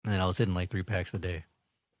And then I was hitting like 3 packs a day.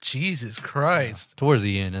 Jesus Christ. Towards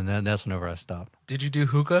the end, and then that's whenever I stopped. Did you do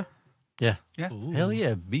hookah? Yeah. Ooh. Hell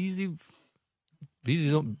yeah. Beezy,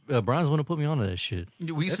 Brian's want to put me onto that shit.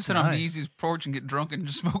 We used to That's sit on nice. Beezy's porch and get drunk and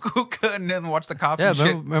just smoke hookah and then watch the cops Yeah, and shit.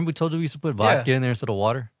 remember we told you we used to put vodka in there instead of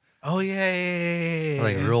water? Oh, yeah.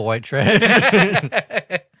 Like real white trash.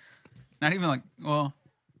 Not even like, well,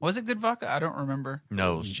 was it good vodka? I don't remember.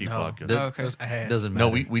 No, it was cheap vodka. The- Okay. Those ass. Doesn't matter.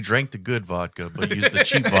 No, we drank the good vodka, but used the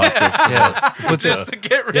cheap vodka. Yeah, put Just that, to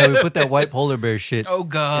get rid yeah, of we put that white polar bear shit Oh,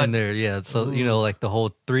 God. in there. Yeah, so, like the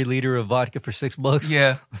whole 3 liter of vodka for $6.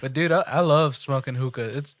 Yeah. But dude, I love smoking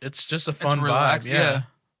hookah. It's just a fun It's vibe. relaxed, yeah.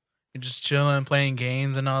 You're just chilling, playing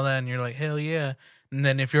games and all that, and you're like, hell yeah. And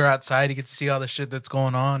then if you're outside, you get to see all the shit that's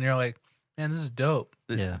going on. You're like, man, this is dope.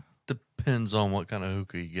 Yeah. Depends on what kind of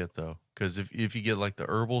hookah you get, though. Because if you get like the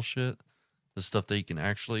herbal shit, the stuff that you can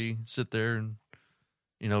actually sit there and,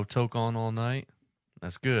 toke on all night,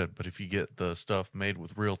 that's good. But if you get the stuff made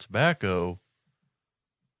with real tobacco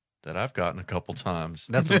that I've gotten a couple times,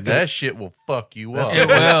 that shit will fuck you up. It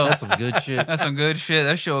will. That's some good shit. That's some good shit.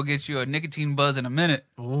 That shit will get you a nicotine buzz in a minute.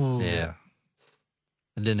 Ooh. Yeah.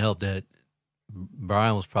 It didn't help that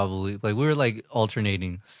Brian was probably, like, we were like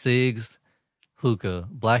alternating cigs, hookah,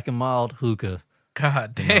 black and mild, hookah.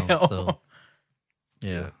 God You damn. know, so,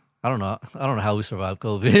 yeah. I don't know how we survived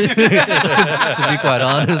COVID. To be quite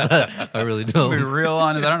honest, I really To be don't. real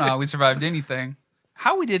honest, I don't know how we survived anything.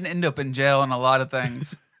 How we didn't end up in jail on a lot of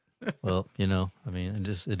things. Well, I mean,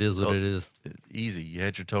 it is what it is. Easy. You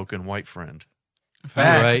had your token white friend.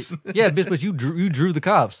 Facts. Right? Yeah, bitch, but you drew the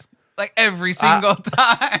cops. Like every single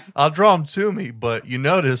time. I'll draw them to me, but you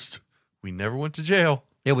noticed we never went to jail.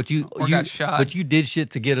 Yeah, but you got shot. But you did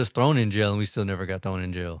shit to get us thrown in jail, and we still never got thrown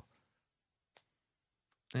in jail.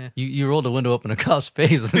 Yeah. You rolled the window up in a cop's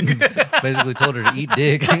face and basically told her to eat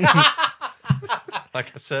dick.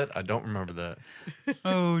 Like I said, I don't remember that.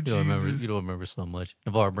 Oh, You don't Jesus. remember so much.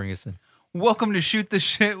 Navarre, bring us in. Welcome to Shoot the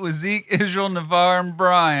Shit with Zeke, Israel, Navarre, and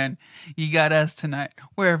Brian. You got us tonight,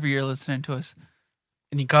 wherever you're listening to us.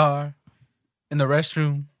 In your car, in the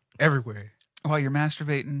restroom, everywhere. While you're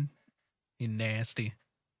masturbating. You nasty.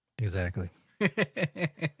 Exactly.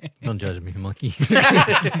 Don't judge me, monkey.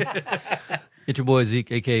 It's your boy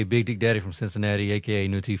Zeke, a.k.a. Big Dick Daddy from Cincinnati, a.k.a.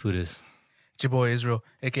 New T Foodist. It's your boy Israel,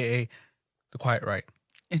 a.k.a. The Quiet Right.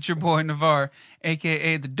 It's your boy Navarre,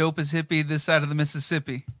 a.k.a. the dopest hippie this side of the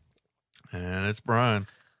Mississippi. And it's Brian.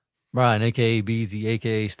 Brian, a.k.a. Beezy,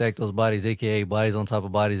 a.k.a. Stack Those Bodies, a.k.a. Bodies on Top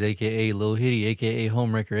of Bodies, a.k.a. Lil Hitty, a.k.a.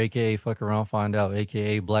 Homewrecker, a.k.a. Fuck Around Find Out,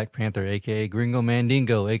 a.k.a. Black Panther, a.k.a. Gringo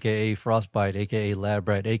Mandingo, a.k.a. Frostbite, a.k.a. Lab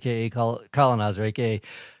Rat, a.k.a. Colonizer, a.k.a.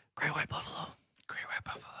 Great White Buffalo. Great White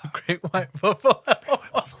Buffalo. Great White Buffalo.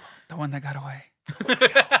 The one that got away.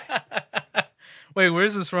 Wait,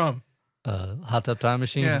 where's this from? Hot Tub Time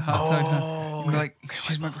Machine. Yeah, hot time. You're like,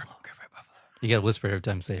 she's my Great White Buffalo. You got to whisper every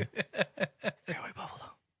time you say it. Great White Buffalo.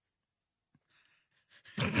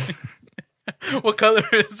 What color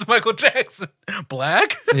is Michael Jackson?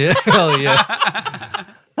 Black? Yeah. Oh, yeah.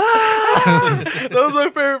 That was my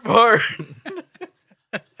favorite part.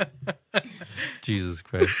 Jesus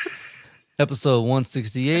Christ. Episode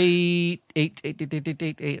 168.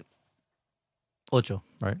 8. Ocho,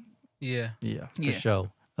 right? Yeah. Yeah, for Yeah.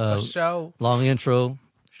 sure. For sure. Long intro,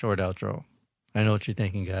 short outro. I know what you're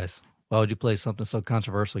thinking, guys. Why would you play something so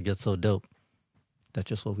controversial yet so dope? That's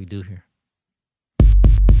just what we do here.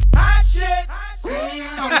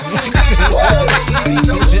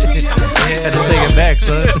 Had to take it back,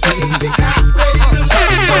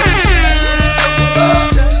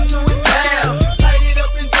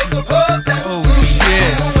 Oh,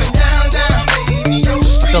 shit.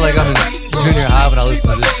 I feel like I'm in junior high when I listen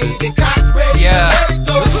to this shit. Yeah.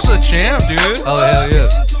 This was a champ, dude. Oh, hell yeah.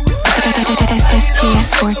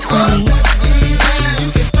 SSTS 420.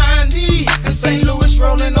 You can find me in St. Louis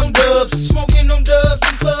rolling on dubs, smoking on dubs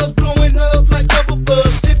in clubs, blowing up like bubble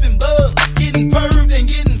buzz, sipping bub, getting perved and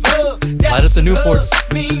getting pub. Light up the Newports.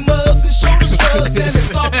 Mean mugs and shoulder shrugs, and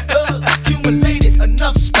it's all because accumulated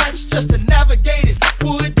enough scratch just to navigate it.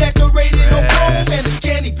 Wood decorated on chrome and it's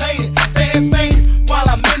candy painted. Fans fainted while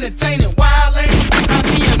I'm entertaining. Wild ain't it? I'm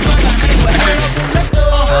being bust, I hang with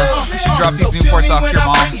You should drop these Newports off your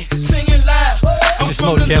mom. Singing live. She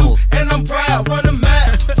smoked Camels. And I'm proud, running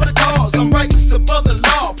mad for the cause. I'm righteous above the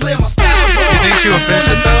law, play my style. You think she would finish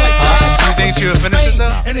it, though? You think she would finish it,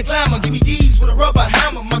 though? And the glamour, give me D's with a rubber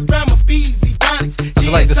hammer. My grandma bees, Ebonics. I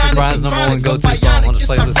feel like this is Brian's number one go-to song. I'll just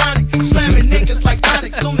play this. Slamming niggas like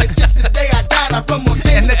tonics. Lunatics, the day I died, I run more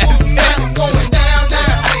And the Sonics going down,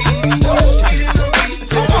 down.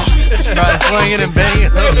 Brian swinging and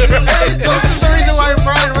banging. This is the reason why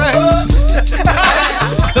Brian ran.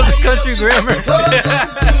 Because country grammar.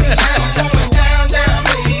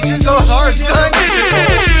 Go hard, son.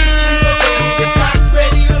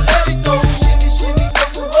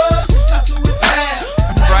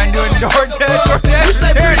 Brian doing DoorDash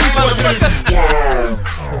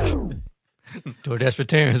DoorDash for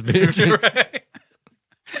Terrence, bitch. Right.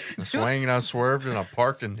 I swang and I swerved and I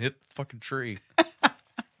parked and hit the fucking tree.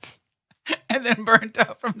 and then burnt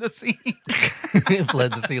out from the scene.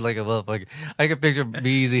 Fled the scene like a motherfucker. I can picture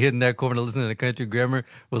Beezy hitting that corner listening to country grammar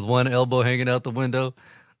with one elbow hanging out the window.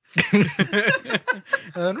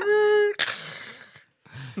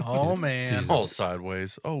 Oh man. All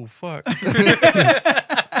sideways. Oh, fuck.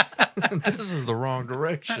 This is the wrong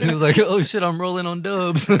direction. He was like, oh shit, I'm rolling on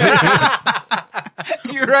dubs. You're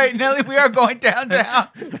right, Nelly. We are going downtown.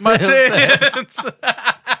 My tits.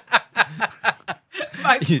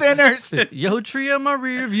 My spinners. Yo, tree on my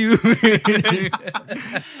rear view.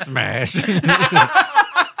 Smash.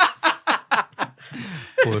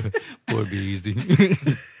 poor Beezy.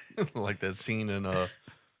 Like that scene in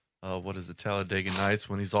what is it, Talladega Nights,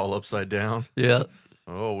 when he's all upside down. Yeah.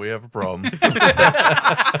 Oh, we have a problem.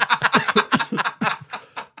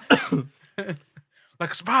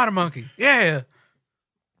 Like a spider monkey. Yeah.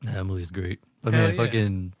 That movie's great. I Hell mean, yeah.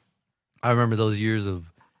 fucking, I remember those years of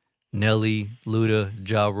Nelly, Luda,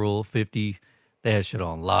 Ja Rule, 50. They had shit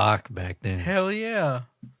on lock back then. Hell yeah.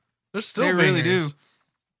 They're still They really do.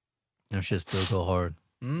 Them shit still go hard.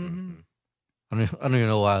 Mm-hmm. I don't even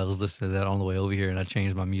know why I was listening to that on the way over here, and I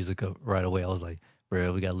changed my music up right away. I was like,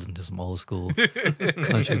 bro, we got to listen to some old school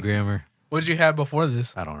country grammar. What did you have before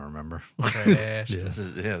this? I don't remember. Trash.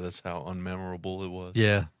 Yeah. That's how unmemorable it was.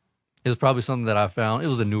 Yeah. It was probably something that I found. It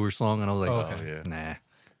was a newer song, and I was like, Oh, Oh, okay. yeah. nah.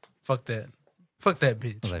 Fuck that. Fuck that I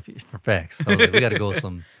bitch. was like, for facts. I was like, we got to go with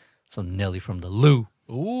some Nelly from the Lou.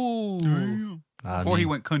 Ooh. Before he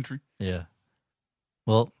went country. Yeah.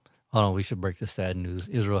 Well, hold on. We should break the sad news.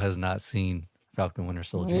 Israel has not seen Falcon Winter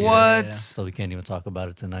Soldier yet, What? Yeah. so we can't even talk about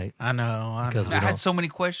it tonight. I know. Because I we had don't- so many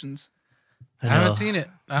questions. I haven't seen it.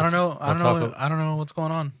 I don't know. we'll talk I don't know what's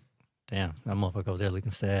going on. Damn, that motherfucker over there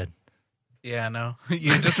looking sad. Yeah, I know.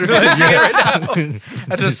 You just realized it right now.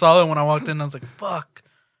 I just saw it when I walked in. I was like, fuck.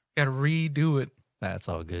 Gotta redo it. That's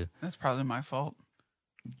all good. That's probably my fault.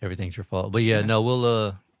 Everything's your fault. But yeah, no, we'll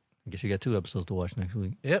I guess you got 2 episodes to watch next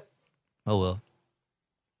week. Yep. Oh well.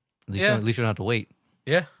 At least, Yeah. at least you don't have to wait.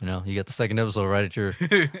 Yeah. You know, you got the second episode right at your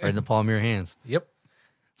right in the palm of your hands. Yep.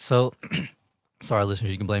 So sorry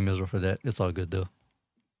listeners, you can blame Israel for that. It's all good though.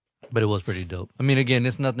 But it was pretty dope. I mean, again,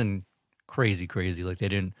 it's nothing crazy. Like they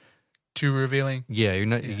didn't Too revealing. yeah, you're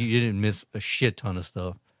not Yeah. you didn't miss a shit ton of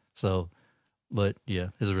stuff. So but yeah,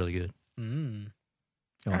 this is really good. Mm.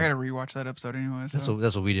 I gotta rewatch that episode anyway. So.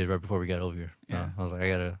 That's what we did right before we got over here. Yeah. I was like, I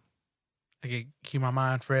gotta I can keep my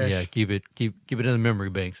mind fresh. yeah, keep it in the memory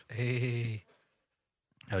banks. Hey.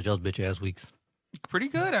 How's y'all's bitch ass weeks? Pretty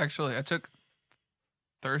good, actually. I took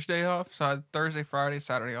Thursday off. So I had Thursday, Friday,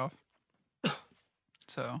 Saturday off.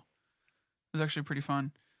 So it was actually pretty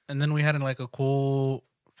fun. And then we had like a cool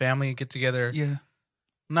family get together. Yeah.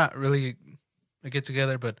 Not really a get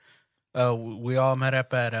together, but we all met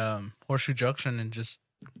up at Horseshoe Junction and just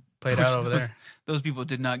played out over there. Those people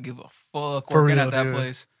did not give a fuck For working real, at that dude.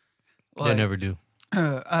 place. They never do.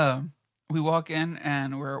 We walk in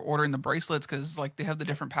and we're ordering the bracelets because like they have the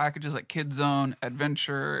different packages like Kid Zone,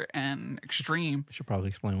 Adventure, and Extreme. I should probably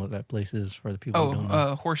explain what that place is for the people who don't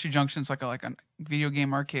know. Horseshoe Junction's like a video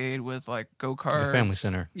game arcade with like go karts. The family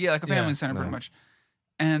center. Yeah, like a family Yeah. center pretty Right. much.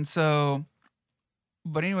 And so,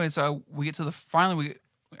 but anyway, so we get to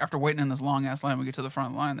after waiting in this long ass line, we get to the front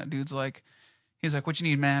of the line. That dude's like, he's like, "What you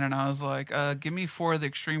need, man?" And I was like, "Give me 4 of the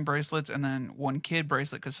Extreme bracelets and then 1 kid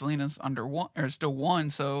bracelet because Selena's under 1 or still 1,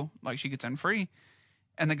 so like she gets in free."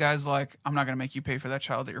 And the guy's like, "I'm not gonna make you pay for that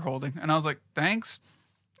child that you're holding." And I was like, "Thanks."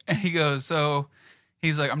 And he goes, so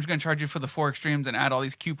he's like, "I'm just gonna charge you for the 4 Extremes and add all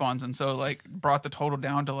these coupons." And so like brought the total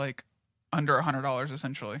down to like under $100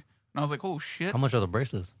 essentially. And I was like, "Oh shit!" How much are the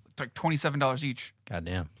bracelets? It's like $27 each.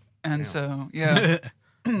 Goddamn. And Damn. so yeah.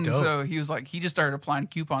 Dope. So he was like, he just started applying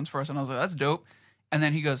coupons for us, and I was like, "That's dope." And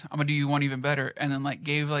then he goes, "I'm gonna do you one even better," and then like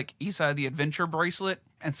gave like Isai the adventure bracelet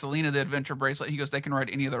and Selena the adventure bracelet. He goes, "They can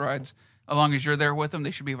ride any of the rides as long as you're there with them.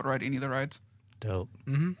 They should be able to ride any of the rides." Dope.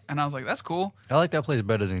 Mm-hmm. And I was like, "That's cool." I like that place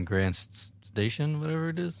better than Grand Station, whatever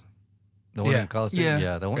it is. The one Yeah. in College Station?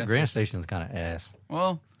 Yeah. Yeah, the one Grand Grand Station is kind of ass.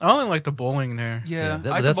 Well, I only like the bowling there. yeah, that- I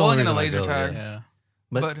like that's the the only bowling and the reason I laser go, tag. Yeah.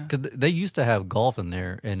 But But- because they used to have golf in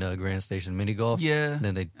there in Grand Station, mini golf. Yeah. And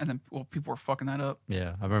then they, And then people were fucking that up.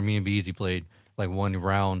 yeah, I remember me and Beezy played like one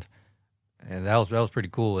round, and that was pretty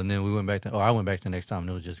cool. And then we went back I went back the next time, and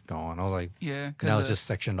it was just gone. I was like, Yeah, now it's because just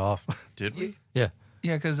sectioned off. Did we? Yeah.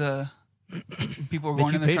 Yeah, because people were But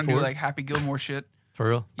going you in there paid trying to do for it. like Happy Gilmore shit. For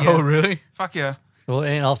real? Yeah. Oh, really? Fuck yeah. Well,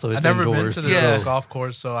 and also it's I've never been indoors. to the Yeah. golf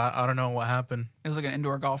course, so I don't know what happened. It was like an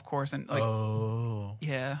indoor golf course, and like, Oh.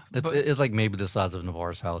 yeah. It's like maybe the size of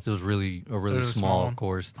Navarre's house. It was really a really Really small small?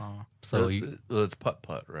 course. Oh. So you, it's putt,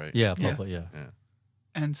 right? yeah, Yeah. yeah.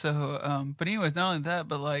 And so, but anyways, not only that,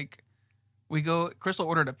 but like, Crystal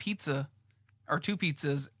ordered a pizza, or 2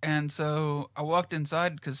 pizzas, and so I walked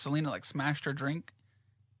inside because Selena like smashed her drink,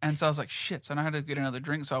 and so I was like, shit, so I had to get another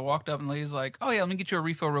drink. So I walked up, and the lady's like, oh yeah, let me get you a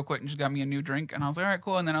refill real quick, and just got me a new drink, and I was like, all right,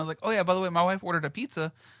 cool. And then I was like, oh yeah, by the way, my wife ordered a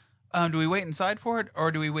pizza. Do we wait inside for it,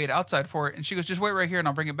 or do we wait outside for it? And she goes, just wait right here, and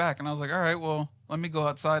I'll bring it back. And I was like, all right, well, let me go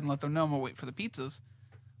outside and let them know I'm gonna wait for the pizzas.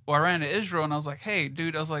 Well, I ran into Israel, and I was like, hey,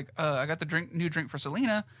 dude, I was like, I got the new drink for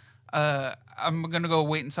Selena. I'm gonna go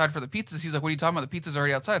wait inside for the pizzas. He's like, what are you talking about? The pizza's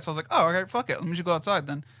already outside. So I was like, oh, okay, fuck it. Let me just go outside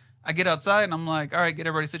then. I get outside and I'm like, all right, get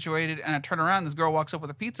everybody situated. And I turn around, this girl walks up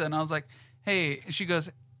with a pizza, and I was like, hey, and she goes,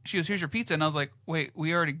 here's your pizza. And I was like, wait,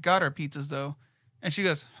 we already got our pizzas though. And she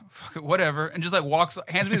goes, fuck it, whatever. And just like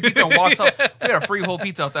hands me the pizza and walks up. We got a free whole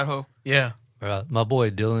pizza out that hoe. Yeah. My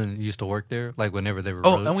boy Dylan used to work there. Like whenever they were.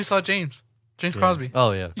 Oh, roast- and we saw James Yeah. Crosby.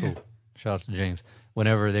 Oh yeah, cool. Shout out to James.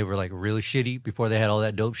 Whenever they were like really shitty before they had all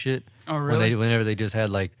that dope shit. Oh, really? Whenever they just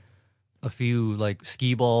had like a few like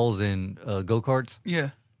ski balls and go karts.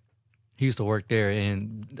 Yeah. He used to work there,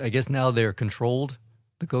 and I guess now they're controlled.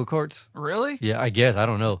 The go karts. Really? Yeah, I guess I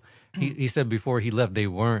don't know. He said before he left they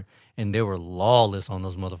weren't, and they were lawless on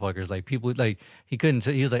those motherfuckers. Like people, like he couldn't.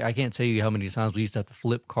 He was like, I can't tell you how many times we used to have to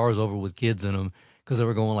flip cars over with kids in them because they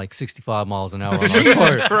were going like 65 miles an hour on our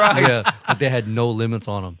car. Christ. Yeah, but they had no limits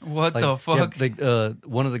on them. What Like, the fuck? Yeah, like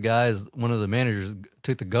one of the guys, one of the managers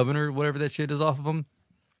took the governor, whatever that shit is, off of them.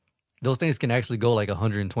 Those things can actually go like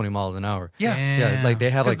 120 miles an hour. Yeah. Yeah, like they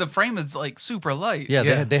have Because like the frame is like super light. yeah,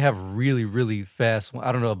 Yeah. they have really really fast.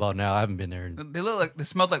 I don't know about now. I haven't been there. They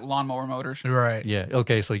smelled like lawnmower motors. Right. Yeah.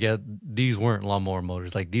 Okay. So yeah, these weren't lawnmower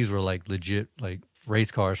motors. Like these were like legit like race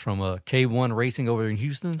cars from K1 Racing over in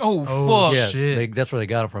Houston. Oh, Oh, fuck. yeah, shit. that's where they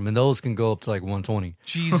got them from, and those can go up to like 120.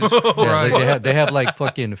 Jesus Yeah, Christ. like they have like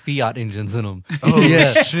fucking Fiat engines in them. Oh,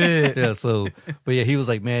 yeah. shit. Yeah. So, but yeah, he was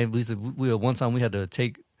like, man, we one time we had to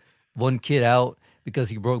take one kid out because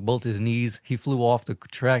he broke both his knees. He flew off the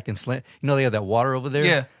track and slant. You know they have that water over there.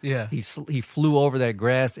 Yeah. Yeah. He flew over that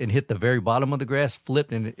grass and hit the very bottom of the grass,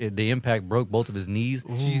 flipped, and the impact broke both of his knees,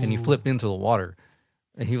 and he flipped into the water.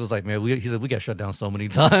 And he was like, man, he said, we got shut down so many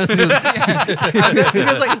times.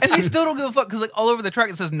 Because like, and they still don't give a fuck because like all over the track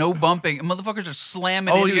it says no bumping and motherfuckers are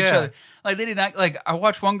slamming Oh, into each yeah. other. Like they did not like. I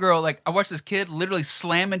watched one girl like I watched this kid literally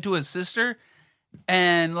slam into his sister,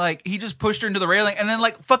 and like he just pushed her into the railing and then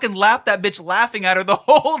like fucking lapped that bitch laughing at her the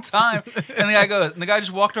whole time. And the guy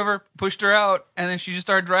just walked over, pushed her out, and then she just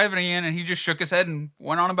started driving again, and he just shook his head and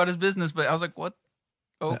went on about his business. But I was like, what?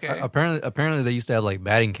 Okay. Apparently, they used to have like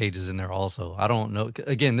batting cages in there also. I don't know.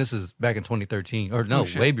 Again, this is back in 2013, or no, Oh,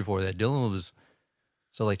 shit. way before that. Dylan was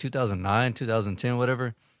so like 2009, 2010,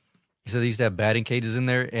 whatever. He said they used to have batting cages in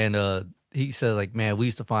there, and he said like, man, we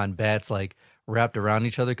used to find bats like wrapped around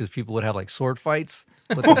each other because people would have like sword fights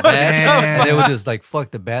with the bats, and they would just like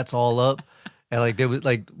fuck the bats all up, and like they would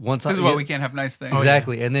like one time. This is why we can't have nice things.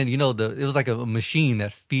 Exactly, and then you know it was like a machine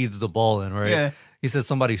that feeds the ball in, right? Yeah. He said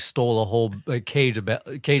somebody stole a whole cage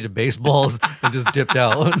of baseballs and just dipped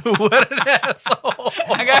out. What an asshole.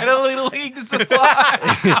 I got a little league to supply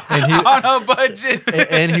and he on a budget.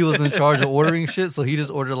 and he was in charge of ordering shit, so he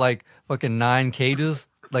just ordered like fucking 9 cages,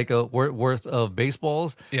 like a worth of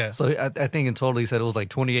baseballs. Yeah. So I think in total he said it was like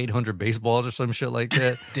 2,800 baseballs or some shit like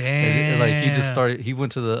that. Damn. And like he just started. He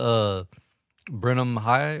went to the Brenham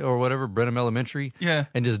High or whatever, Brenham Elementary. Yeah.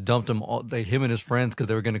 And just dumped them all, like him and his friends, because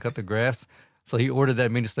they were going to cut the grass. So he ordered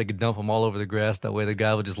that many so they could dump them all over the grass. That way the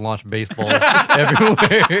guy would just launch baseballs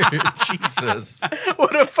everywhere. Jesus.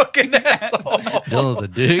 What a fucking asshole. Dylan's a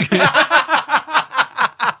dick.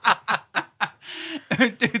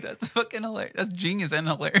 Dude, that's fucking hilarious. That's genius and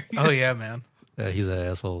hilarious. Oh, yeah, man. Yeah, he's an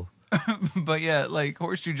asshole. But yeah, like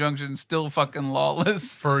Horseshoe Junction still fucking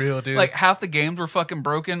lawless. For real, dude. Like half the games were fucking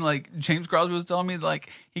broken. Like James Crosby was telling me, like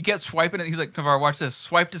he kept swiping it. He's like, Navarre, watch this.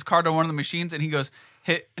 Swiped his card on one of the machines, and he goes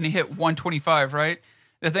he hit 125. Right,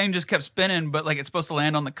 the thing just kept spinning, but like it's supposed to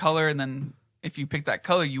land on the color, and then if you pick that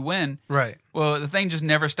color, you win. right. Well, the thing just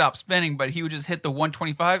never stopped spinning, but he would just hit the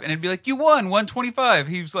 125, and it'd be like, you won 125.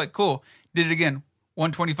 He was like, cool. Did it again,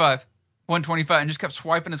 125. 125, and just kept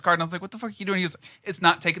swiping his card. And I was like, what the fuck are you doing? He goes, it's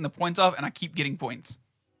not taking the points off, and I keep getting points.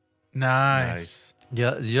 Nice.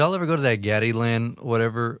 Yeah, did y'all ever go to that Gaddy Land,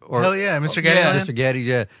 whatever? Or Hell yeah, Mr. yeah. Gaddy. Mr. Gaddy,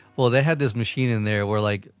 yeah. Well, they had this machine in there where,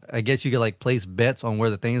 like, I guess you could like place bets on where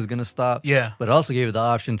the thing is gonna stop. Yeah. But it also gave you the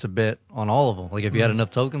option to bet on all of them, like if you had enough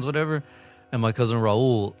tokens, whatever. And my cousin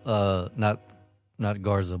Raul, not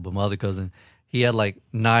Garza, but my other cousin, he had like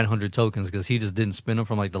 900 tokens because he just didn't spend them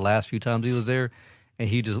from like the last few times he was there, and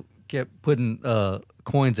he just kept putting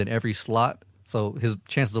coins in every slot. So his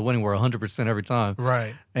chances of winning were 100% every time.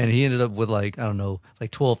 Right. And he ended up with like, I don't know,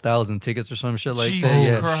 like 12,000 tickets or some shit like Jesus that.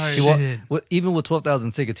 Yeah. Christ. Shit. Even with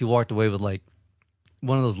 12,000 tickets, he walked away with like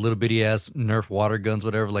one of those little bitty ass Nerf water guns,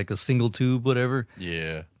 whatever, like a single tube, whatever,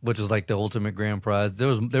 Yeah. which was like the ultimate grand prize. There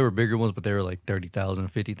were bigger ones, but they were like 30,000,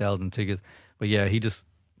 50,000 tickets. But yeah, he just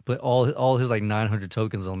put all his like 900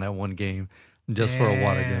 tokens on that one game just for a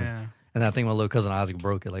water gun. Damn. And I think my little cousin Isaac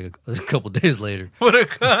broke it like a couple days later. What a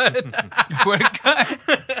cut. What a guy.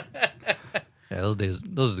 Yeah,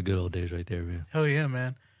 those are the good old days right there, man. Hell yeah,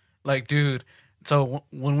 man. Like, dude, so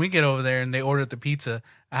when we get over there and they ordered the pizza,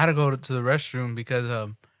 I had to go to the restroom because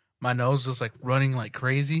my nose was like running like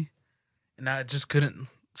crazy and I just couldn't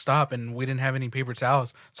stop and we didn't have any paper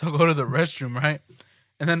towels. So I go to the restroom, right?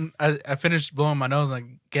 And then I finished blowing my nose and I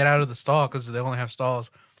get out of the stall because they only have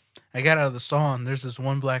stalls. I got out of the stall and there's this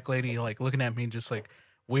one black lady like looking at me just like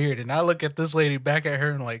weird. And I look at this lady back at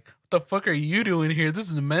her and like, what the fuck are you doing here? This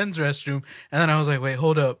is the men's restroom. And then I was like, wait,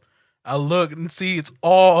 hold up. I look and see it's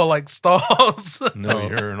all like stalls. No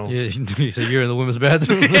urinals. Yeah, so you're in the women's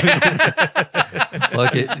bathroom.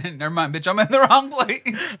 Fuck it. Never mind, bitch. I'm in the wrong place.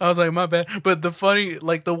 I was like, my bad. But the funny,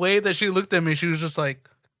 like the way that she looked at me, she was just like,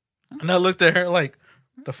 and I looked at her like,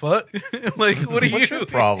 the fuck? Like, what are you? What's your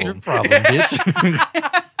problem? Your problem,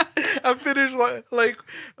 bitch. I finished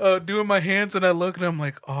doing my hands and I look and I'm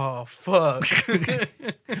like, oh, fuck.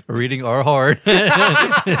 Reading are hard.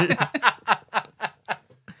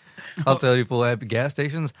 I'll tell you, fool, at gas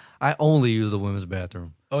stations, I only use the women's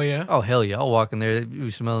bathroom. Oh, yeah? Oh, hell yeah. I'll walk in there. They be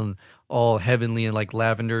smelling all heavenly and like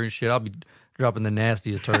lavender and shit. I'll be dropping the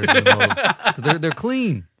nastiest turds in the because they're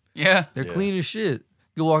clean. Yeah. They're Yeah. clean as shit.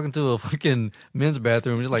 You walk into a fucking men's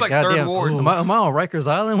bathroom and you're like, like God Third damn, Ward. am I on Rikers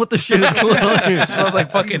Island? What the shit is going on here? It smells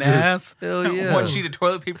like fucking Jesus. ass. Hell yeah. One sheet of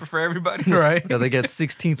toilet paper for everybody. Right? Yeah, they got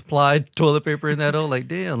 16th ply toilet paper in that. Oh, like,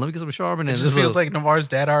 damn, let me get some Charbonnet. It just feels like Navarre's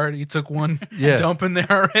dad already took one Yeah. dump in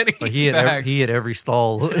there already. like he Facts. had every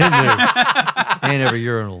stall in there and every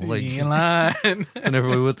urinal. Like, You ain't lying. whenever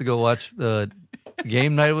we went to go watch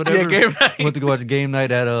game night or whatever. Yeah, game night. Went to go watch game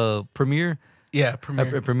night at Premiere. Yeah, At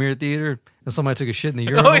Premiere. Premiere Theater, and somebody took a shit in the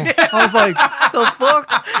urinal. yeah. I was like, the fuck?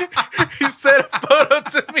 He sent a photo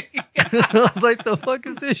to me. I was like, the fuck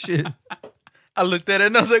is this shit? I looked at it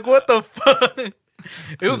and I was like, what the fuck? It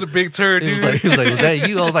was a big turd, He was dude. like, was that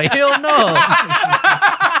you? I was like, hell no.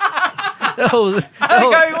 that was, I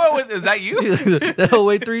like how you went with, is that you? that whole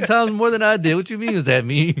weighed 3 times more than I did. What you mean? Is that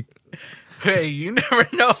me? Hey, you never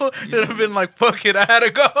know. It would have been like, fuck it, I had to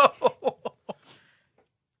go.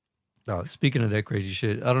 Oh, speaking of that crazy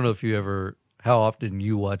shit, I don't know if you ever, how often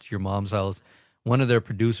you watch Your Mom's House. One of their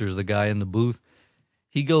producers, the guy in the booth,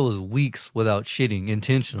 he goes weeks without shitting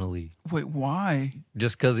intentionally. Wait, why?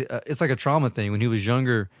 Just because it's like a trauma thing. When he was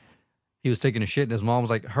younger, he was taking a shit, and his mom was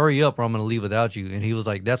like, hurry up or I'm going to leave without you. And he was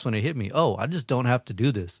like, that's when it hit me. Oh, I just don't have to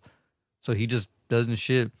do this. So he just doesn't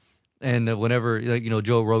shit. And whenever, like, you know,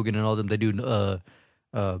 Joe Rogan and all them, they do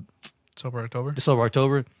Sober October? Sober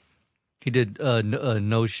October. He did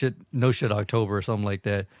no shit October or something like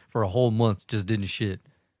that for a whole month. Just didn't shit.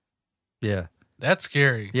 Yeah, That's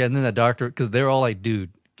scary. yeah. And then that doctor, because they're all like,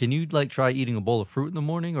 "Dude, can you like try eating a bowl of fruit in the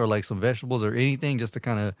morning or like some vegetables or anything just to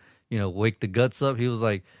kind of wake the guts up?" He was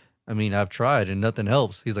like, "I mean, I've tried and nothing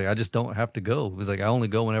helps." He's like, "I just don't have to go." He's like, "I only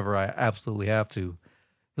go whenever I absolutely have to."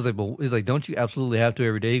 He's like, "But he's like, don't you absolutely have to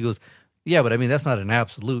every day?" He goes, "Yeah, but I mean, that's not an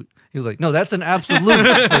absolute." He was like, "No, that's an absolute.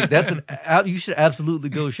 Like, you should absolutely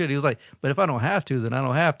go shit." He was like, "But if I don't have to, then I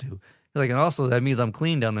don't have to." He's like, "And also that means I'm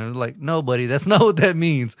clean down there." And they're like, "No, buddy, that's not what that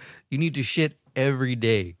means. You need to shit every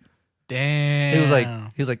day." Damn. He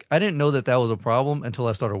was like, "I didn't know that was a problem until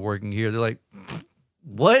I started working here." They're like,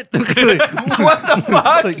 "What? What the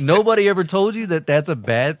fuck? Like nobody ever told you that that's a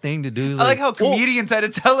bad thing to do?" He's I like how comedians had to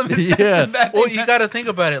tell him it's Yeah. a bad Well, thing. you got to think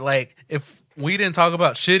about it. Like, if we didn't talk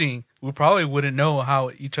about shitting, we probably wouldn't know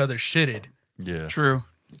how each other shitted. Yeah. True.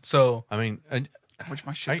 So, I mean, Which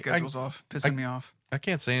my shit I- schedule's off, pissing me off. I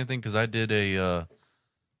can't say anything because I did a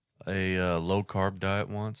low carb diet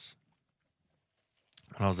once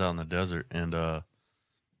when I was out in the desert, and it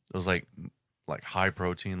was like high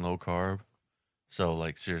protein, low carb. So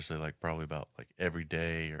like seriously, like probably about like every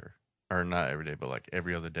day or not every day, but like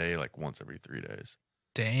every other day, like once every 3 days.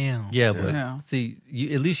 Damn. Yeah, but Yeah. see,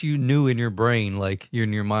 at least you knew in your brain, like you're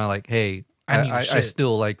in your mind, like, hey, I need to I shit.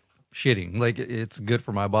 still like shitting. Like it's good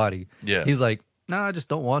for my body. Yeah. He's like, nah, I just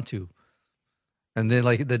don't want to. And then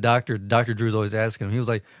like Dr. Drew's always asking him, he was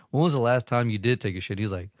like, when was the last time you did take a shit?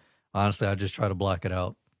 He's like, honestly, I just try to block it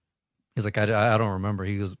out. He's like, I don't remember.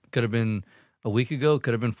 He goes, could have been a week ago,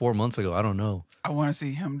 could have been 4 months ago. I don't know. I want to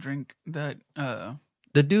see him drink that.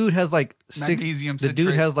 The dude has like Magnesium The dude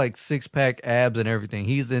citrate. has like 6-pack abs and everything.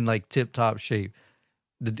 He's in like tip top shape.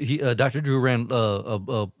 Dr. Drew ran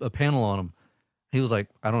a panel on him. He was like,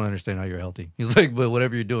 I don't understand how you're healthy. He's like, but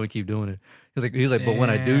whatever you're doing, keep doing it. He's like, but when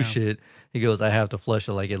I do Damn. shit, he goes, I have to flush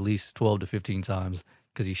it like at least 12 to 15 times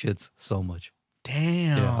because he shits so much.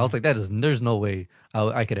 Damn. Yeah, I was like, there's no way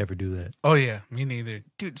I could ever do that. oh yeah, me neither.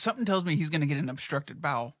 Dude, something tells me he's gonna get an obstructed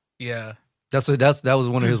bowel. Yeah. That was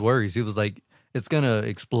one of his worries. He was like, it's gonna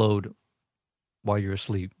explode while you're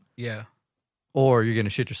asleep, Yeah. or you're gonna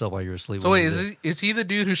shit yourself while you're asleep. So when wait, you do is he the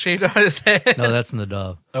dude who shaved out his head? that. No, that's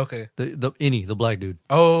Nadav. Okay. The black dude.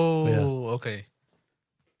 Oh, okay.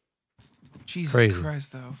 Jesus Crazy.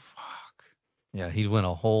 Christ, though. Fuck. Yeah, he went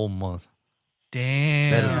a whole month.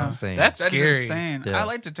 Damn. That is insane. That's That is scary. insane. Yeah. I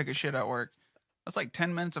like to take a shit at work. That's like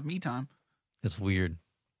 10 minutes of me time. It's weird.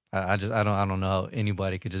 I don't know how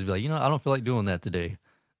anybody could just be like, I don't feel like doing that today.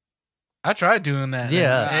 I tried doing that.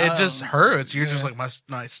 Yeah. and it just hurts. You're just Yeah. like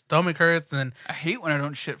my stomach hurts, and I hate when I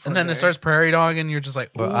don't shit for then a it day. starts prairie dogging. You're just like,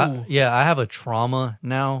 ooh. But I have a trauma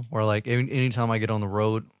now where like anytime I get on the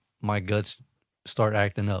road, my guts start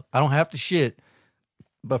acting up. I don't have to shit,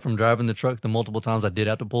 but from driving the truck the multiple times I did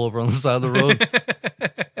have to pull over on the side of the road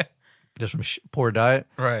just from poor diet.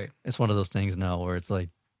 right. It's one of those things now where it's like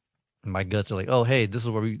my guts are like, oh, hey, this is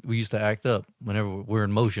where we used to act up whenever we're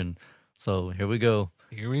in motion. So here we go.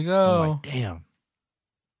 Here we I'm go. like, damn.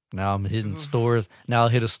 Now I'm hitting stores. Now I'll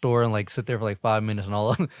hit a store and like sit there for like 5 minutes, and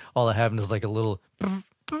all that happened is like a little.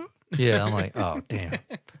 Yeah, I'm like, oh damn.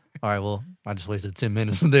 All right, well, I just wasted 10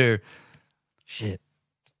 minutes there. Shit.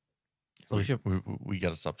 So we should. We got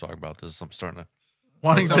to stop talking about this. I'm starting to.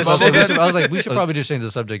 Wanting So to Bubba, shit. I was like, we should probably just change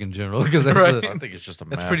the subject in general because that's Right. I think it's just a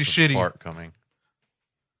That's massive pretty shitty. fart coming.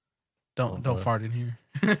 Don't Oh, fart in here.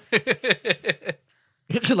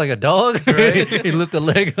 like a dog. Right. He lifted a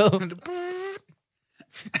leg up.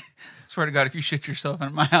 Swear to God, if you shit yourself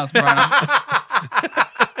in my house, Brian,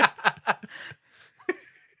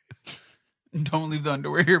 don't leave the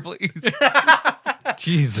underwear here, please.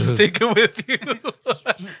 Jesus. Take it with you.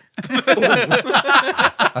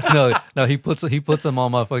 No, he puts them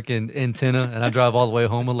on my fucking antenna, and I drive all the way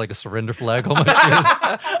home with like a surrender flag on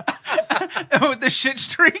my shit. With the shit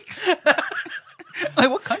streaks. Like,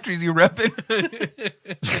 what country is he repping?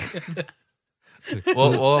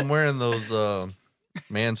 Well, I'm wearing those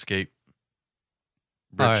Manscaped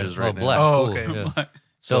britches All right, right black. now. Oh, Cool. okay. Yeah.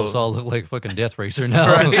 So, So I'll look like fucking Death Racer now.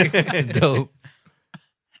 Right. Dope.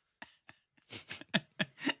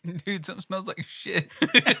 Dude, something smells like shit.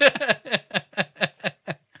 I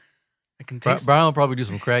can taste. Brian will probably do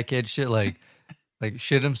some crackhead shit like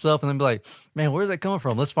shit himself and then be like, man, where's that coming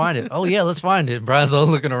from? Let's find it. Oh yeah, let's find it. Brian's all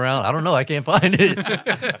looking around. I don't know. I can't find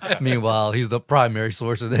it. Meanwhile, he's the primary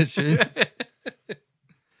source of that shit.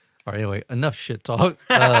 All right, anyway, enough shit talk.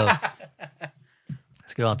 Let's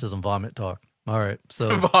get on to some vomit talk. All right.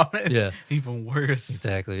 So Vomit. yeah, Even worse.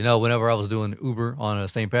 exactly. Whenever I was doing Uber on a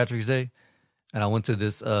St. Patrick's Day and I went to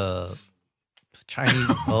this Chinese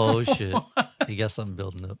oh shit. You got something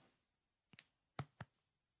building up.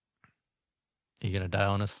 You gonna die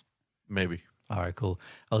on us? maybe. All right, cool.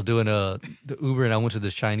 I was doing the Uber and I went to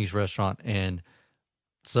this Chinese restaurant, and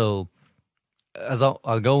so as I'll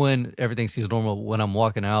go in, everything seems normal. When I'm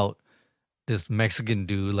walking out, this Mexican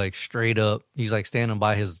dude, like straight up, he's like standing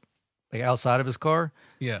by his like outside of his car,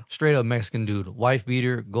 Yeah. straight up Mexican dude, wife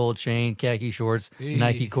beater, gold chain, khaki shorts, Hey.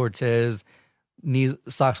 Nike Cortez, knees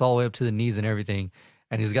socks all the way up to the knees and everything,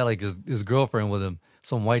 and he's got like his girlfriend with him.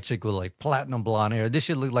 Some white chick with like platinum blonde hair. This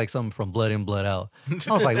shit looked like something from Blood In, Blood Out.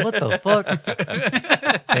 I was like, what the fuck?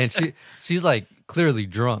 And she's like clearly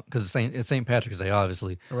drunk because it's St. Patrick's Day,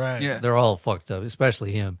 obviously. Right. Yeah. They're all fucked up,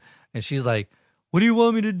 especially him. And she's like, what do you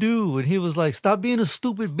want me to do? And he was like, stop being a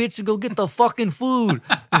stupid bitch and go get the fucking food.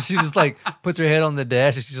 And she just like puts her head on the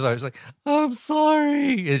dash and she's like, I'm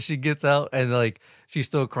sorry. And she gets out and like she's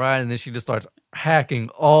still crying and then she just starts hacking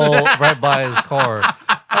all right by his car.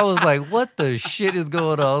 I was like, what the shit is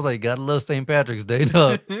going on? I was like, gotta love St. Patrick's Day,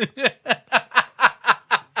 dog.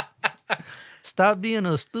 Stop being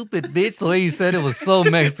a stupid bitch. The way you said it was so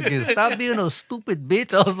Mexican. Stop being a stupid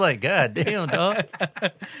bitch. I was like, God damn, dog.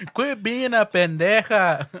 Quit being a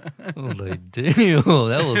pendeja. I was like, damn,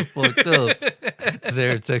 that was fucked up.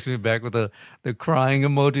 Sarah texted me back with the crying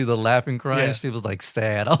emoji, the laughing crying. Yeah. She was like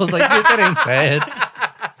sad. I was like, bitch, that ain't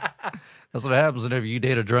sad. That's what happens whenever you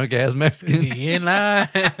date a drunk ass Mexican. You ain't lying.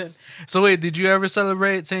 So wait, did you ever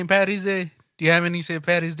celebrate St. Patty's Day? Do you have any St.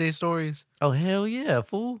 Patty's Day stories? Oh hell yeah,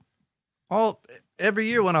 fool! Every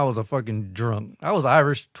year when I was a fucking drunk, I was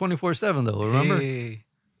Irish 24/7 though. Remember? Hey,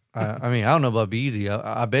 I mean, I don't know about Beezy.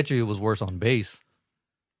 I bet you it was worse on base.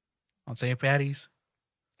 on St. Patty's?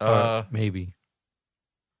 Or maybe.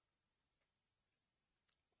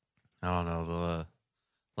 I don't know. The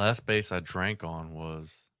last base I drank on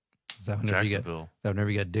was Is that Jacksonville. whenever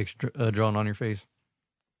you got dicks drawn on your face?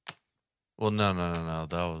 Well, no.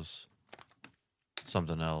 That was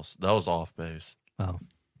something else. That was off base. Oh,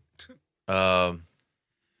 No,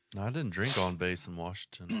 I didn't drink on base in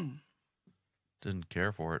Washington. Didn't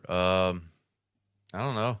care for it. I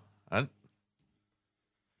don't know.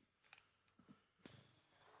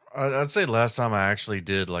 I'd say last time I actually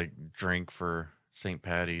did like drink for St.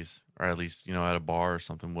 Patty's, or at least at a bar or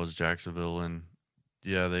something, was Jacksonville, and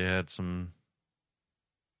yeah, they had some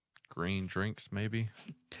green drinks maybe.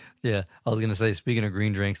 yeah. I was gonna say, speaking of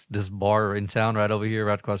green drinks, this bar in town right over here,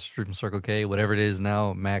 right across the street from Circle K, whatever it is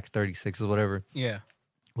now, Max 36 or whatever. Yeah.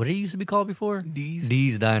 What did it used to be called before? D's.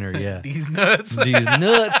 D's Diner. Yeah. These nuts. These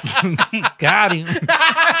nuts. Got him.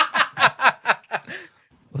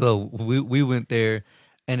 So we went there,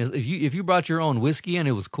 and if you brought your own whiskey in,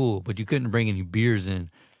 it was cool, but you couldn't bring any beers in.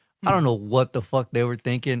 I don't know what the fuck they were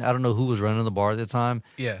thinking. I don't know who was running the bar at the time.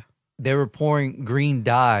 Yeah. They were pouring green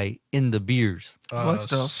dye in the beers, What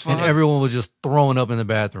the fuck? and everyone was just throwing up in the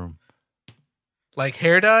bathroom. Like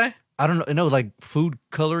hair dye? I don't know, like food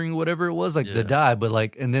coloring, whatever it was, like the Yeah. dye,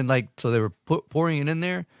 but and then so they were pouring it in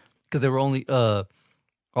there because they were only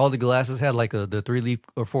all the glasses had like the 3-leaf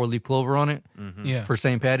or 4-leaf clover on it Yeah. for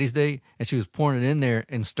St. Patty's Day, and she was pouring it in there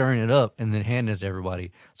and stirring it up and then handing it to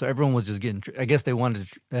everybody. So everyone was just getting. I guess they wanted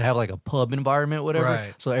to have like a pub environment, whatever.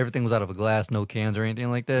 Right. So everything was out of a glass, no cans or anything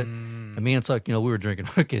like that. Mm. And me and Tuck, we were drinking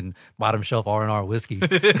fucking bottom shelf R&R whiskey, like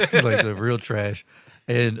the real trash.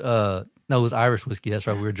 And no, it was Irish whiskey. That's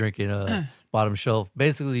right. We were drinking bottom shelf,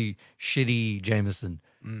 basically shitty Jameson.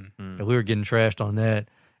 And we were getting trashed on that.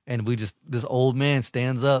 And this old man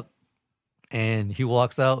stands up and he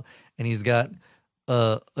walks out and he's got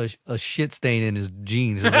a shit stain in his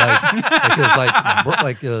jeans. It's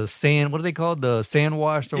like sand. What are they called? The sand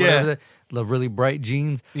washed or whatever. The really bright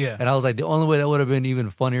jeans. Yeah. And I was like, the only way that would have been even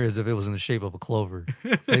funnier is if it was in the shape of a clover.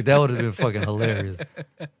 Like that would have been fucking hilarious.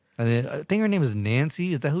 And then I think her name is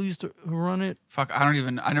Nancy. Is that who used to run it? Fuck, I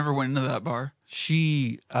never went into that bar.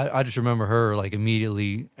 I just remember her like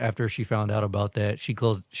immediately after she found out about that. She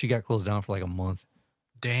got closed down for like a month.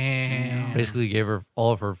 Damn. Basically gave her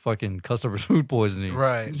all of her fucking customers food poisoning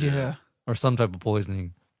Right. Yeah. or some type of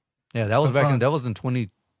poisoning. Yeah, that was But that was in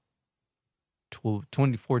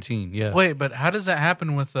 2014. Yeah. Wait, but how does that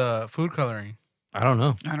happen with food coloring? I don't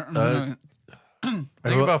know. I don't know. The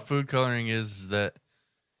thing about food coloring is that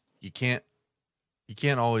you can't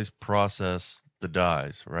always process the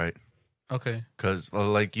dyes, right? Okay. Because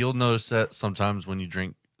like you'll notice that sometimes when you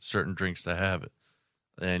drink certain drinks that have it,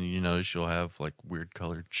 and you notice you'll have like weird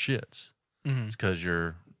colored shits. Mhm. It's because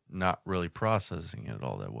you're not really processing it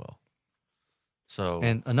all that well. So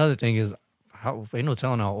And another thing is, ain't no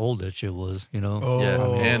telling how old that shit was. Oh. yeah,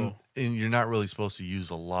 and you're not really supposed to use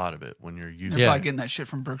a lot of it when you're using. They're Yeah. probably getting that shit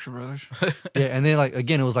from Berkshire Brothers. Yeah, and then like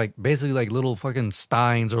again, it was like basically like little fucking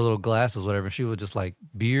steins or little glasses, whatever. She would just like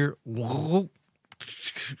beer,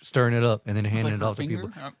 stirring it up and then handing Like it her off to finger?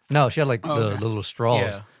 people. No, she had like Oh, the okay. little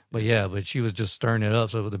straws. Yeah. But she was just stirring it up,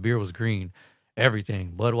 so the beer was green.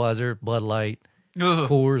 Everything, Budweiser, Bud Light, Ugh.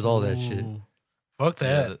 Coors, all that shit. Ooh. Fuck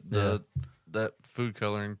Yeah, that. that food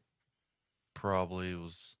coloring probably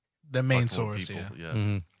was The main fucked more source, yeah. people. Yeah.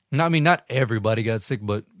 Mhm. No, I mean not everybody got sick,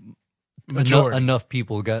 but Majority. enough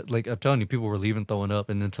people got like I'm telling you, people were leaving throwing up,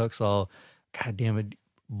 and then Tuck saw, God damn it,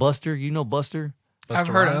 Buster. You know Buster, I've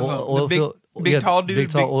heard of Oil him. The field- big yeah, tall dude. big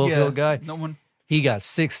tall oil field guy. No one. He got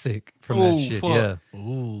sick from Oh, that shit. fuck. Yeah.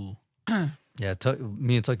 Ooh. Yeah,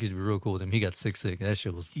 me and Tuck used to be real cool with him. He got sick. That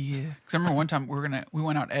shit was. Yeah. Because I remember one time we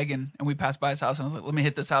went out egging and we passed by his house and I was like, let me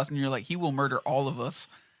hit this house. And you're like, he will murder all of us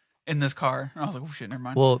in this car. And I was like, oh shit, never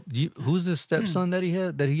mind. Well, who's his stepson that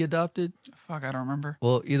he adopted? Fuck, I don't remember.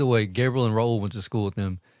 Well, either way, Gabriel and Raul went to school with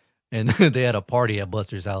him, and they had a party at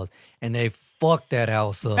Buster's house, and they fucked that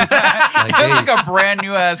house up. Like, It was like a brand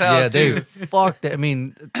new ass house, yeah, they too. fucked it. I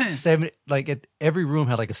mean, every room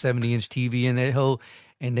had like a 70-inch TV in that hole,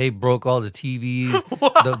 and they broke all the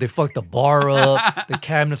TVs. They fucked the bar up. The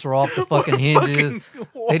cabinets were off the fucking hinges.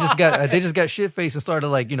 They just got shit faced and started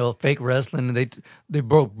like fake wrestling. And they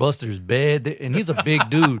broke Buster's bed. And he's a big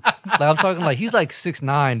dude. Like I'm talking like he's like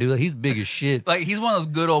 6'9", dude. Like, he's big as shit. Like he's one of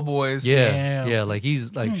those good old boys. Yeah, Damn. yeah. Like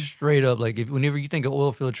he's like straight up. Like whenever you think of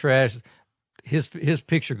oil field trash, his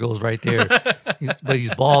picture goes right there. But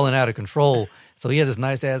he's balling out of control. So he had this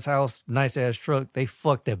nice ass house, nice ass truck. They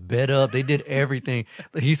fucked that bed up. They did everything.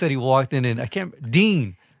 He said he walked in and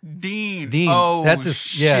Dean. Oh, that's his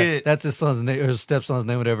shit. that's his son's name or his stepson's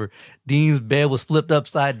name, whatever. Dean's bed was flipped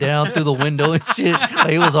upside down through the window and shit.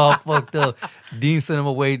 Like, it was all fucked up. Dean sent him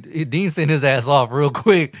away. Dean sent his ass off real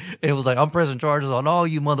quick and it was like, I'm pressing charges on all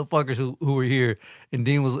you motherfuckers who were here. And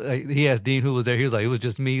Dean was like, he asked Dean who was there. He was like, it was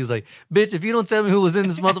just me. He was like, bitch, if you don't tell me who was in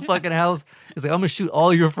this motherfucking house, he's like, I'm gonna shoot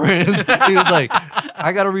all your friends. He was like,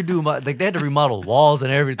 I gotta redo my they had to remodel walls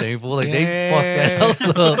and everything. Fool. Like they fucked that house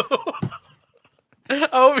up. I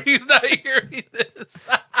hope he's not hearing this.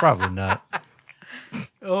 Probably not.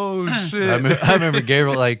 Oh shit! I remember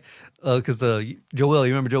Gabriel because Joel.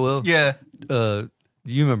 You remember Joel? Yeah. You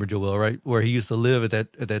remember Joel, right? Where he used to live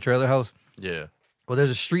at that trailer house. Yeah. Well, there's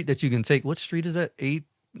a street that you can take. What street is that? 7th,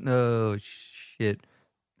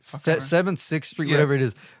 6th Street, Yeah. whatever it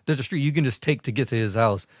is. There's a street you can just take to get to his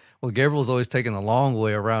house. Well, Gabriel was always taking the long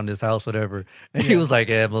way around his house, whatever. And he was like,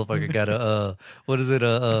 "Yeah, motherfucker, gotta what is it?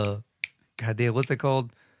 Goddamn, what's it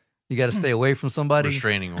called? You got to stay away from somebody.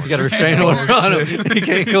 Restraining order. You got a restraining order on him. He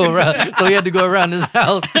can't go around. So he had to go around his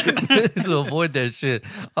house to avoid that shit.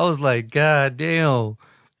 I was like, God damn.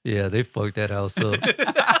 Yeah, they fucked that house up.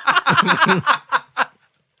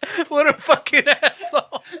 What a fucking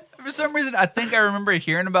asshole! For some reason, I think I remember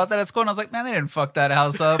hearing about that at school, and I was like, man, they didn't fuck that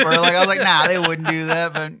house up. Or like, I was like, nah, they wouldn't do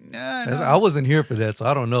that. But no. I wasn't here for that, so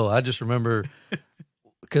I don't know. I just remember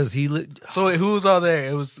because So wait, who was all there?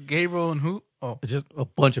 It was Gabriel and who? Oh, just a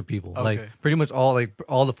bunch of people, Okay. like pretty much all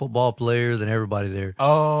the football players and everybody there.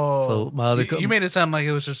 oh. So my other you made it sound like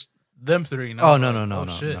it was just them three. Oh I was no, like, no, no, oh,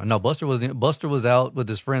 no, shit. no, no. Buster was out with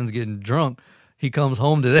his friends getting drunk. He comes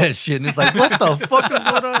home to that shit and it's like, what the fuck is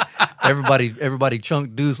going on? Everybody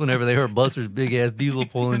chunked deuce whenever they heard Buster's big ass diesel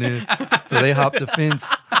pulling in. So they hopped the fence,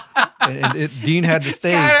 and Dean had to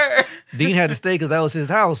stay. Scatter! Dean had to stay because that was his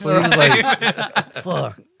house. So he was like,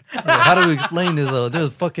 fuck. Like, how do we explain this? There's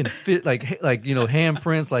fucking fit like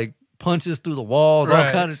handprints, like punches through the walls, all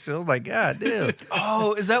Right. kind of shit. I was like, God damn.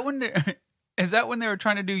 Oh, is that when they were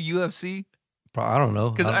trying to do UFC? I don't know.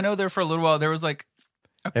 Because I know there for a little while there was like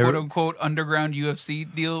a Every- quote unquote underground UFC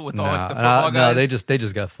deal with all Nah, like the football guys. no, they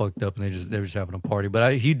just got fucked up and they were just having a party.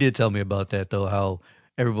 But he did tell me about that though, how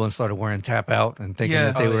everyone started wearing tap out and thinking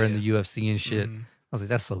Yeah. that they Oh, were yeah. in the UFC and shit. Mhm. I was like,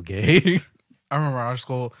 that's so gay. I remember our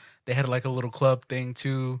school, they had like a little club thing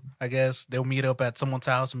too, I guess. They'll meet up at someone's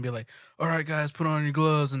house and be like, all right, guys, put on your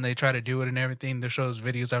gloves. And they try to do it and everything. They show us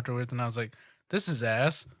videos afterwards. And I was like, this is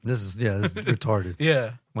ass. This is retarded.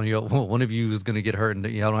 Yeah. One of you is gonna get hurt and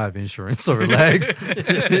y'all don't have insurance, so relax. I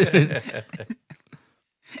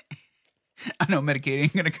know Medicaid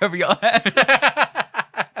ain't gonna cover y'all ass.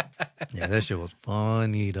 Yeah, that shit was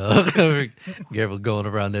funny, dog. Gabriel going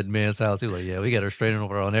around that man's house. He was like, yeah, we got a restraining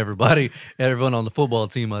order on everyone on the football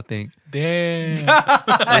team, I think. Damn.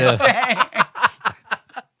 Yeah.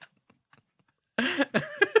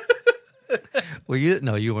 Well,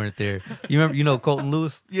 you weren't there. You remember, Colton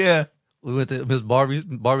Lewis? Yeah. We went to Miss Barbie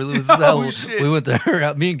Lewis's house. Shit. We went to her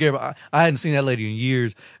house. Me and Gabriel. I hadn't seen that lady in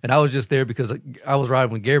years, and I was just there because I was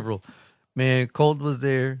riding with Gabriel. Man, Colton was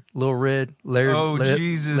there. Lil Red, Larry. Oh,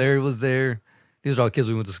 Jesus. Larry was there. These are all kids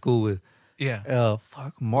we went to school with. Yeah.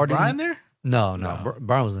 Fuck, Martin. Brian there? No.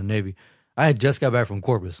 Brian was in the Navy. I had just got back from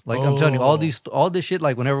Corpus. Like I'm telling you, all this shit.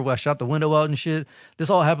 Like whenever I shot the window out and shit, this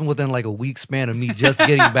all happened within like a week span of me just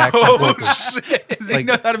getting back from Corpus. He Like-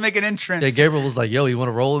 knows how to make an entrance. Yeah, Gabriel was like, "Yo, you want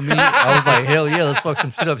to roll with me?" I was like, "Hell yeah, let's fuck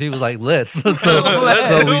some shit up." He was like, "Let's." so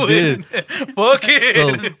we did. Fuck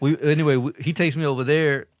it. He takes me over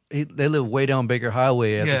there. They live way down Baker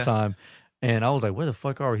Highway at Yeah. the time, and I was like, "Where the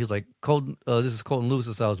fuck are we?" He's like, "Colton, this is Colton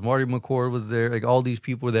Lewis's house." Marty McCord was there. Like all these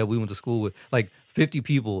people that we went to school with, like 50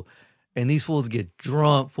 people, and these fools get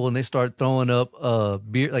drunk, and they start throwing up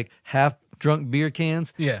beer, like half drunk beer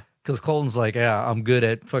cans. Yeah. Because Colton's like, yeah, I'm good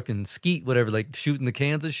at fucking skeet, whatever, like shooting the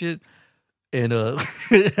cans and shit. And I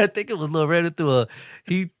think it was Lil Red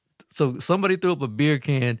so somebody threw up a beer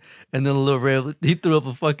can, and then Lil Red, he threw up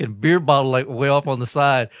a fucking beer bottle like way off on the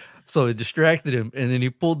side. So it distracted him, and then he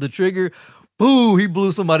pulled the trigger. Boo! He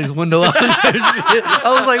blew somebody's window out. Shit. I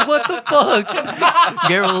was like, what the fuck?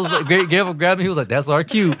 Gabriel grabbed me. He was like, that's our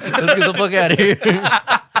cue. Let's get the fuck out of here.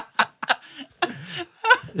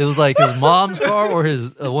 It was like his mom's car or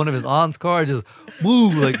his one of his aunt's car. Just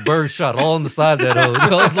woo, like bird shot all on the side of that hose. I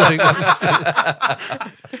was like,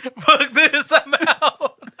 Fuck this, I'm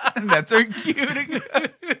out. And that's her cute.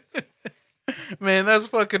 Man, that's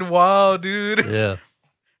fucking wild, dude. yeah.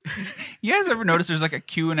 You guys ever notice there's like a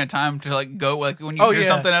queue and a time to like go? Like when you Oh, hear yeah.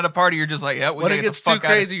 something at a party, you're just like, yeah, we When gotta it get gets the too fuck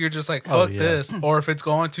out of crazy, you're just like, Oh, fuck yeah. this. Or if it's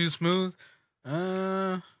going too smooth,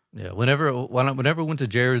 Yeah, whenever we went to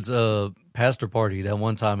Jared's pastor party that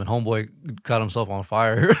one time, and homeboy caught himself on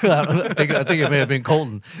fire. I think it may have been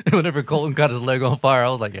Colton. Whenever Colton caught his leg on fire, I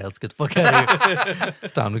was like, "Yeah, let's get the fuck out of here.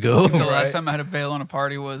 It's time to go." The Right. last time I had to bail on a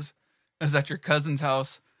party was at your cousin's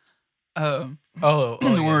house. oh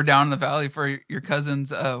When we yeah. were down in the valley for your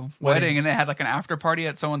cousin's wedding, and they had like an after party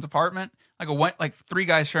at someone's apartment. Like 3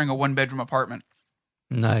 guys sharing a 1-bedroom apartment.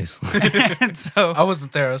 Nice. And so I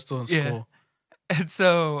wasn't there. I was still in Yeah. school. And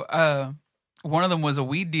so one of them was a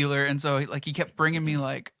weed dealer, and so he kept bringing me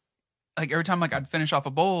like every time like I'd finish off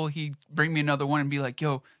a bowl, he'd bring me another one and be like,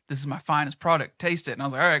 "Yo, this is my finest product. Taste it." And I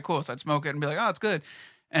was like, "All right, cool." So I'd smoke it and be like, "Oh, it's good."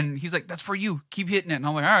 And he's like, "That's for you. Keep hitting it." And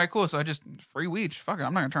I'm like, "All right, cool." So I just free weed. Fuck it,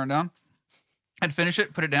 I'm not gonna turn it down. I'd finish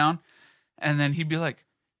it, put it down, and then he's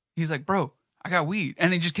like, "Bro, I got weed,"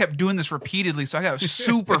 and he just kept doing this repeatedly. So I got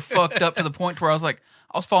super fucked up to the point where I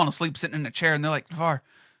was falling asleep sitting in a chair, and they're like, "Navar,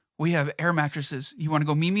 we have air mattresses. You want to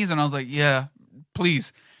go Mimi's?" And I was like, "Yeah,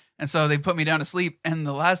 please." And so they put me down to sleep. And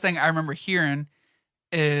the last thing I remember hearing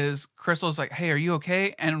is Crystal's like, "Hey, are you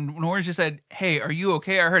okay?" And Nora just said, "Hey, are you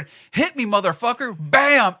okay?" I heard, "Hit me, motherfucker."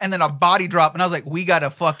 Bam. And then a body drop. And I was like, we got to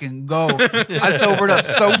fucking go. I sobered up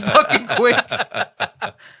so fucking quick.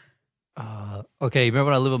 Okay, remember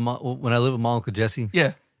when I lived with my uncle Jesse?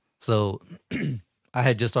 Yeah. So I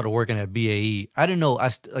had just started working at BAE. I didn't know. I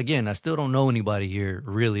still don't know anybody here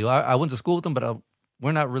really. I went to school with them, but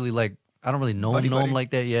we're not really like. I don't really know Buddy, him buddy.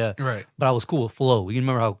 like that. Yeah, Right. but I was cool with Flo. You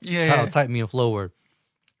remember how Yeah. tight me and Flo were?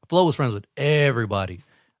 Flo was friends with everybody.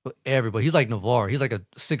 He's like Navar. He's like a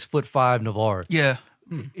 6'5" Navar. Yeah.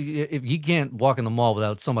 If he can't walk in the mall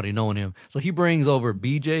without somebody knowing him. So he brings over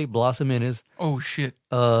BJ, Blossom Innes, Oh, shit.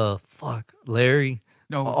 Larry,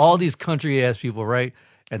 No. all these country ass people, right?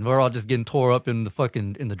 And we're all just getting tore up in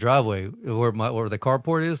the driveway where the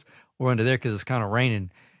carport is. We're under there because it's kind of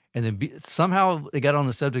raining. And then somehow they got on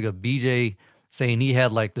the subject of BJ saying he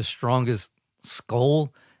had like the strongest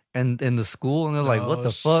skull in the school, and they're like, "What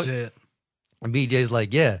the fuck?" Shit. And BJ's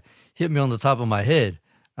like, "Yeah, hit me on the top of my head,"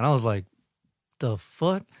 and I was like, "The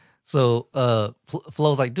fuck." So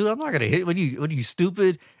Flo's like, "Dude, I'm not gonna hit. What are you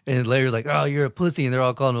stupid?" And Larry's like, "Oh, you're a pussy," and they're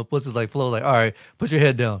all calling him a pussy. Like Flo's like, "All right, put your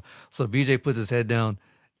head down." So BJ puts his head down,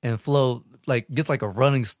 and Flo like gets like a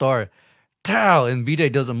running start. Tow, and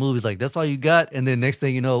BJ doesn't move. He's like, "That's all you got?" And then next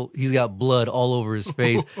thing you know, he's got blood all over his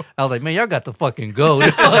face. I was like, "Man, y'all got to fucking go."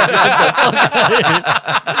 That's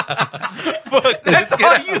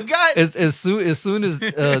all you got. as soon as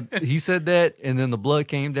he said that, and then the blood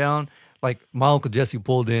came down, like my uncle Jesse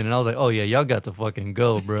pulled in, and I was like, "Oh yeah, y'all got to fucking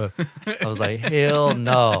go, bro." I was like, "Hell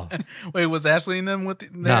no." Wait, was Ashley and them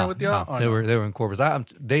with Nah, with y'all? nah, Or they no? were in Corpus.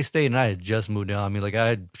 They stayed, and I had just moved down. I mean, like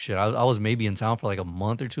I was maybe in town for like a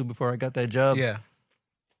month or two before I got that job. Yeah.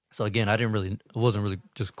 So again, I wasn't really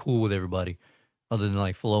just cool with everybody, other than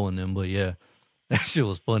like Flo and them. But yeah, that shit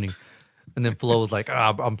was funny. And then Flo was like,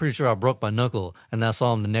 "I'm pretty sure I broke my knuckle," and I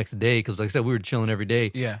saw him the next day because, like I said, we were chilling every day.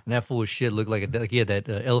 Yeah. And that fool shit looked like he had that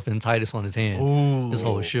elephantitis on his hand. Ooh. His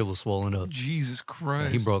whole shit was swollen up. Jesus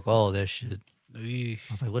Christ. He broke all of that shit. Eesh.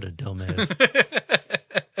 I was like, "What a dumbass."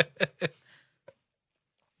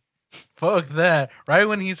 Fuck that. Right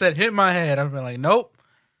when he said hit my head, I've been like, nope.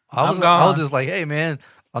 I I'm was gone. just like, "Hey man,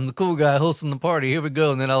 I'm the cool guy hosting the party. Here we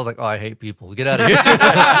go." And then I was like, "Oh, I hate people. Get out of here."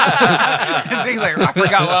 He's like, I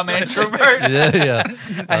forgot why I'm an introvert. yeah.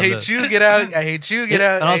 I hate you, get out. I hate you, get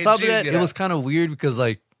out. And I on hate top of you, that, get it out. was kind of weird because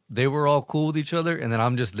like they were all cool with each other, and then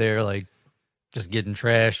I'm just there like just getting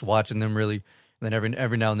trashed, watching them really. And then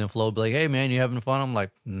every now and then Flo would be like, "Hey man, you having fun?" I'm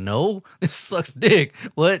like, "No, this sucks dick."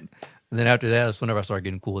 What? And then after that, that's whenever I started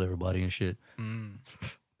getting cool with everybody and shit.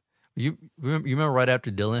 You remember right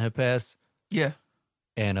after Dylan had passed, Yeah.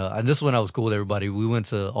 and this is when I was cool with everybody. We went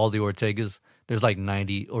to all the Ortegas. There's like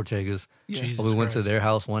 90 Ortegas. Jesus But we went to Christ. their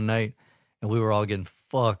house one night, and we were all getting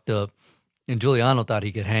fucked up. And Giuliano thought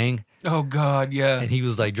he could hang, Oh God, yeah. and he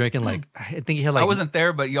was like drinking like I think he had like I wasn't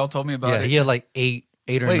there, but y'all told me about yeah it. he had like eight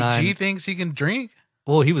or Wait, nine. G thinks he can drink?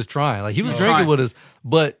 Well, he was trying. Like he was Oh. drinking Trying. with us,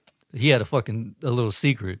 but he had a little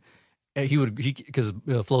secret. And because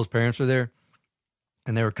Flo's parents were there,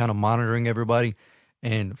 and they were kind of monitoring everybody.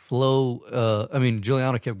 And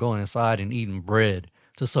Giuliano kept going inside and eating bread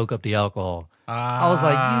to soak up the alcohol. I was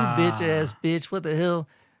like, "You bitch ass bitch, what the hell?"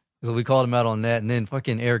 So we called him out on that, and then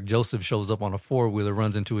fucking Eric Joseph shows up on a 4-wheeler,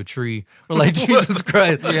 runs into a tree. We're like, Jesus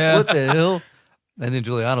Christ, Yeah. what the hell? And then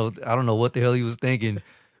Giuliano, I don't know what the hell he was thinking.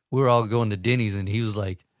 We were all going to Denny's, and he was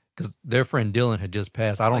like, because their friend Dylan had just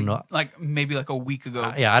passed. I don't know. Like maybe like a week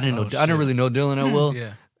ago. Yeah, I didn't know. I didn't really know Dylan that well.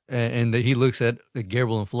 Yeah. And he looks at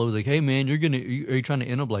Gabriel and Flo. He's like, "Hey man, are you trying to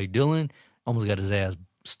end up like Dylan?" Almost got his ass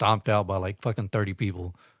stomped out by like fucking 30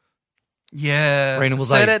 people. Yeah. Brandon was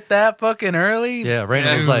Said like, it that fucking early? "Yeah."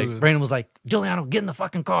 Brandon Dude. was like, "Giuliano, get in the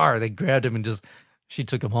fucking car." They grabbed him and just she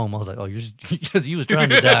took him home. I was like, "Oh, you was trying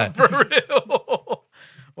to die." For real.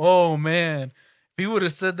 Oh, man. If he would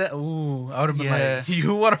have said that, ooh, I would have been Yeah. like,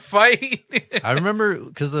 you want to fight? I remember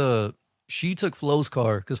because she took Flo's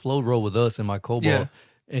car because Flo rode with us in my Cobalt, Yeah.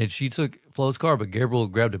 and she took Flo's car, but Gabriel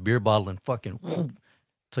grabbed a beer bottle and fucking whoop,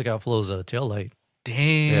 took out Flo's taillight.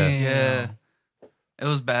 Damn. Yeah. It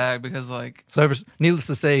was bad because like So, needless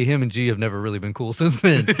to say, him and G have never really been cool since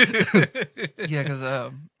then. yeah, because I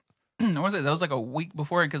want to say that was like a week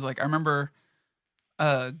before because like I remember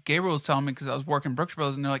Gabriel was telling me because I was working Brooks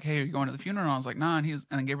Brothers and they're like, "Hey, are you going to the funeral?" And I was like, "Nah." And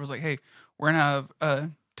then Gabriel was like, "Hey, we're gonna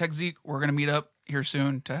have Tech Zeke. We're gonna meet up here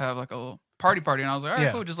soon to have like a little party." And I was like, "All right,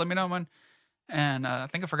 Yeah. cool. Just let me know when." And I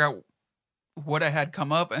think I forgot what I had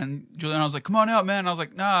come up, and Juliana was like, "Come on out, man." And I was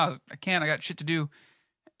like, "Nah, I can't. I got shit to do."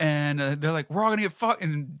 And they're like, "We're all gonna get fucked,"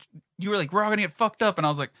 and you were like, "We're all gonna get fucked up," and I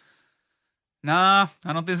was like, "Nah,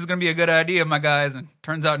 I don't think this is gonna be a good idea, my guys." And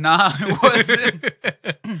turns out, nah, it wasn't.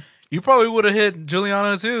 You probably would have hit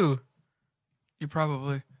Giuliano too. You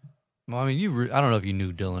probably. Well, I mean, I don't know if you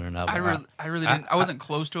knew Dylan or not. But I really didn't. I wasn't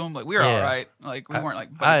close to him. Like we were Yeah. all right. Like we weren't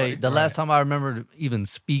like. buddy. the last time I remember even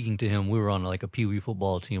speaking to him, we were on like a Pee Wee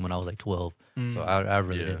football team when I was like 12. So I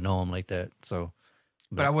really didn't know him like that. So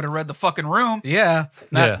But I would have read the fucking room. Yeah.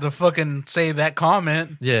 Not Yeah. to fucking say that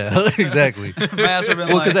comment. yeah, exactly. My ass would have been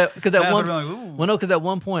Well, like. because my at ass one would've been like, ooh. well, no, because at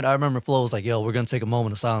one point I remember Flo was like, "Yo, we're gonna take a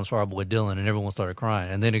moment of silence for our boy Dylan," and everyone started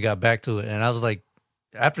crying. And then it got back to it, and I was like,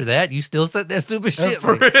 "After that, you still said that stupid shit?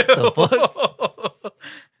 For Like, the fuck?"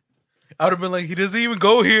 I would have been like, he doesn't even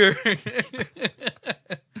go here.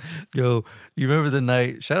 Yo, you remember the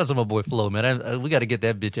night? Shout out to my boy Flo, man. We got to get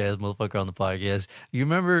that bitch ass motherfucker on the podcast. You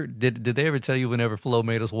remember? Did they ever tell you whenever Flo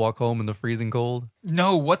made us walk home in the freezing cold,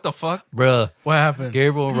 No, what the fuck? bruh? What happened?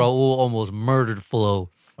 Gabriel and Raul almost murdered Flo.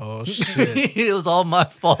 Oh, shit. It was all my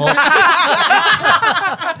fault.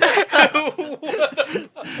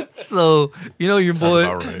 So you know your boy,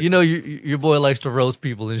 about right. you know your boy likes to roast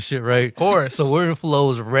people and shit, right? Of course. So we're in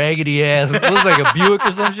Flo's raggedy ass. It was like a Buick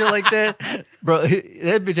or some shit like that, bro.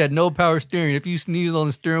 That bitch had no power steering. If you sneezed on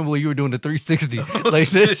the steering wheel, you were doing the 360. Like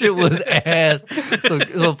that shit was ass.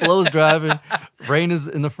 So Flo's driving. Rain is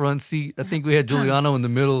in the front seat. I think we had Giuliano in the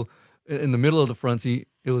middle of the front seat.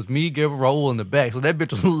 It was me, Gabriel, Raul in the back. So that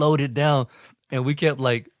bitch was loaded down, and we kept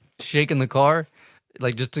like shaking the car,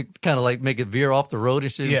 like just to kind of like make it veer off the road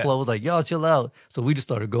and shit. Yeah. And Flo was like, "Y'all chill out." So we just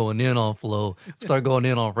started going in on Flo, started going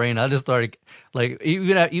in on Rain. I just started like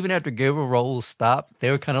even after Gabriel, Raul stopped,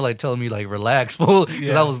 they were kind of like telling me like relax, fool, because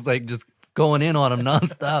Yeah. I was like just going in on him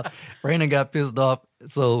nonstop. Raina got pissed off,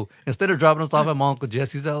 so instead of dropping us off at my Uncle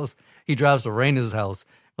Jesse's house, he drives to Raina's house.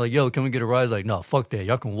 Like, "Yo, can we get a ride?" He's like, "No, fuck that.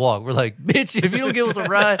 Y'all can walk." We're like, "Bitch, if you don't give us a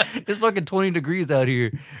ride, it's fucking 20 degrees out here."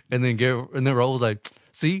 And then Raul was like,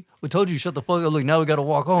 "See, we told you, shut the fuck up. Look, now we got to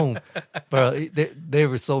walk home." But they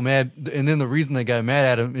were so mad. And then the reason they got mad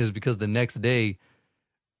at him is because the next day,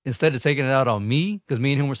 instead of taking it out on me, because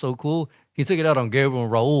me and him were so cool, he took it out on Gabriel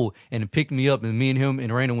and Raul and picked me up. And me and him and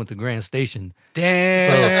Raina went to Grand Station.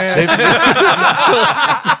 Damn.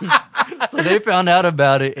 So they found out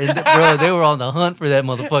about it, and bro, they were on the hunt for that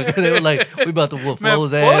motherfucker. They were like, "We about to whoop Man,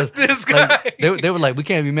 Flo's fuck ass." this guy. Like, they were like, "We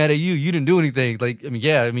can't be mad at you. You didn't do anything." Like, I mean,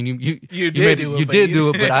 yeah, I mean, you did do it, you but did you- do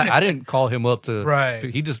it, but I didn't call him up to. Right.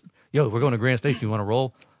 He just, "Yo, we're going to Grand Station. You want to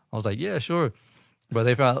roll?" I was like, "Yeah, sure." But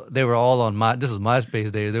they were all on this is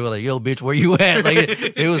MySpace days. They were like, "Yo, bitch, where you at?" Like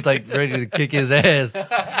it was like ready to kick his ass.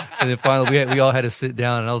 And then finally we all had to sit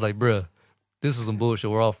down, and I was like, "Bruh, this is some bullshit.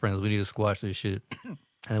 We're all friends. We need to squash this shit."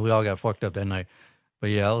 And then we all got fucked up that night.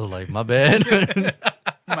 But yeah, I was like, "My bad."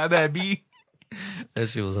 My bad, B. That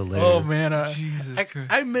shit was hilarious. Oh, man. Jesus Christ.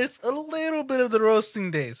 I miss a little bit of the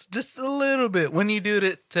roasting days. Just a little bit when you do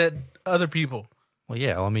it to other people. Well,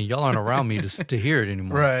 yeah. I mean, y'all aren't around me to hear it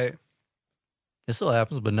anymore. Right. It still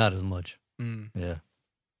happens, but not as much. Mm. Yeah.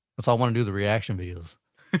 That's why I want to do the reaction videos.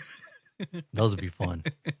 Those would be fun.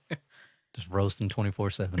 Just roasting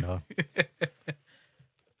 24/7, dog.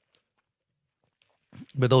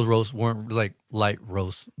 But those roasts weren't like light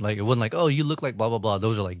roasts. Like it wasn't like, "Oh, you look like blah blah blah."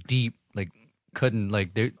 Those are like deep, like cutting,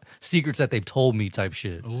 like they're secrets that they've told me type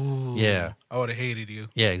shit. Ooh. Yeah. I would have hated you.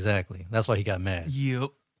 Yeah, exactly. That's why he got mad. Yep.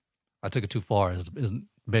 I took it too far. Is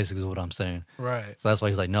basically what I'm saying. Right. So that's why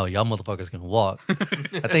he's like, no, y'all motherfuckers can walk.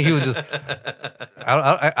 I think he was just.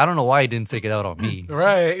 I don't know why he didn't take it out on me.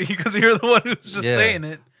 Right. Because you're the one who's just Yeah. saying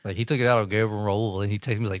it. Like he took it out on Gabriel Raul, and he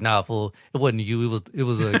texted me like, "Nah, fool, it wasn't you. It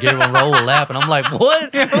was a Gabriel Raul laughing." I'm like,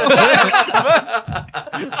 "What?"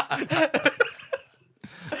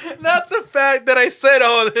 Not the fact that I said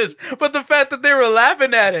all this, but the fact that they were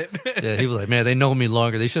laughing at it. Yeah, he was like, "Man, they know me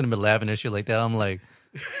longer. They shouldn't have been laughing at shit like that." I'm like,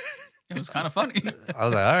 It was kind of funny. I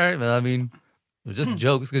was like, "All right, man. I mean, it was just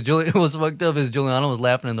jokes." Because Julian was fucked up. Is Giuliano was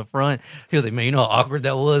laughing in the front. He was like, "Man, you know how awkward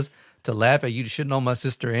that was to laugh at you shitting on my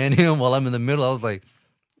sister and him while I'm in the middle." I was like,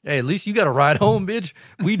 "Hey, at least you got to ride home, bitch.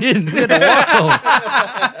 We didn't. We had to walk home."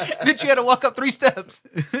 Bitch, you had to walk up 3 steps.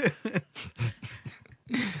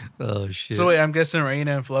 Oh shit. So wait, I'm guessing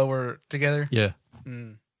Raina and Flo were together? yeah,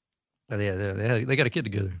 Mm. they got a kid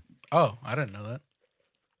together. Oh, I didn't know that.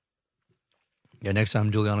 Yeah, next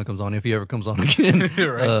time Giuliano comes on, if he ever comes on again,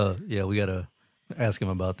 Right. yeah, we gotta ask him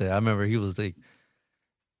about that. I remember he was like,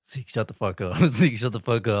 "Zeke, shut the fuck up." Zeke, shut the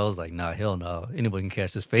fuck up. I was like, "Nah, hell no. Anybody can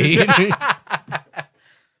catch this fade."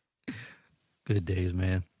 Good days,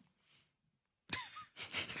 man.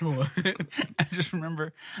 I just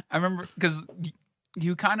remember, because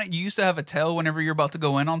you used to have a tell whenever you're about to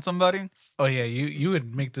go in on somebody. Oh yeah, you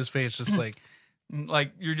would make this face just like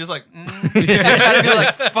Like, you're just like, and I'd be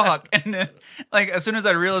like, fuck. And then, like, as soon as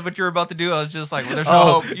I realized what you were about to do, I was just like, well, there's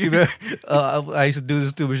no hope. I used to do this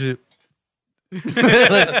stupid shit.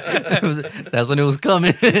 That's when it was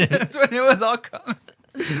coming. That's when it was all coming.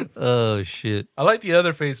 Oh shit. I like the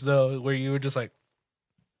other face though, where you were just like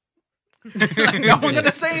No one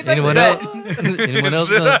gonna say anything. Anyone else? Anyone else?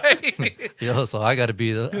 should Done? I? Yo, so I got to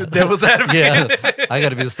be the Devil's advocate. Yeah, I got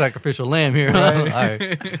to be the sacrificial lamb here. Huh? Right. All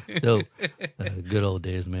right, dope. Good old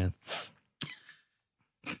days, man.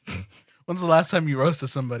 When's the last time you roasted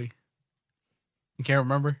somebody? You can't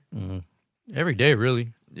remember? Every day,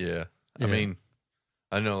 really. Yeah. Yeah. I mean,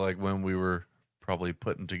 I know like when we were probably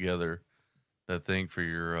putting together that thing for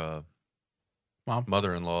your Mom?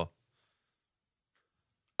 mother-in-law.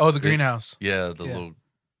 Oh, the greenhouse. Yeah, the Yeah. little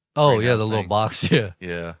Oh Greenhouse yeah, the little thing. box. Yeah.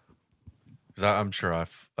 yeah. Because I'm sure I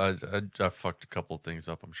fucked a couple of things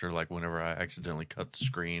up. I'm sure like whenever I accidentally cut the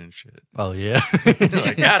screen and shit. Oh yeah.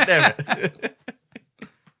 Like, God damn it.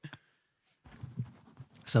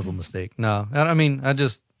 Simple mistake. No, I mean,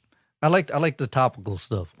 I like the topical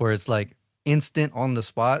stuff where it's like instant on the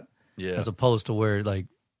spot, Yeah. as opposed to where like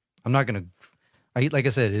I'm not gonna. Like I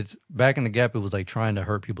said, it's back in the gap. It was like trying to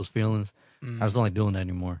hurt people's feelings. I just don't like doing that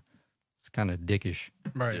anymore. It's kind of dickish.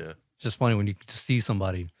 Right. Yeah. It's just funny when you just see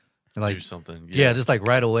somebody and like Do something. yeah, just like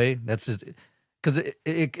right away. That's just because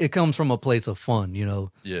it comes from a place of fun, you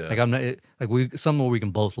know. Yeah. Like I'm not somewhere we can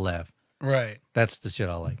both laugh. Right. That's the shit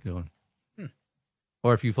I like doing.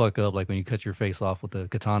 Or if you fuck up, like when you cut your face off with the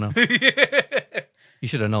katana, you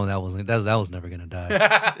should have known that was never gonna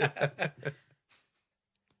die.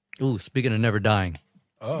 Ooh, speaking of never dying,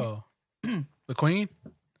 Oh. The Queen?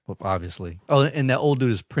 well, obviously. Oh, and that old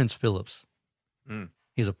dude is Prince Phillips. Mm.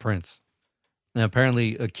 He's a prince, and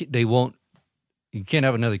apparently they won't. You can't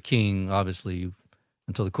have another king, obviously,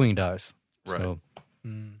 until the queen dies. Right. So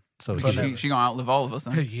So She gonna outlive all of us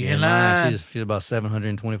then. Yeah, nah, nah. she's about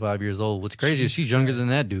 725 years old. What's crazy is she's younger than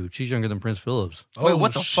that dude. She's younger than Prince Phillips. Wait,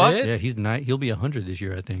 what the fuck? Yeah, he'll be 100 this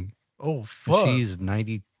year, I think. Oh, And fuck. she's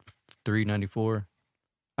 93, 94.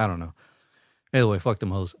 I don't know. Anyway, fuck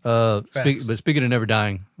them hoes. Facts. But speaking of never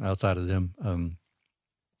dying, outside of them,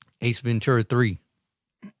 Ace Ventura 3.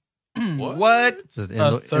 What? It's in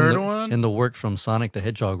A the- third in the, one? in the works from Sonic the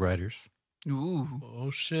Hedgehog writers. Ooh. Oh,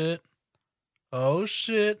 shit. Oh,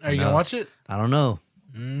 shit. Are you No. going to watch it? I don't know.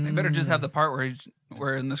 They better just have the part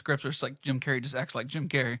where in the scripts it's like Jim Carrey just acts like Jim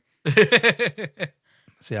Carrey.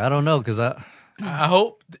 See, I don't know because I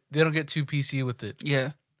hope they don't get too PC with it.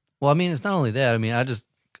 Yeah. well, I mean, it's not only that. I mean, I didn't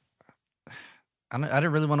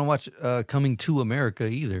really want to watch Coming to America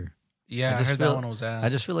either. Yeah, I, just heard feel- that one was ass. I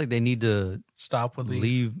just feel like they need to Stop with these.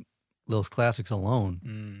 leave those classics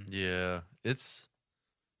alone. Yeah. It's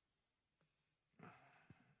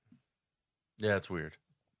weird.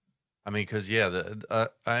 I mean, because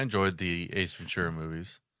I enjoyed the Ace Ventura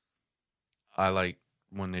movies. I like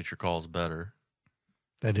When Nature Calls better.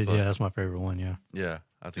 That did, But- yeah, that's my favorite one. Yeah, Yeah,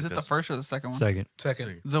 I think Is it the that's first or the second one? second.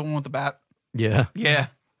 Second. Is the one with the bat? Yeah, Yeah.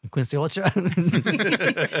 Quincy Ocha.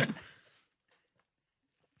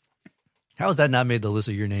 How has that not made the list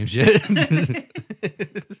of your names yet?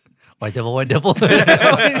 White Devil, White Devil.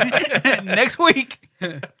 Next week.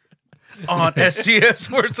 On STS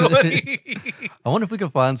 420. I wonder if we can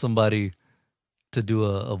find somebody to do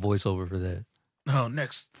a voiceover for that. Oh,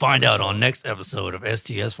 next. Find out episode. on next episode of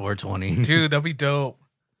STS 420. Dude, that'd be dope.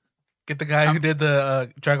 Get the guy who did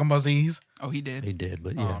the Dragon Ball Z's. Oh, he did. He did,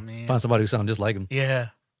 but Oh, yeah. man. Find somebody who sounds just like him. Yeah,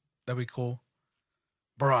 that'd be cool.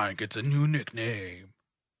 Brian gets a new nickname.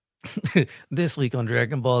 This week on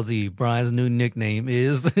Dragon Ball Z, Brian's new nickname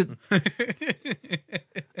is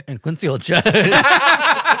and Quincy Ocha.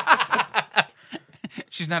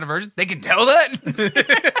 She's not a virgin. They can tell that.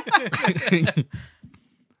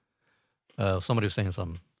 Somebody was saying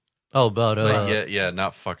something. Oh, about But yeah,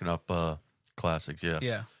 not fucking up classics. Yeah.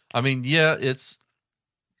 Yeah. I mean, yeah,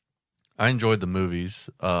 I enjoyed the movies,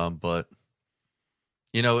 but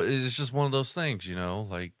you know, it's just one of those things, you know,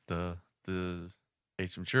 like the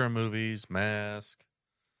Ace Ventura movies, Mask,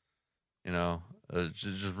 you know,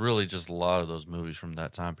 just really just a lot of those movies from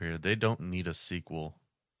that time period. They don't need a sequel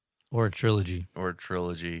or a trilogy. or a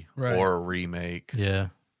trilogy Right. or a remake. Yeah.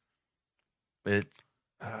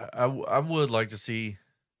 I would like to see,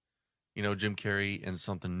 you know, Jim Carrey in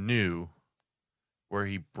something new where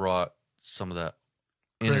he brought some of that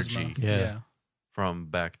energy Charisma. Yeah. from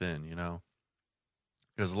back then, you know,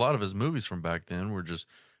 because a lot of his movies from back then were just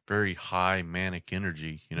very high manic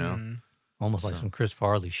energy, you know. Mhm. Almost like So- some Chris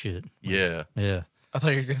Farley shit. Yeah. Yeah. I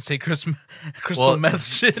thought you were gonna say crystal Well, meth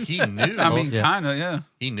shit. He knew. I mean, yeah. kind of, yeah.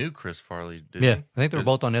 he knew Chris Farley, didn't Yeah. he? I think they were Is-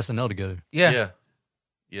 both on SNL together. yeah.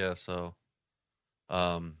 Yeah. So,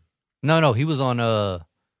 No, he was on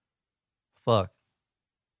fuck.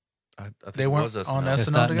 I think They it weren't was SNL. on It's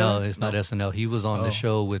SNL not together? it's not No. SNL. He was on Oh. the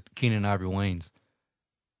show with Keenan Ivory Wayans.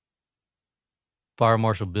 Fire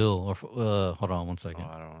Marshal Bill or hold on one Oh, second.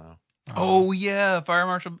 I don't know. Oh, yeah. Fire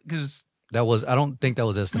Marshal. Because That was I don't think that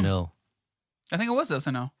was SNL. I think it was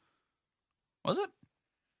SNL. Was it?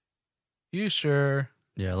 You sure?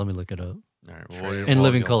 Yeah, let me look it up. All right. Sure. Well, In well,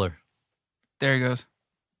 Living you'll- Color. There he goes.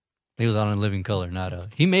 He was on In Living Color,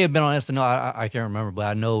 not he may have been on SNL. I can't remember, but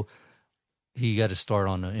I know he got his start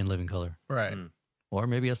on In Living Color, Right. Mm. or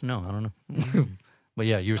maybe SNL. I don't know. But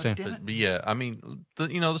yeah, you were saying damn it. But yeah, I mean,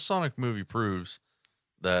 the Sonic movie proves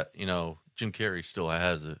that, you know, Jim Carrey still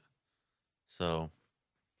has it. So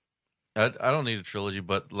I don't need a trilogy,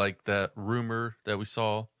 but like that rumor that we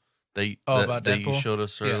saw, about that you Deadpool? showed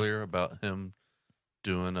us Yeah. earlier about him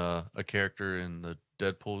doing a character in the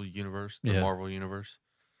Deadpool universe, the Yeah. Marvel universe.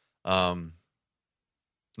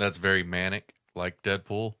 That's very manic, like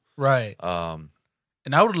Deadpool. Right.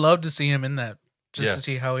 And I would love to see him in that, just Yeah. to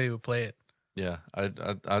see how he would play it. Yeah,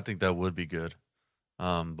 I think that would be good.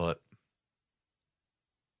 But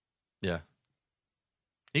yeah,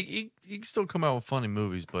 he can still come out with funny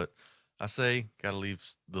movies, but I say gotta leave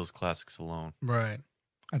those classics alone. Right.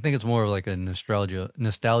 I think it's more of like a nostalgia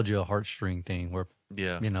heartstring thing where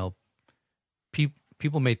Yeah, you know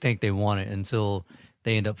people may think they want it until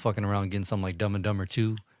they end up fucking around getting something like Dumb and Dumber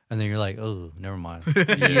 2, and then you're like, oh, never mind.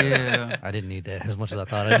 Yeah. I didn't need that as much as I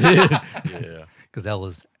thought I did yeah. because that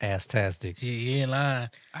was ass-tastic. He ain't lying.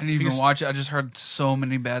 I didn't even watch it. I just heard so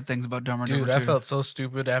many bad things about Dumber Dude, Number I 2. felt so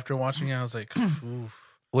stupid after watching it. I was like, oof.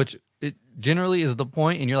 Which it generally is the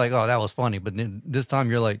point, and you're like, oh, that was funny. But then this time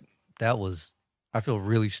you're like, I feel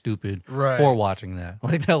really stupid Right. for watching that.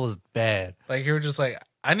 Like, that was bad. Like, you were just like,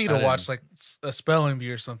 I need I to watch, didn't- like, a spelling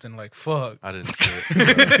bee or something. Like, fuck. I didn't see it.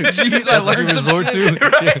 Jeez, I That's what you learned some resort shit. to.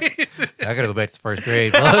 Right? I gotta go back to first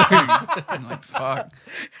grade. Fuck. I'm like, fuck.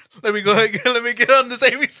 Let me go ahead. Let me get on this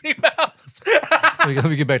ABC mouse. Let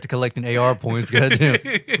me get back to collecting AR points. Goddamn.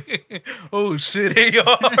 Oh, shit,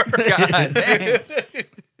 AR. God damn.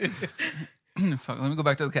 Fuck, let me go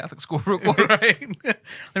back to the Catholic school real quick. Right?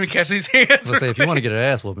 Let me catch these hands. I say, if you want to get an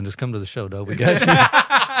ass whooping, just come to the show, dog. We got you.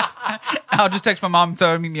 I'll just text my mom and tell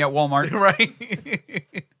her to meet me at Walmart.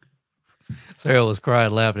 Right? Sarah was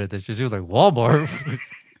crying, laughing at this shit. She was like, Walmart?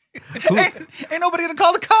 Ain't nobody gonna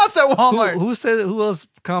call the cops at Walmart. Who said it? Who else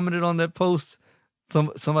commented on that post?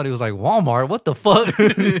 Somebody was like, Walmart? What the fuck?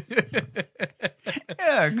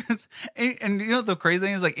 Yeah, 'cause- and you know what the crazy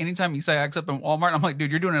thing is, like, anytime you say acts up in Walmart, I'm like, dude,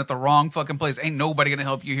 you're doing it at the wrong fucking place. Ain't nobody gonna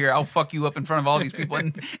help you here. I'll fuck you up in front of all these people.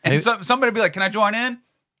 And Maybe- somebody be like, can I join in?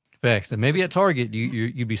 Facts. And maybe at Target,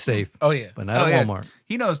 you'd be safe, Oh, yeah. but not Oh, at yeah. Walmart.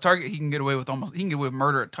 He knows Target. He can get away with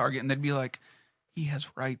murder at Target, and they'd be like, he has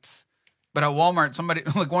rights. But at Walmart, somebody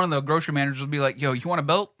like one of the grocery managers would be like, yo, you want a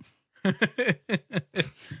belt?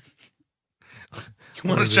 You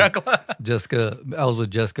want a is it? chocolate? Jessica, I was with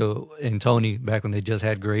Jessica and Tony back when they just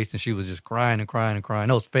had Grace, and she was just crying and crying and crying.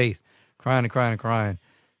 No, it's Faith, crying and crying and crying.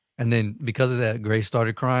 And then because of that, Grace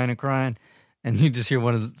started crying and crying, and you just hear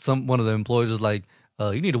one of the employees was like,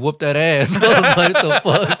 "You need to whoop that ass." I was like, "The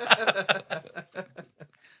fuck."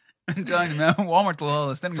 I'm telling you, man, Walmart's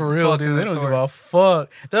lawless. They don't For give a real, fuck dude. in They that don't store. give a fuck.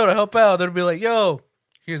 They would help out. They'd be like, yo,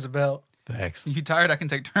 here's a belt. Facts. You tired? I can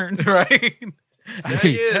take turns. Right? Tag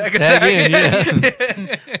I can in, tag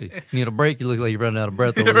yeah. in. You need a break. You look like you're running out of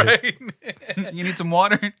breath over there. Right? You need some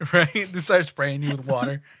water? Right? They start spraying you with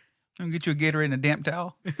water. I'm gonna get you a Gatorade and a damp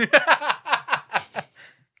towel.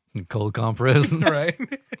 Cold compress. Right?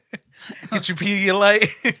 Get your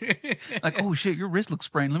Pedialyte. Like, oh shit, your wrist looks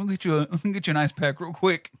sprained. Let me get you an ice pack real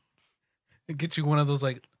quick. Get you one of those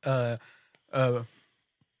like what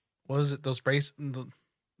was it? Those brace the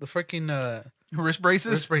freaking Wrist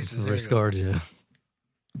braces. wrist braces. Wrist guards, yeah.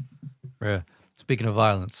 Yeah. Speaking of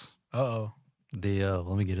violence, Uh-oh.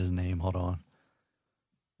 let me get his name. Hold on.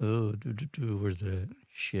 Oh, where's that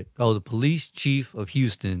shit? Oh, the police chief of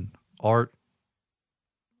Houston, Art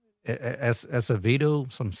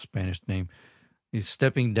Acevedo, some Spanish name. He's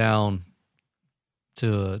stepping down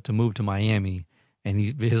to move to Miami, and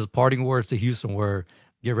his parting words to Houston were,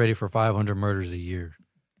 "Get ready for 500 murders a year."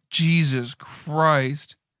 Jesus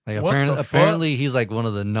Christ. Like What the fuck? apparently he's like one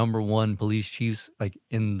of the number one police chiefs like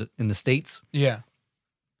in the states, Yeah.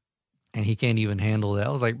 and he can't even handle that. I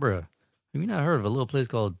was like, bruh, have you not heard of a little place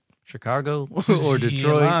called Chicago or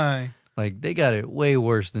Detroit? Yeah. Like they got it way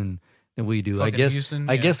worse than we do. Fucking I guess Houston,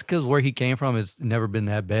 I yeah. guess because where he came from, it's never been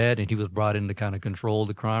that bad, and he was brought in to kind of control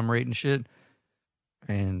the crime rate and shit,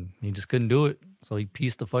 and he just couldn't do it, so he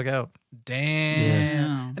pieced the fuck out. Damn.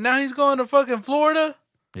 Yeah. And now he's going to fucking Florida,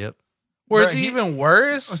 Yep. where Bruh, it's he- even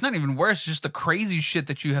worse. It's not even worse. It's just the crazy shit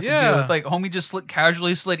that you have to Yeah. deal with. Like, homie just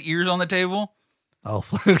casually slid ears on the table. Oh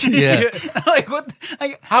fuck yeah. Like, what?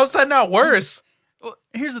 Like, How's that not worse? well,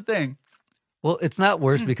 here's the thing. Well, it's not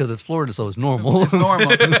worse because it's Florida, so it's normal. It's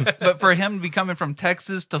normal. But for him to be coming from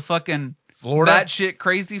Texas to fucking Florida? batshit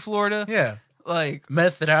crazy Florida, Yeah. like,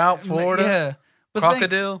 Method out, Florida. yeah. But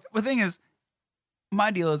Crocodile. The thing is,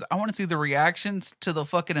 my deal is, I want to see the reactions to the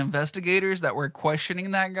fucking investigators that were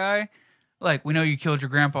questioning that guy. Like, we know you killed your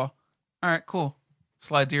grandpa. All right, cool.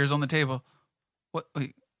 Slides ears on the table. What?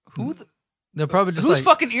 Wait, who? They're probably just Whose like,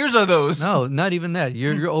 fucking ears are those? no, not even that.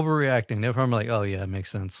 You're overreacting. They're probably like, oh yeah, it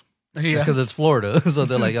makes sense Yeah. because it's Florida. So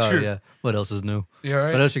they're like, It's oh true. yeah, what else is new? You all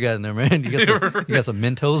right? What else you got in there, man? You got some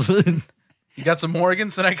Mentos. You got some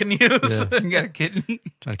Morgans that I can use? Yeah. You got a kidney?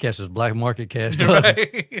 Trying to catch this black market cash. dog.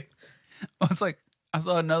 Right. Well, it's like, I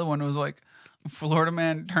saw another one. It was like, Florida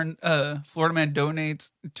man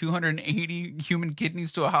donates 280 human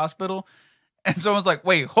kidneys to a hospital. And someone's like,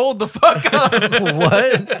 wait, hold the fuck up.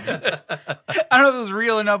 What? I don't know if it was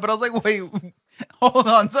real or not, but I was like, wait, hold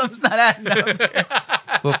on. Something's not adding up here.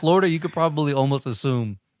 But Florida, you could probably almost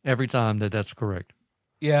assume every time that that's correct.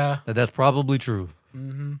 Yeah. That's probably true.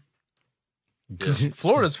 Mm-hmm.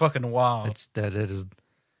 Florida's fucking wild. It's that it is.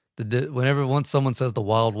 Whenever once someone says the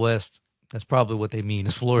Wild West, that's probably what they mean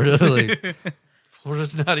is Florida. Like,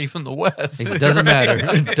 Florida's not even the West. it doesn't matter.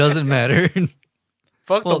 It doesn't matter.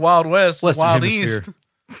 Fuck well, the Wild West, Western Wild Hemisphere.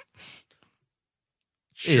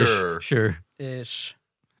 Sure. Sure. East. Ish.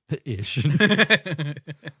 Ish.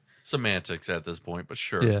 Semantics at this point, but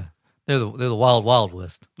sure. Yeah. They're the Wild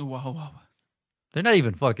West. Wow. They're not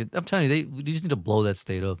even fucking. I'm telling you, they just need to blow that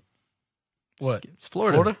state up. What? It's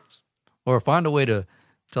Florida. Or find a way to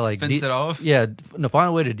like Fence it off. yeah, find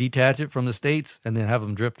a way to detach it from the states and then have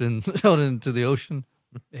them drift out into the ocean.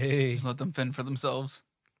 Hey. Just let them fend for themselves.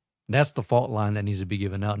 That's the fault line that needs to be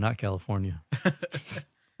given out, not California.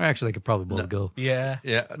 Actually, they could probably both go. Yeah.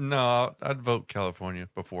 Yeah, no, I'd vote California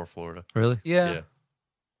before Florida. Really? Yeah. Have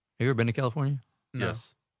you ever been to California? No. Yes,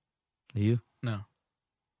 You? No.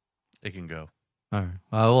 it can go. All right.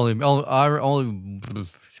 I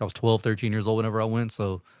was 12, 13 years old whenever I went.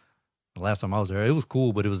 So the last time I was there, it was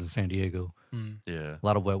cool, but it was in San Diego. Mm. Yeah, A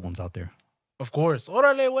lot of wet ones out there. Of course.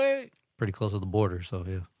 Orale, wait. Pretty close to the border. So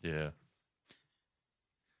yeah. yeah.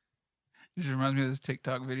 It just reminds me of this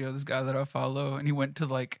TikTok video of this guy that I follow, and he went to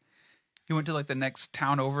like the next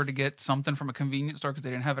town over to get something from a convenience store because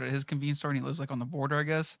they didn't have it at his convenience store, and he lives like on the border, I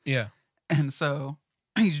guess. Yeah. And so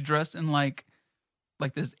he's dressed in like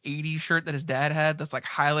this 80s shirt that his dad had that's like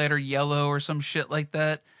highlighter yellow or some shit like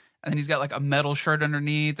that. And then he's got like a metal shirt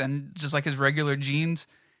underneath and just like his regular jeans.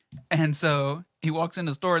 And so he walks in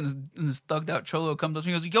the store and this thugged out cholo comes up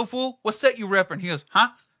and he goes, "Yo, fool, what set you repping?" He goes, "Huh?"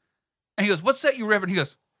 And he goes, "What set you repping?" He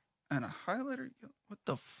goes, "And a highlighter? What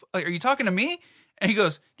the fuck? Like, are you talking to me?" And he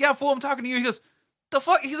goes, "Yeah, fool, I'm talking to you." He goes, "The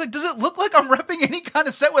fuck?" He's like, "Does it look like I'm repping any kind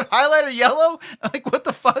of set with highlighter yellow?" I'm like, "What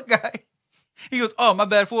the fuck, guy?" He goes, "Oh, my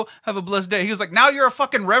bad, fool. Have a blessed day." He goes like, "Now you're a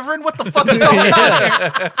fucking reverend? What the fuck is going on here?"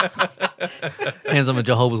 Hands him a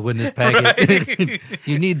Jehovah's Witness packet. Right.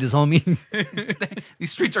 You need this, homie.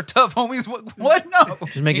 These streets are tough, homies. What? No.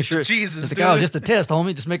 Just making sure. Jesus, It's like, oh, dude. just a test,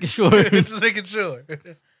 homie. Just making sure. Just making sure.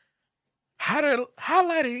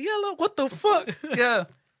 Highlighter yellow? What the fuck? Yeah.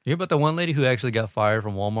 You hear about the one lady who actually got fired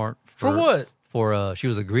from Walmart For what? For she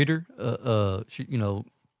was a greeter, she,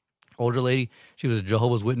 older lady. She was a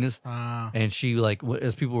Jehovah's Witness, and she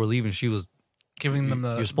as people were leaving, she was Giving them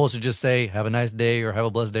you're the. supposed to just say "Have a nice day" or "Have a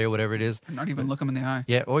blessed day" or whatever it is. Not even look them in the eye.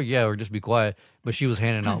 Yeah, or just be quiet. But she was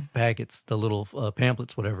handing out packets, the little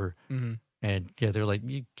pamphlets, whatever. Mhm. And yeah, they're like,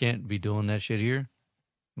 you can't be doing that shit here.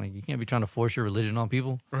 Like, you can't be trying to force your religion on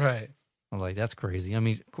people. Right. I'm like, that's crazy. I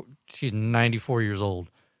mean, she's 94 years old.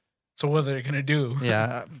 So what are they gonna do?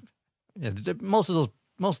 Yeah, most of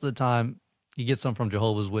the time, you get some from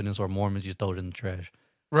Jehovah's Witness or Mormons, you throw it in the trash.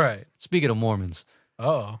 Right. Speaking of Mormons,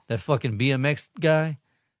 Oh that fucking BMX guy,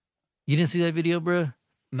 you didn't see that video, bro?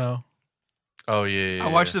 no. Oh yeah. I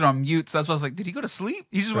watched it on mute, so that's why I was like, did he go to sleep?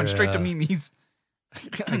 He just went straight to Yeah. memes.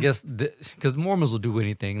 I guess because Mormons will do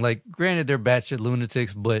anything. Like, granted, they're batshit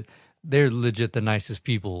lunatics, but they're legit the nicest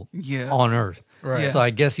people Yeah. on earth. Right. Yeah. So I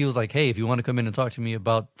guess he was like, hey, if you want to come in and talk to me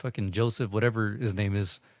about fucking Joseph, whatever his name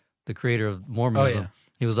is, the creator of Mormonism, yeah.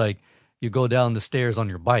 he was like, you go down the stairs on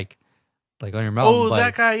your bike, like on your mountain Oh, bike.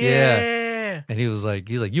 that guy. Yeah. And he was like,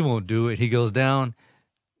 you won't do it. He goes down,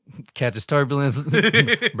 catches turbulence,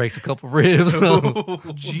 breaks a couple ribs.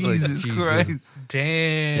 Jesus Jesus. Christ.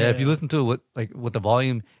 Damn. Yeah, if you listen to it with the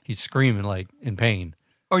volume, he's screaming like in pain.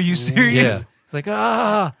 Are you serious? Yeah. It's like,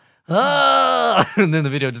 ah. And then the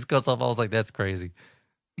video just cuts off. I was like, that's crazy.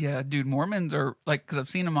 Yeah, dude, Mormons are like, because I've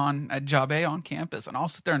seen them at Job A on campus, and I'll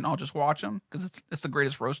sit there and I'll just watch them because it's the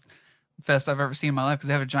greatest roast fest I've ever seen in my life because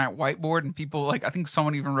they have a giant whiteboard and people like, I think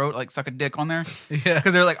someone even wrote like suck a dick on there Yeah.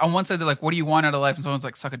 because they're like, on one side they're like, what do you want out of life? And someone's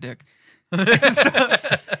like, suck a dick.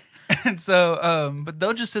 And so, but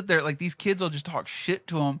they'll just sit there, like these kids will just talk shit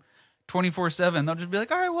to them 24/7. They'll just be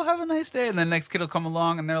like, all right, well, have a nice day. And then the next kid will come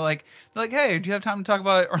along and they're like, hey, do you have time to talk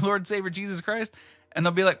about our Lord and Savior Jesus Christ? And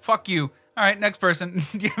they'll be like, fuck you. All right, next person.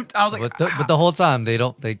 I was like, But the whole time they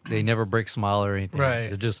never break smile or anything. Right.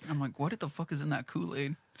 They're just. I'm like, what the fuck is in that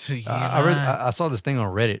Kool-Aid? I saw this thing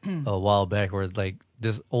on Reddit a while back where like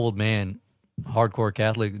this old man, hardcore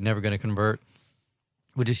Catholic, never going to convert,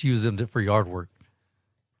 would just use them for yard work.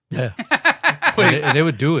 Yeah. and they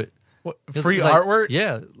would do it. What, It's free like- artwork?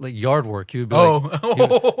 Yeah, like yard work. He would be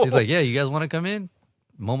Oh. he's like, yeah, you guys want to come in?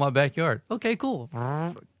 Mow my backyard. Okay, cool.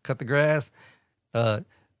 Cut the grass. Are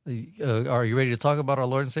you ready to talk about our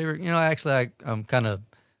Lord and Savior? Actually, I'm kind of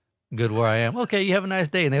good where I am. Okay, you have a nice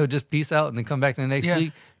day. And they would just peace out and then come back the next Yeah.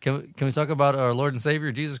 week. Can we talk about our Lord and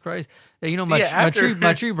Savior, Jesus Christ? Yeah, Yeah,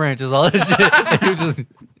 my tree branches, all that shit. You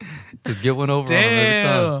just get one over on them every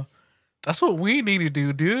time. Damn. That's what we need to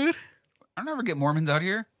do, dude. I never get Mormons out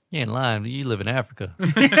here. You ain't lying. You live in Africa.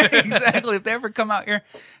 Exactly. If they ever come out here,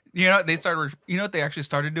 you know what they actually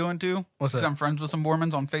started doing too? What's 'Cause that? I'm friends with some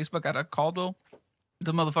Mormons on Facebook out of Caldwell.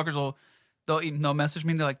 The motherfuckers they'll message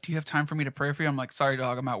me. They're like, "Do you have time for me to pray for you?" I'm like, "Sorry,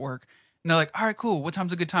 dog, I'm at work." And they're like, "All right, cool. What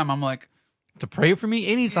time's a good time?" I'm like, To pray for me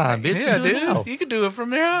anytime, bitch. Yeah, Just do it now. dude. You can do it from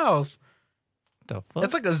their house. The fuck?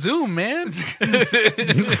 It's like a Zoom, man. Just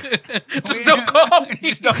don't call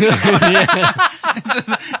me.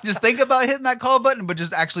 just think about hitting that call button, but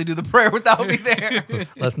just actually do the prayer without me there.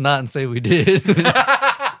 Let's not say we did.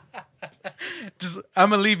 I'm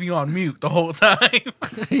gonna leave you on mute the whole time.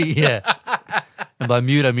 Yeah. And by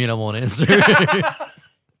mute, I mean I won't answer.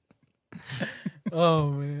 Oh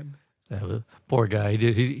man. Poor guy.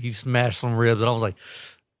 He smashed some ribs, and I was like,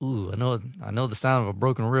 ooh, I know the sound of a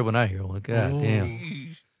broken rib when I hear one. God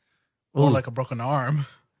damn. More Ooh. like a broken arm.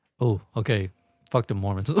 Oh, okay. Fuck the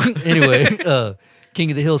Mormons. Anyway,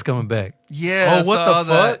 King of the Hill's coming back. Yeah. Oh, what I the saw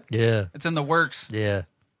that. fuck? Yeah. It's in the works. Yeah.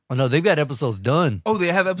 Oh no, they've got episodes done. Oh, they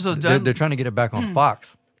have episodes They're, done. they're trying to get it back on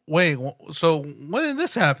Fox. Wait, so when did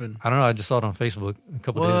this happen? I don't know. I just saw it on Facebook a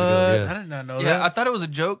couple What? days ago. I Yeah. did not know Yeah, I that. thought it was a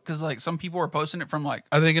joke because like some people were posting it from like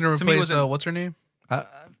Are they gonna To me, it replace was what's her name?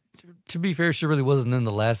 To be fair, she really wasn't in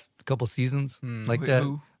the last couple seasons like Wait, that.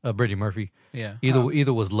 who? Brittany Murphy. Yeah.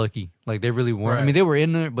 Either was Lucky. Like they really weren't. I Right. mean, they were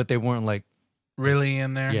in there, but they weren't like. Really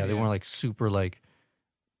in there? Yeah, they weren't like super like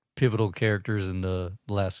pivotal characters in the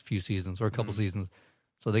last few seasons or a couple seasons.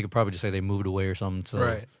 So they could probably just say they moved away or something. So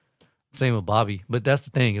Right. same with Bobby. But that's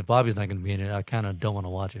the thing. If Bobby's not going to be in it, I kind of don't want to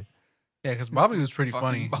watch it. Yeah, because Bobby was pretty Fucking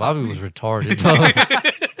funny. Bobby was retarded.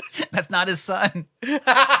 that's not his son.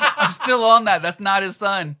 I'm still on that. That's not his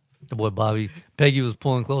son. The boy Bobby. Peggy was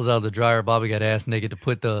pulling clothes out of the dryer. Bobby got ass naked to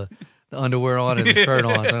put the underwear on and the shirt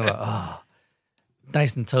on. And I'm like, oh,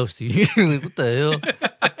 nice and toasty. Like, what the hell?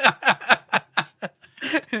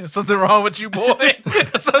 Something wrong with you, boy.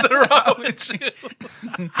 Something wrong with you.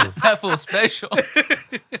 That fool special.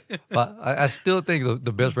 But I still think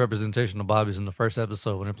the best representation of Bobby's in the first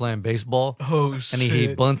episode when they're playing baseball. Oh And shit. he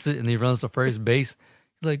bunts it and he runs to first base.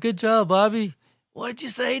 He's like, good job, Bobby. What'd you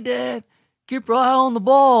say, Dad? Keep your eye on the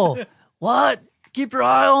ball. What? Keep your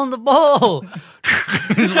eye on the ball.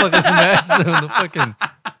 He's fucking smashing him. The fucking.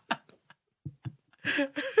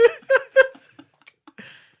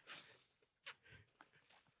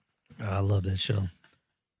 I love that show.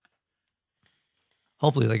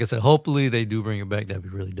 Hopefully, like I said, hopefully they do bring it back. That'd be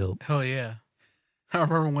really dope. Hell yeah. I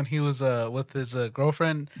remember when he was with his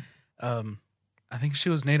girlfriend. I think she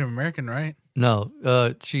was Native American, right? No,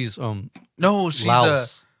 she's No, she's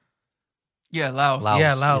Laos. Yeah, Laos. Laos.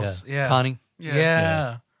 Yeah, Laos. Yeah. Connie. Yeah.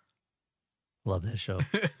 Yeah. Love that show.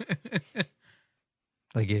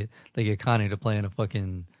 They get Connie to play in a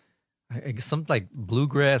fucking I guess some like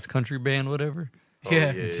bluegrass country band, whatever.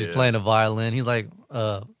 Yeah. She's playing a violin. He's like,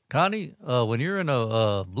 Connie, when you're in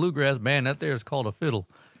a bluegrass band, that there is called a fiddle.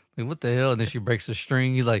 Like, what the hell? And then she breaks the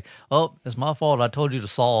string. He's like, oh, it's my fault. I told you to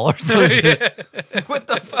saw or some shit. What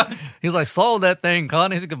the fuck? He's like, saw that thing,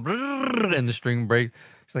 Connie. He's like, "Brrr," and the string breaks.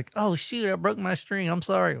 She's like, oh, shoot, I broke my string. I'm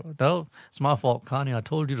sorry. No, it's my fault, Connie. I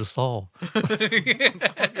told you to saw.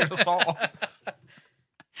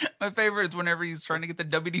 My favorite is whenever he's trying to get the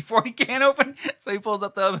WD-40 can open, so he pulls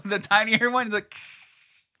out the tinier one. He's like,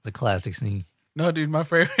 The classic scene. No, dude, my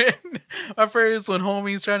favorite is when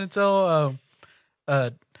homie's trying to tell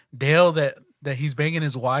Dale that he's banging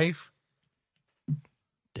his wife.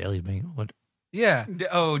 Daily Bang. What? Yeah.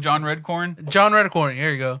 oh, John Redcorn. John Redcorn.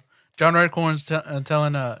 Here you go. John Redcorn's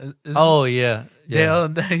telling Oh, yeah. Dale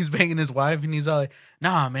that he's banging his wife, and he's all like,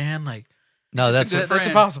 nah, man, like, No, that's good that's friend.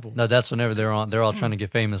 impossible. no, that's whenever they're all trying to get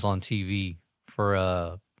famous on TV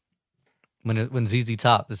for when ZZ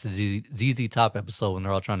Top. This is ZZ Top episode when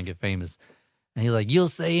they're all trying to get famous. And he's like, "You'll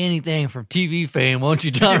say anything for TV fame, won't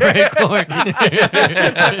you, John Redcorn?"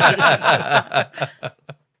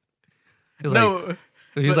 He's No.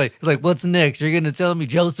 like, he's like, "What's next? You're gonna tell me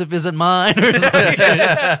Joseph isn't mine?" Or something?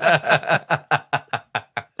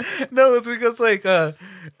 No, it's because like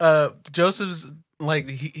Joseph's like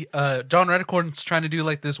John Redcorn's trying to do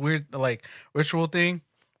like this weird like ritual thing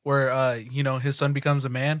where his son becomes a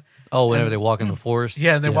man. Oh, whenever they walk in the forest.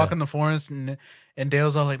 Yeah, and they walk in the forest and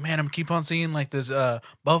Dale's all like, man, I'm keep on seeing like this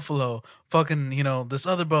buffalo fucking this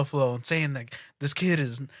other buffalo and saying like this kid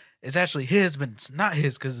is actually his but it's not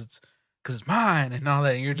his because it's mine and all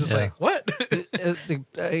that. And you're just Yeah. like, what?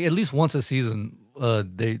 At least once a season,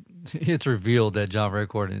 it's revealed that John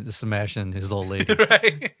Redcorn is smashing his old lady.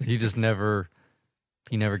 Right? He just never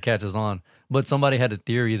catches on. But somebody had a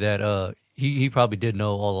theory that he probably did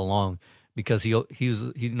know all along because he's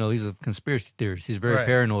a conspiracy theorist. He's very Right.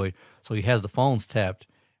 paranoid, so he has the phones tapped,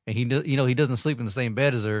 and he doesn't sleep in the same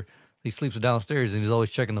bed as her. He sleeps downstairs, and he's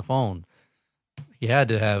always checking the phone. He had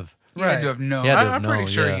to have. You had to have known. Yeah. I'm pretty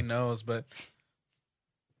sure yeah. he knows, but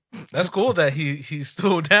that's cool that he's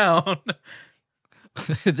still down.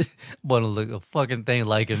 Want to look a fucking thing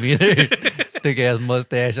like him either. Thick ass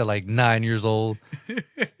mustache at like 9 years old.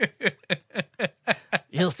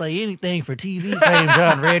 He'll say anything for TV fame,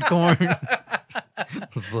 John Redcorn.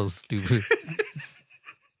 So stupid.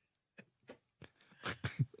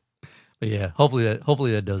 But yeah, hopefully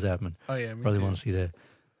that does happen. Oh yeah, me Really too. want to see that.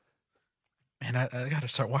 Man, I gotta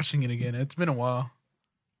start watching it again. It's been a while.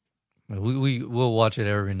 We'll watch it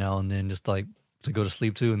every now and then, just like to go to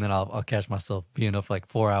sleep to, and then I'll catch myself being up for like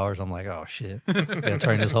 4 hours. I'm like, oh shit, gotta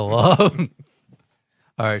turn this whole off.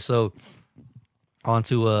 All right, so on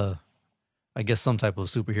to I guess some type of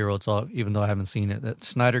superhero talk, even though I haven't seen it. That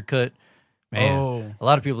Snyder Cut, man. Oh. A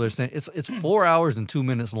lot of people are saying it's 4 hours and 2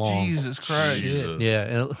 minutes long. Jesus Christ. Jesus.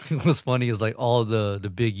 Yeah, and what's funny is like all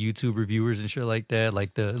the big YouTube reviewers and shit like that,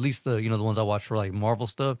 like at least the ones I watch for like Marvel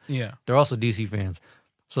stuff. Yeah. They're also DC fans.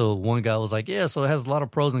 So one guy was like, yeah, so it has a lot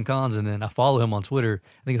of pros and cons. And then I follow him on Twitter.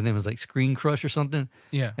 I think his name is like Screen Crush or something.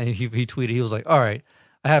 Yeah. And he tweeted, he was like, all right,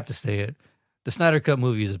 I have to say it. The Snyder Cut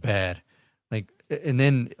movie is bad. Like, and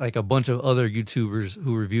then like a bunch of other YouTubers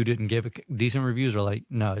who reviewed it and gave it decent reviews are like,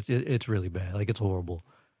 no, it's really bad. Like, it's horrible.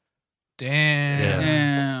 Damn. Yeah.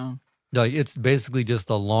 Yeah. Like, it's basically just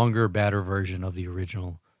a longer, badder version of the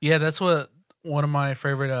original. Yeah, that's what one of my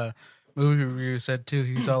favorite movie reviewers said too.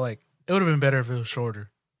 He was all like, it would have been better if it was shorter.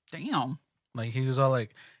 Damn. Like he was all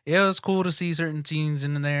like, yeah, it was cool to see certain scenes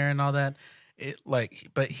in there and all that.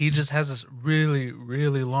 But he just has this really,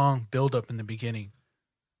 really long build up in the beginning.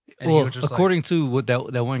 And he Well, was just according to what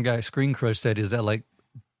that one guy Screen Crush said, is that like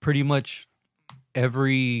pretty much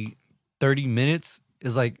every 30 minutes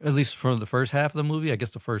is like, at least from the first half of the movie, I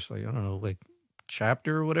guess the first, like, I don't know, like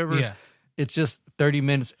chapter or whatever. yeah, It's just 30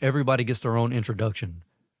 minutes. Everybody gets their own introduction.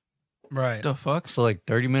 right. The fuck? So like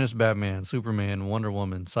 30 minutes Batman, Superman, Wonder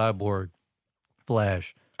Woman, Cyborg,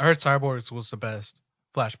 Flash. I heard Cyborgs was the best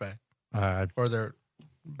flashback I or their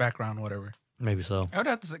background, whatever. Maybe so. I would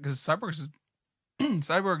have to say because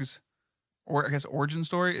Cyborg's, or I guess origin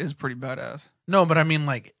story is pretty badass. No, but I mean,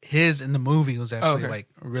 like his in the movie was actually Okay. like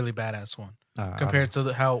a really badass one Uh, compared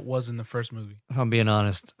to how it was in the first movie. If I'm being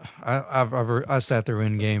honest, I sat through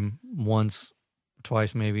Endgame once,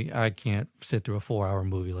 twice maybe. I can't sit through a 4-hour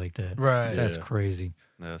movie like that. Right. That's Yeah. crazy.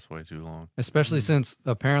 That's way too long. Especially since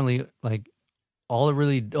apparently, like, all they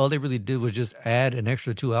really did was just add an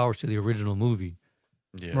extra 2 hours to the original movie.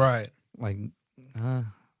 Yeah. Right. Like,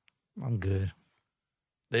 I'm good.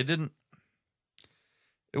 They didn't.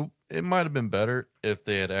 It might have been better if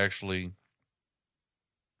they had actually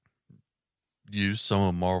used some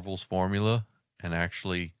of Marvel's formula and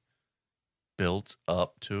actually built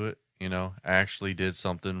up to it. You know, actually did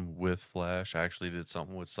something with Flash, actually did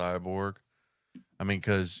something with Cyborg. I mean,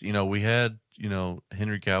 because, you know, we had, you know,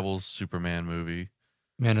 Henry Cavill's Superman movie,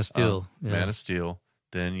 Man of Steel. Yeah. Man of Steel.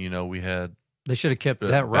 Then, you know, we had, They should have kept Bat-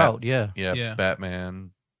 that route. Yeah. Yeah.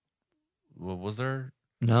 Batman. What was there?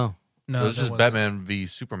 No. No, it was that just wasn't. Batman v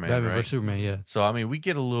Superman, Batman right? vs Superman. Yeah. So, I mean, we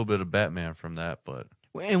get a little bit of Batman from that, but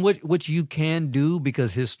And which you can do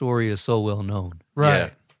because his story is so well known. Right. Yeah.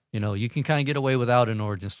 You know, you can kind of get away without an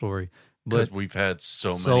origin story, because but we've had so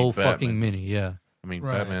many so Batman. fucking many. Yeah. I mean,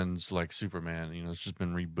 Right. Batman's like Superman. You know, it's just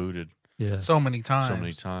been rebooted Yeah. So many times. so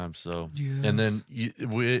many times. So, Yes. and then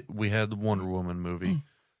we had the Wonder Woman movie.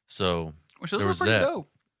 So, Which those there were was pretty that. dope.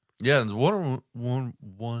 yeah, and Wonder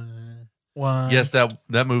Woman. One. Yes,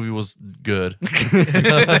 that movie was good.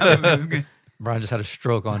 Brian just had a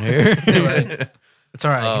stroke on air. Right. It's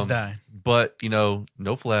all right. He's Um, dying. But you know,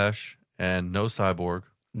 no Flash and no Cyborg.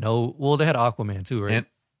 No. Well, they had Aquaman too, right? And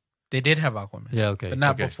They did have Aquaman. yeah. Okay. But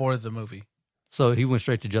not Okay. before the movie. So he went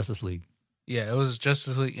straight to Justice League. Yeah, it was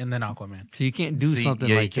Justice League and then Aquaman. So you can't do see, something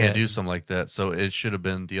yeah, like you can't that. do something like that. So it should have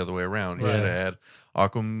been the other way around. You Right. should have had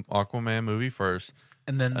Aquaman movie first,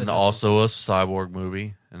 And then and the also a Cyborg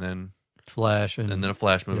movie, and then Flash and then a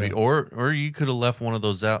Flash movie, Yeah. or you could have left one of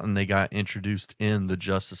those out and they got introduced in the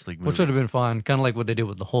Justice League movie. which would have been fine, kind of like what they did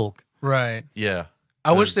with the Hulk. Right. Yeah,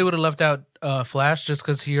 I wish they would have left out Flash just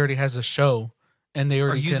because he already has a show, and they Or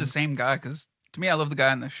already use can- the same guy because to me, I love the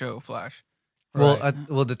guy in the show Flash. Well, Right.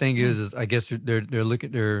 well, the thing is I guess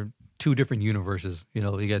they're two different universes. You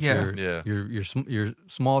know, you got Yeah. your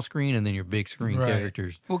small screen and then your big screen Right.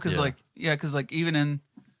 characters. Well, because Yeah. even in,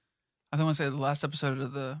 I don't want to say the last episode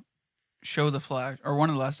of the show, The Flash, or one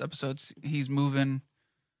of the last episodes, he's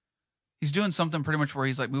doing something pretty much where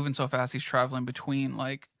he's like moving so fast, he's traveling between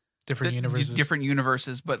like different the- universes. different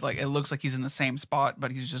universes, but like it looks like he's in the same spot,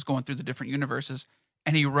 but he's just going through the different universes,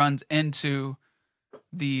 and he runs into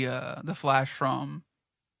the Flash from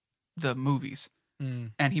the movies.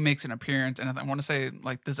 Mm. And he makes an appearance, and I want to say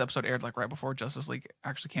like this episode aired like right before Justice League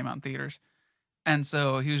actually came out in theaters, and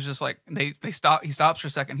so he was just like he stops for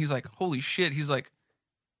a second, he's like, holy shit, he's like,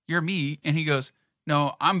 you're me, and he goes,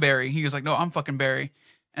 no, I'm Barry, he goes like, no, I'm fucking Barry,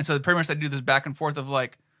 and so pretty much they do this back and forth of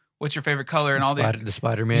like, what's your favorite color and all The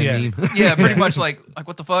Spider-Man Yeah. meme. yeah, pretty much like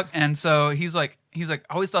what the fuck. And so he's like, I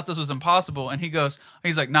always thought this was impossible. And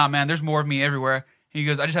he's like, nah, man, there's more of me everywhere. And he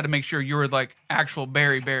goes, I just had to make sure you were like actual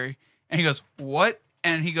Barry. And he goes, what?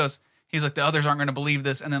 And he's like, the others aren't going to believe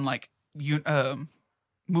this. And then like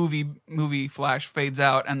movie Flash fades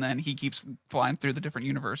out, and then he keeps flying through the different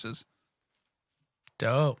universes.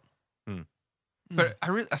 Dope. But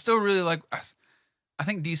I still really like. I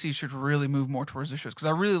think DC should really move more towards the shows because I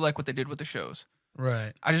really like what they did with the shows.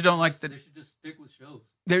 Right. I just don't like that. They should just stick with shows.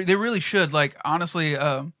 They really should. Like, honestly,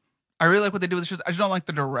 I really like what they do with the shows. I just don't like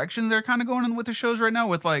the direction they're kind of going in with the shows right now,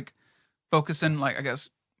 with like focusing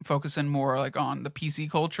more like on the PC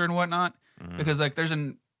culture and whatnot. Mhm. Because like there's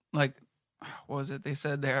what was it? They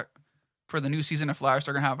said that for the new season of Flash,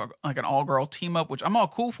 they're gonna have an all-girl team up, which I'm all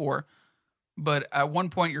cool for. But at one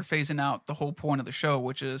point, you're phasing out the whole point of the show,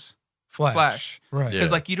 which is Flash. Right. Yeah.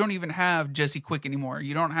 Because like you don't even have Jesse Quick anymore.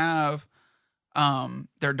 You don't have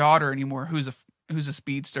their daughter anymore, who's a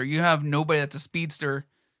speedster. You have nobody that's a speedster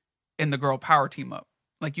in the girl power team up.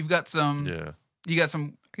 Like you've got some, yeah, you got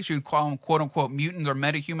some. I guess you would call them quote unquote mutants or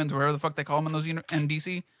metahumans, or whatever the fuck they call them in those in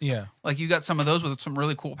DC. Yeah. Like you got some of those with some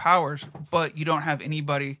really cool powers, but you don't have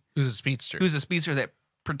anybody Who's a speedster? who's a speedster that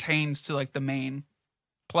pertains to like the main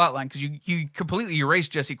plot line, because you completely erase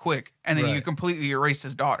Jesse Quick, and then you Right. completely erase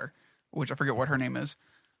his daughter, which I forget what her name is,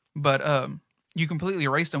 but you completely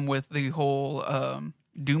erased him with the whole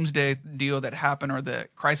Doomsday deal that happened, or the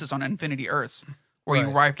Crisis on Infinity Earths, where you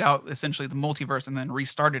Right. wiped out essentially the multiverse and then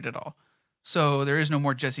restarted it all. So there is no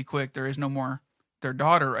more Jesse Quick, there is no more their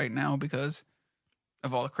daughter right now because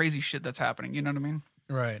of all the crazy shit that's happening. You know what I mean?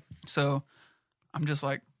 Right. So I'm just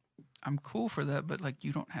like, I'm cool for that, but like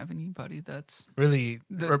you don't have anybody that's Really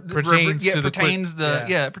the- pertains yeah, to the pertains quick,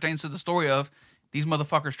 it pertains to the story of these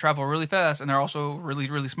motherfuckers travel really fast and they're also really,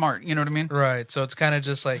 really smart. You know what I mean? Right. So it's kind of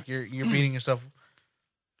just like you're beating yourself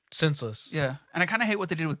senseless. Yeah. And I kind of hate what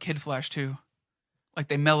they did with Kid Flash too. Like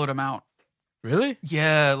they mellowed him out. Really?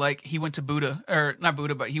 Yeah, like he went to Buddha, or not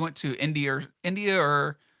Buddha, but he went to India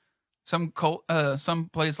or some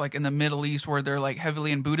place like in the Middle East where they're like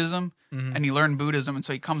heavily in Buddhism, Mhm. and he learned Buddhism, and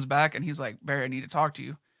so he comes back and he's like, Barry, I need to talk to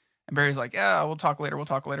you. And Barry's like, yeah, we'll talk later.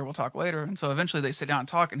 And so eventually they sit down and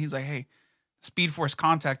talk, and he's like, hey, Speed Force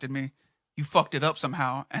contacted me. You fucked it up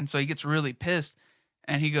somehow. And so he gets really pissed,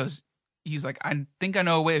 and he's like, I think I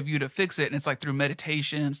know a way of you to fix it, and it's like through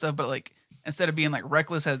meditation and stuff, but like instead of being like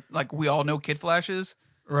reckless as like we all know Kid Flash is,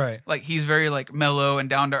 Right. like he's very like mellow and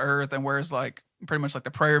down to earth and wears like pretty much like the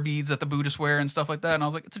prayer beads that the Buddhists wear and stuff like that. And I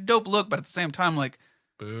was like, it's a dope look, but at the same time, like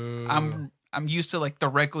Boo. I'm used to like the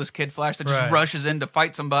reckless Kid Flash that just Right. rushes in to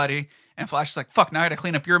fight somebody, and Flash is like, fuck, now I gotta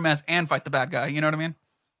clean up your mess and fight the bad guy. You know what I mean?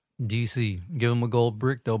 DC, give them a gold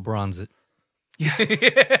brick, they'll bronze it.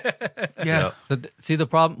 Yeah. See, the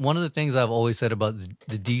problem, one of the things I've always said about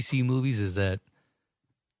the DC movies is that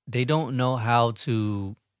they don't know how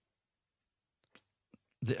to.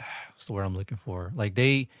 What's the word I'm looking for? Like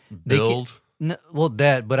they Build. well,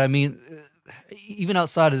 that, but I mean, even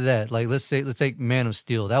outside of that, like let's take Man of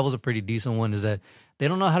Steel. That was a pretty decent one. Is that they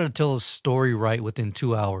don't know how to tell a story right within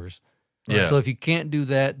 2 hours. Yeah. So if you can't do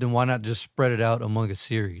that, then why not just spread it out among a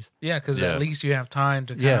series? Yeah, because Yeah. at least you have time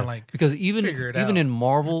to kind of like because even figure it even out. in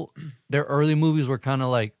Marvel, their early movies were kind of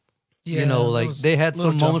like, yeah, you know, like those they had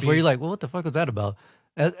little some moments where jumpy- you're like, well, what the fuck was that about?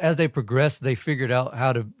 As they progressed, they figured out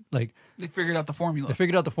how to like They figured out the formula. they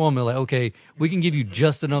figured out the formula. Like, okay, we can give you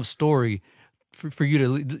just enough story for you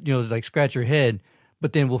to like scratch your head,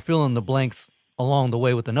 but then we'll fill in the blanks along the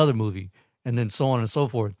way with another movie, and then so on and so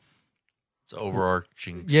forth. It's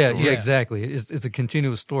overarching. Yeah, story. yeah, exactly. It's a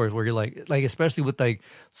continuous story where you're like especially with like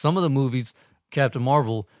some of the movies, Captain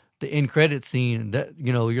Marvel, the end credit scene that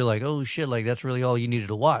you're like, oh shit, like that's really all you needed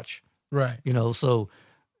to watch. Right. So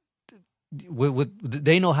with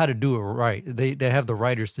they know how to do it right. They have the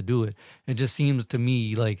writers to do it. It just seems to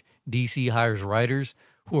me like DC hires writers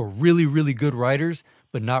who are really, really good writers,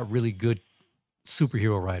 but not really good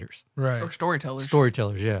superhero writers. Right. Or storytellers.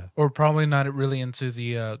 Storytellers, yeah. Or probably not really into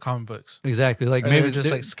the comic books. Exactly. Like Or maybe they're just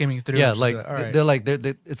they're- like skimming through. yeah, and like just all right. they're like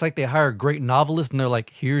it's like they hire a great novelist and they're like,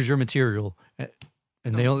 here's your material,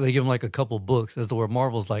 and they give them like a couple books. As to where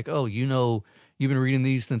Marvel's like, oh, you've been reading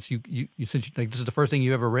these since you like this is the first thing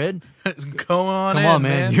you ever read. Come on, Come in, on,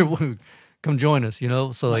 man. Come join us.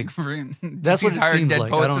 So like that's what DC's it hired seems Dead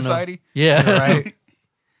like. Poet I don't Society. know. Yeah, Right.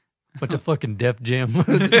 Bunch of fucking Def Jam,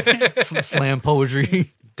 slam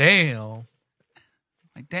poetry. Damn.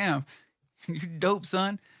 Like, damn, you're dope,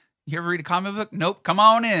 son. You ever read a comic book? Nope. Come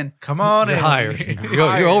on in. Come on You're in. hired. You're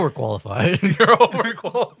overqualified. You're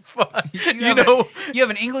overqualified. You have know, you have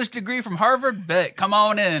an English degree from Harvard? Bet. Come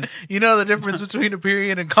on in. you know the difference between a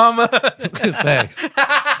period and comma. Facts.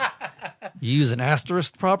 You use an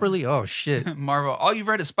asterisk properly? Oh shit. Marvel. All you've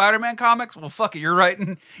read is Spider-Man comics? Well, fuck it. You're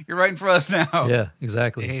writing for us now. Yeah,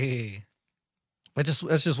 exactly. Hey. That's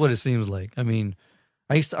just what it seems like. I mean,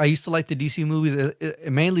 I used to like the DC movies,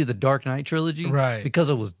 mainly the Dark Knight trilogy, Right. Because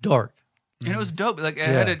it was dark. And it was dope. Like it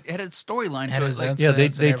Yeah. had a storyline Had to his it. Like, own Yeah,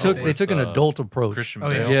 sense and they everything. took an adult approach. Christian Oh,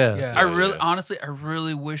 yeah. Bale. Yeah. I really, honestly, I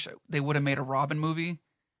really wish they would have made a Robin movie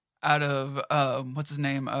out of what's his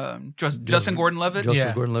name, Justin Gordon-Levitt. Joseph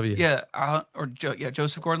Yeah. Gordon-Levitt.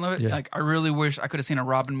 Joseph Gordon-Levitt. Yeah. Like, I really wish I could have seen a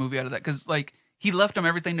Robin movie out of that because, like, he left him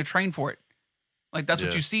everything to train for it. Like, that's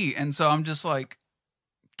what Yeah. you see, and so I'm just like,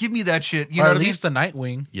 give me that shit. You Or know at what I mean? least the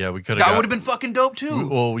Nightwing. Yeah, we could have. That would have been fucking dope too.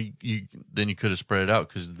 Well, then you could have spread it out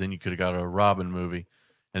because then you could have got a Robin movie,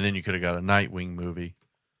 and then you could have got a Nightwing movie,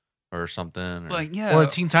 or something. Or, Like, yeah, Or a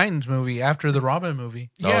Teen Titans movie after the Robin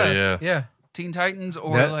movie. oh yeah, Yeah. Teen Titans,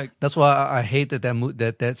 or like, That's why I hate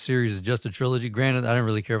that series is just a trilogy. Granted, I didn't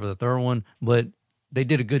really care for the third one, but they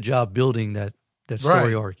did a good job building that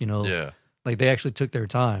story Right. arc. yeah, Like they actually took their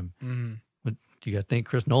time. Mm-hmm. But you got to thank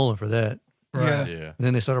Chris Nolan for that. Yeah. yeah. And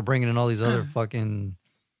then they started bringing in all these other fucking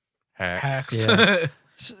Hacks. Hacks. Yeah.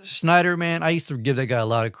 Snyder, man. I used to give that guy a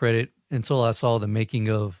lot of credit until I saw the making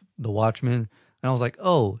of The Watchmen, and I was like,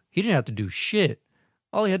 oh, he didn't have to do shit.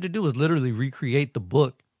 All he had to do was literally recreate the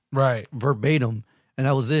book Right. verbatim, and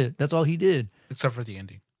that was it. That's all he did. Except for the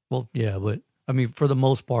ending. Well, yeah, but I mean, for the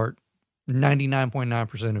most part,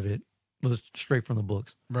 99.9% of it was straight from the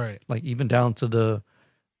books. Right. Like even down to the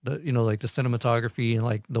like the cinematography and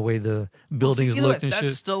like the way the buildings either way, looked and that's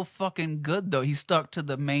shit. still fucking good though. He stuck to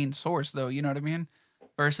the main source though. You know what I mean?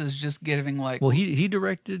 versus just giving like. Well, he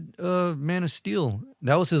directed Man of Steel.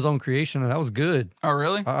 That was his own creation, and that was good. Oh,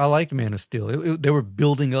 really? I liked Man of Steel. They were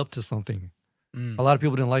building up to something. A lot of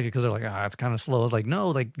people didn't like it because they're like, it's kind of slow. I was like, no,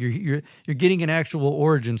 like you're getting an actual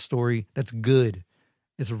origin story that's good.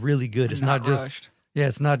 It's really good. It's not just rushed. yeah.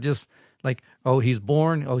 It's not just like he's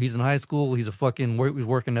born. He's in high school. He's he's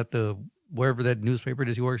working at the wherever that newspaper it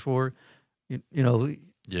is he works for. You know.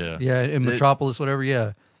 Yeah. In Metropolis, whatever.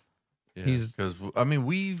 Yeah. Yeah, He's- because I mean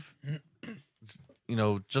we've,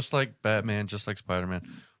 just like Batman, just like Spider-Man,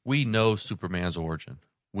 we know Superman's origin.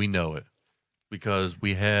 We know it because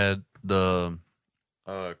we had the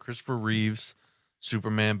Christopher Reeves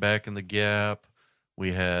Superman back in the Gap.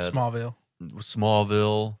 We had Smallville.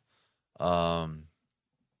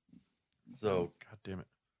 So God damn it.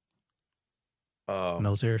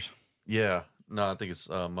 Nose hairs. Yeah. No, I think it's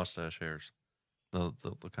mustache hairs. They'll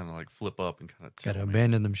kind of like flip up and kind of Gotta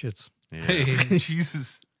abandon them shits. Yeah.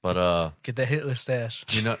 Jesus. But Get that Hitler stash.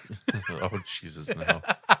 oh Jesus, no.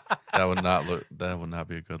 That would not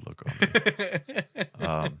be a good look on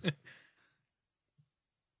me.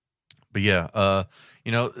 But yeah,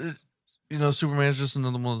 Superman's just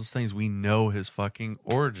another one of those things. We know his fucking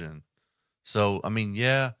origin. So I mean,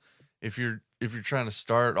 yeah, if you're trying to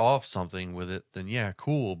start off something with it, then yeah,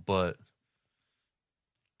 cool. But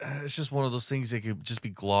it's just one of those things that could just be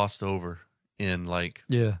glossed over in like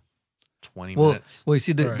 20 minutes. Well, you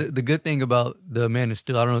see, Right. the good thing about the Man of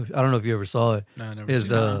Steel, I don't know if you ever saw it, No, I never is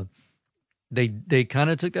seen that. they kind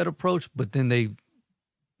of took that approach, but then they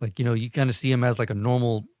you kind of see him as like a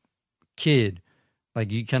normal kid,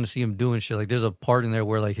 like you kind of see him doing shit. Like there's a part in there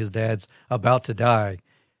where like his dad's about to die,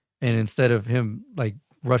 and instead of him like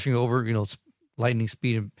rushing over, lightning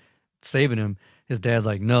speed and saving him, his dad's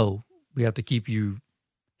like, no, we have to keep you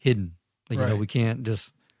hidden. Like Right. we can't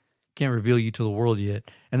reveal you to the world yet.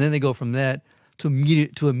 And then they go from that to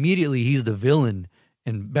immediately he's the villain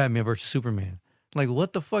in Batman versus Superman. Like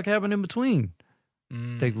what the fuck happened in between?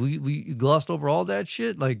 Like we glossed over all that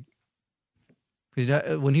shit. Like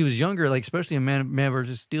 'cause when he was younger, like especially in Man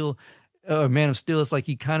versus Steel, Man of Steel, it's like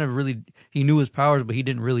he kind of really he knew his powers, but he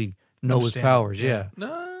didn't really know his Understand. powers. Yeah.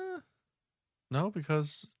 Yeah. No,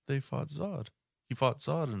 because they fought Zod. He fought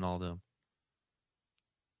Zod and all them.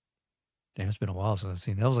 Damn, it's been a while since I've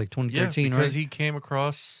seen that. Was like Yeah, 2013, because right? he came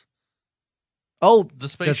across Oh, the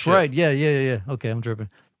spaceship. that's right. Yeah. Okay, I'm tripping.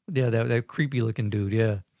 Yeah, that creepy looking dude.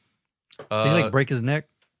 Yeah. Did he like break his neck?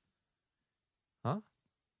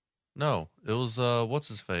 No, it was what's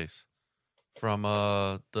his face from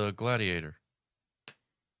the Gladiator.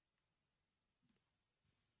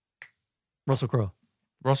 Russell Crowe.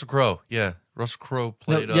 Russell Crowe. Yeah, Russell Crowe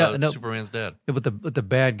played no. Superman's dad. With the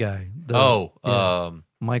bad guy. Yeah.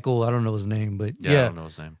 Michael, I don't know his name, but I don't know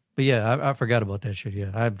his name. But yeah, I forgot about that shit.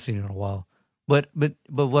 Yeah, I haven't seen it in a while. But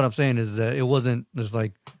what I'm saying is that it wasn't just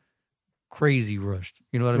like crazy rushed.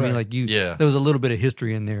 You know what I mean? Right. Like Yeah. there was a little bit of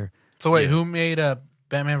history in there. So wait, Yeah. who made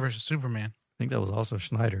Batman versus Superman? I think that was also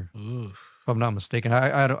Schneider, Oof. if I'm not mistaken.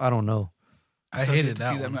 I don't know. I So hated good to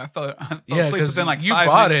that see one. man. I fell Yeah, asleep because within like you 5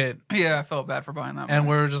 bought minutes. it, Yeah, I felt bad for buying that. and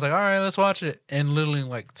one. we were just like, all right, let's watch it. And literally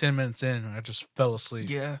like 10 minutes in, I just fell asleep.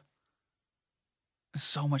 Yeah. There's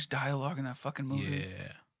so much dialogue in that fucking movie.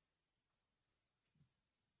 Yeah.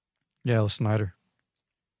 Yeah, it was Snyder.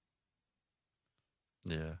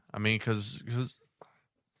 Yeah, I mean, because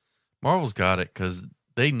Marvel's got it because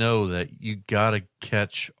they know that you gotta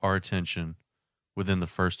catch our attention within the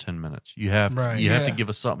first 10 minutes. You have Right. you have to Yeah. give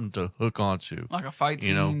us something to hook onto. Like a fight You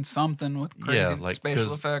scene, know, something with crazy yeah, like, spatial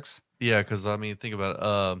 'cause- effects. Yeah, because I mean, think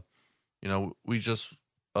about it. We just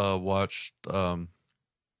watched the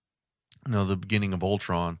beginning of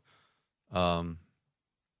Ultron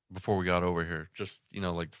before we got over here. Just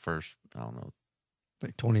like the first, I don't know,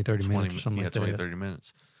 Like 20, 30 20 minutes or something like that. 20, 30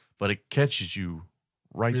 minutes. But it catches you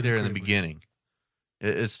right Really there in the quickly. beginning.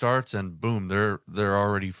 It starts and boom, they're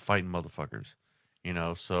already fighting motherfuckers.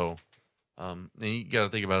 So and you got to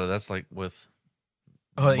think about it. That's like with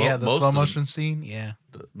Oh yeah, the most slow of them- motion scene. Yeah.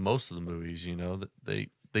 most of the movies, that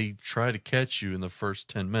they try to catch you in the first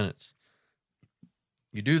 10 minutes.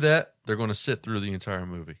 You do that, they're going to sit through the entire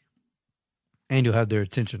movie. And you'll have their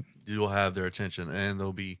attention. You'll have their attention, and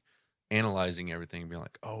they'll be analyzing everything and be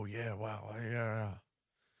like, "Oh yeah, wow, yeah."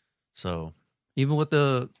 So Even with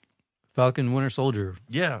the Falcon Winter Soldier,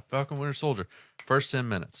 yeah, Falcon Winter Soldier, first 10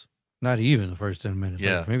 minutes. not even the first 10 minutes.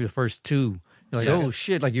 Yeah. Like maybe the first 2. You're like, Yeah. oh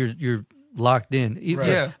shit, like you're locked in. Right.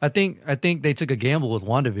 Yeah. I think they took a gamble with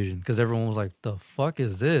WandaVision because everyone was like, the fuck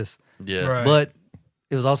is this? Yeah, Right. But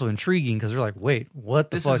it was also intriguing because they're like, wait, what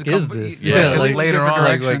the This is fuck a is complete- this? yeah, because like, later different on,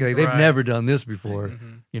 like, direction. they've Right. never done this before,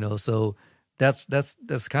 Mhm. so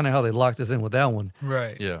that's kind of how they locked us in with that one.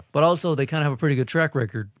 Right. Yeah. But also, they kind of have a pretty good track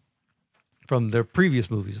record from their previous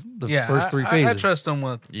movies, the Yeah. first three phases. I trust them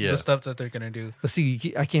with Yeah. the stuff that they're gonna do. But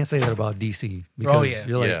see, I can't say that about DC because yeah.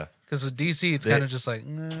 you're like, yeah. Because with DC, it's They- kind of just like,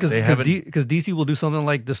 nah. because They haven't- DC will do something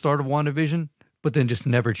like the start of WandaVision, but then just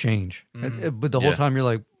never change. But the whole Yeah. time you're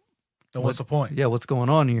like, then what's the point? yeah, what's going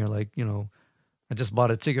on here? Like, I just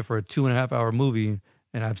bought a ticket for a 2.5 hour movie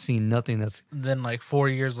and I've seen nothing that's Then like 4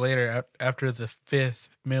 years later, after the 5th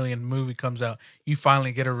million movie comes out, you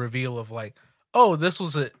finally get a reveal of like, oh, this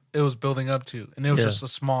was it was building up to, and it was Yeah. just a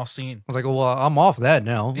small scene. I was like, oh, well, I'm off that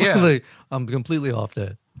now. Yeah. Like, I'm completely off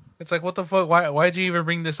that. It's like, what the fuck? Why'd you even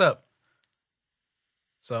bring this up?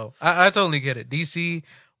 So I totally get it. DC,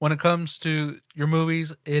 when it comes to your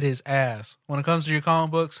movies, it is ass. When it comes to your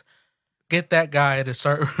comic books, get that guy to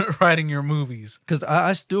start writing your movies. Because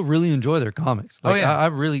I still really enjoy their comics. Like, Oh, yeah. I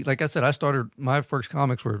really, like I said, I started, my first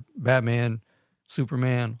comics were Batman,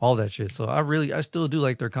 Superman, all that shit. So I still do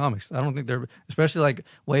like their comics. I don't think they're, especially like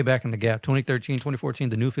way back in the gap, 2013, 2014,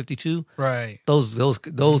 the New 52. Right.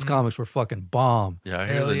 Those comics were fucking bomb. Yeah, I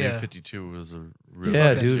hear Hell the yeah. New 52 was a really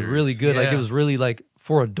Yeah, good dude, series. really good. Like Yeah. it was really like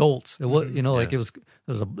for adults. It was, like Yeah. there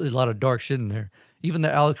was a lot of dark shit in there. Even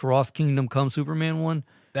the Alex Ross Kingdom Come Superman one,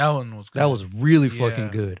 That one was good. that was really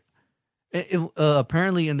fucking Yeah. good.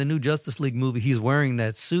 Apparently, in the new Justice League movie, he's wearing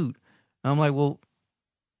that suit. I'm like, well,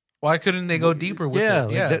 Why couldn't they go deeper with yeah, it?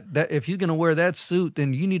 like Yeah. that if he's gonna wear that suit,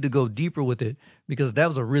 then you need to go deeper with it because that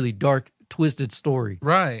was a really dark, twisted story,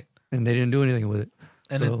 Right. and they didn't do anything with it.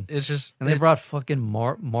 And So- it's just And they it's- brought fucking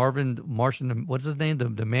Martian, what's his name, the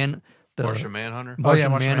man, the Martian Manhunter.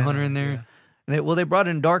 Martian Martian Manhunter in there. yeah. And they brought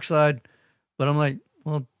in Darkseid, but I'm like,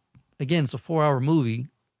 well, again, it's a 4-hour movie.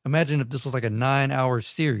 Imagine if this was like a 9-hour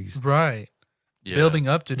series. Right. Yeah. Building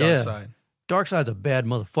up to Yeah. Darkseid. Darkseid's a bad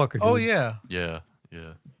motherfucker, dude. Oh yeah. Yeah.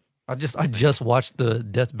 Yeah. I just watched the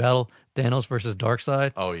Death Battle, Thanos versus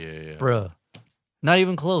Darkseid. Oh yeah. Yeah. Bruh. Not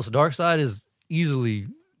even close. Darkseid is easily,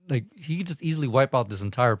 like, he could just easily wipe out this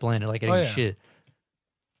entire planet like it Oh, ain't yeah. shit.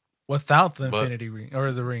 Without the But- Infinity Ring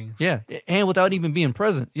or the rings. Yeah. And without even being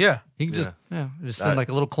present. Yeah. He can just send That- like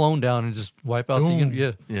a little clone down and just wipe out Boom. the,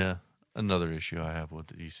 yeah. Yeah. Another issue I have with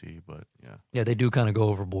the DC, but yeah. Yeah, they do kind of go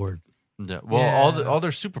overboard. Yeah. Well, Yeah. all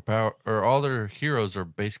their superpower or all their heroes are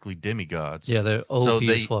basically demigods. Yeah, they're OP So as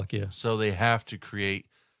they- fuck, yeah. So they have to create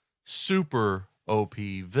super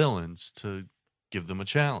OP villains to give them a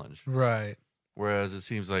challenge. Right. Whereas it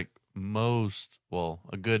seems like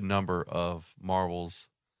a good number of Marvel's,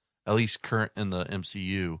 at least current in the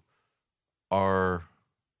MCU, are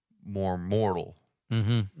more mortal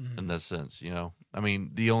Mm-hmm. in that sense. I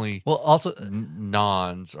mean, the only Well, also,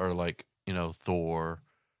 nons are like Thor.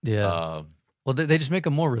 yeah. Well, they just make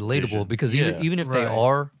them more relatable Vision. because Yeah. even if they Right.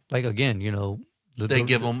 are, like, again, They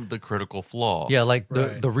give them the critical flaw. yeah, like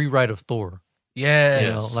Right. the rewrite of Thor. Yes.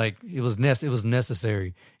 You know, like it was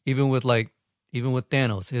necessary. Even with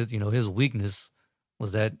Thanos, his weakness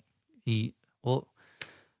was that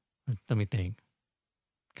let me think,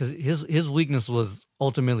 because his weakness was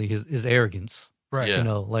ultimately his arrogance. Right. Yeah.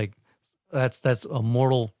 Like that's a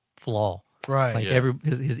mortal flaw. Right. Like Yeah.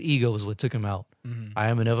 his ego is what took him out. Mhm. I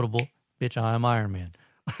am inevitable, bitch. I am Iron Man.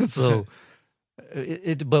 So,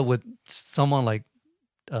 but with someone like,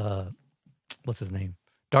 what's his name,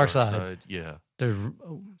 Darkseid, Darkseid, yeah.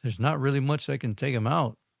 there's not really much that can take him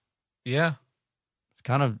out. Yeah. It's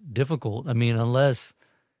kind of difficult. I mean, unless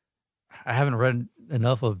I haven't read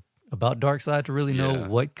enough about Darkseid to really know Yeah.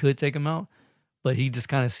 what could take him out. But he just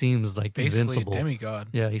kind of seems like Basically invincible. a demigod.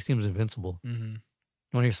 Yeah, he seems invincible. Mm-hmm.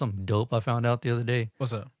 You want to hear something dope I found out the other day?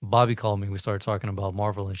 What's up? Bobby called me. We started talking about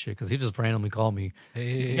Marvel and shit because he just randomly called me.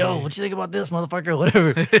 Hey. Yo, what you think about this, motherfucker? Whatever.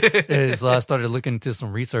 And so I started looking into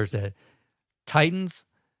some research that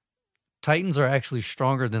Titans are actually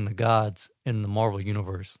stronger than the gods in the Marvel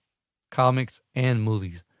universe, comics and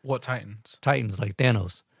movies. What Titans? Titans like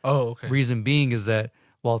Thanos. Oh, okay. Reason being is that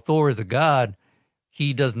while Thor is a god,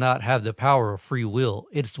 he does not have the power of free will.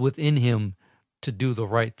 It's within him to do the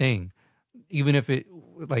right thing, even if it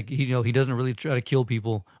he doesn't really try to kill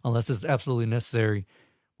people unless it's absolutely necessary.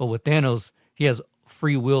 But with Thanos, he has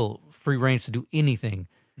free will, free reigns to do anything.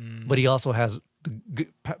 Mm. But he also has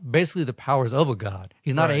basically the powers of a god.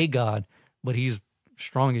 He's not a Right. god, but he's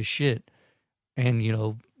strong as shit. And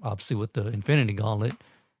obviously with the Infinity Gauntlet,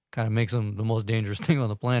 kind of makes him the most dangerous thing on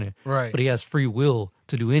the planet. Right. But he has free will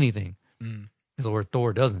to do anything. Mm. Is where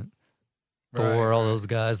Thor doesn't. Thor, Right, all right. those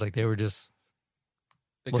guys, like they were just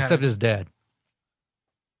They well, kinda- except his dad.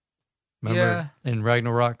 Remember Yeah. in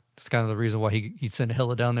Ragnarok, that's kind of the reason why he sent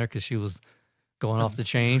Hela down there because she was going off the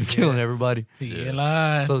chain, killing everybody.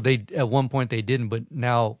 Yeah. So they at one point they didn't, but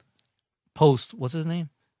now post, what's his name?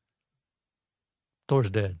 Thor's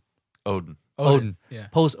dead. Odin. Odin. Yeah.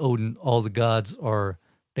 Post Odin, all the gods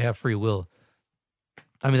they have free will.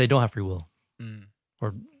 I mean, they don't have free will, Mm.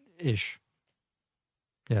 or ish.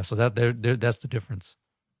 Yeah, so that's the difference.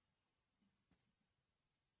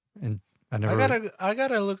 And I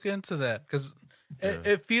gotta look into that because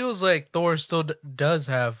it feels like Thor still does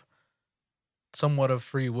have somewhat of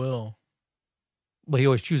free will. but he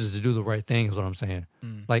always chooses to do the right thing. Is what I'm saying.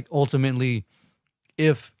 Mm. Like ultimately,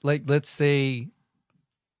 if like let's say,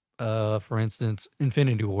 for instance,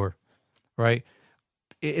 Infinity War, right?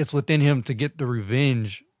 It's within him to get the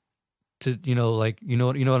revenge. To you know what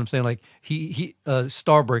I'm saying. Like he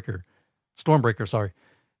Stormbreaker, sorry,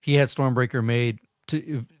 he had Stormbreaker made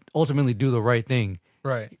to ultimately do the right thing.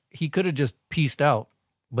 Right. He could have just pieced out,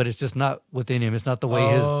 but it's just not within him. It's not the way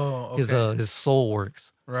his soul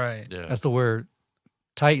works. Right. Yeah. That's the where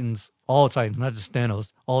Titans, all Titans, not just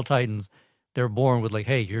Thanos, all Titans, they're born with like,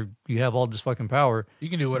 hey, you have all this fucking power. You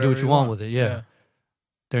can do whatever what you want with it. Yeah.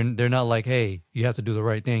 They're not like, hey, you have to do the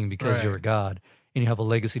right thing because Right. you're a god and you have a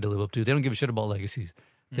legacy to live up to. They don't give a shit about legacies.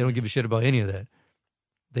 They don't give a shit about any of that.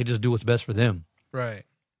 They just do what's best for them. Right.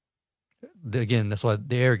 Again, that's why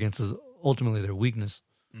the arrogance is ultimately their weakness.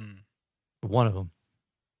 Mm. One of them.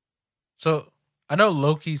 So I know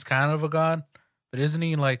Loki's kind of a god, but isn't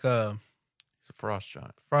he like a He's a frost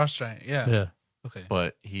giant, frost giant? Yeah. Yeah. Okay.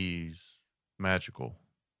 but he's magical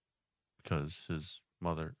because his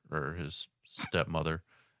mother or his stepmother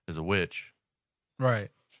is a witch. Right.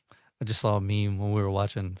 I just saw a meme when we were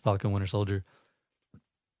watching Falcon Winter Soldier.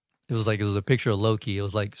 It was a picture of Loki. It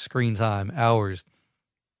was like screen time, hours,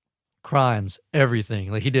 crimes,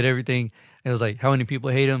 everything. Like he did everything. It was like, how many people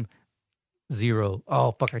hate him? 0.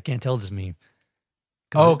 Oh fuck, I can't tell this meme.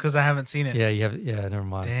 Oh, because I haven't seen it. Yeah, you have. Yeah, never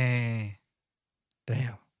mind. Dang.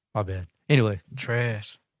 My bad. Anyway,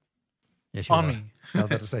 Trash. yes you On are. me. I was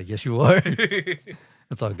about to say yes you are.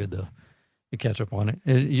 It's all good though. You catch up on it.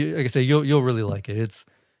 Like I say, you'll really like it.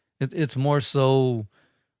 It's more so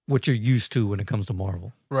what you're used to when it comes to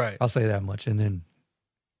Marvel. Right. I'll say that much, and then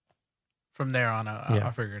From there on,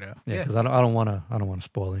 I'll figure it out. yeah, Yeah. because I don't want to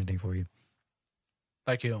spoil anything for you.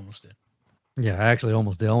 Like you almost did. Yeah, I actually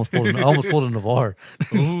almost did. I almost pulled a Navarre,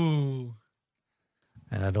 Ooh.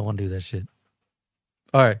 and I don't want to do that shit.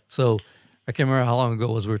 All right, so I can't remember how long ago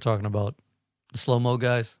it was we were talking about the slow mo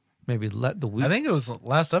guys. Maybe the week, I think it was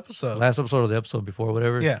last episode. last episode or the episode before,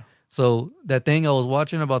 whatever. Yeah. So that thing I was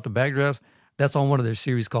watching about the backdrafts, that's on one of their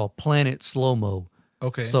series called Planet Slow Mo.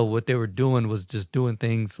 Okay. So what they were doing was just doing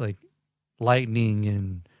things like lightning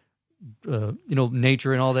and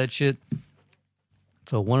nature and all that shit.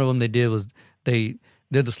 So one of them they did was they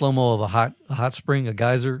did the slow mo of a hot spring, a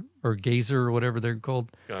geyser or or whatever they're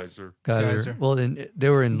called. Geyser. Geyser. Well, then they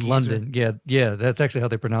were in Geyser. London. Yeah, that's actually how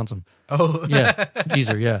they pronounce them. Oh. Yeah,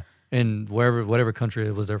 geyser. Yeah, and whatever country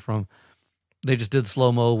it was they're from, they just did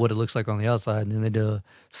slow mo what it looks like on the outside, and then they did a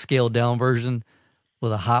scaled down version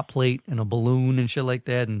with a hot plate and a balloon and shit like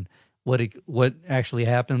that, and what actually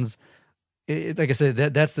happens. It's like I said,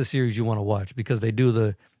 that's the series you want to watch because they do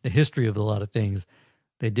the history of a lot of things.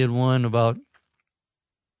 They did one about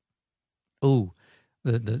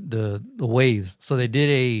the waves. So they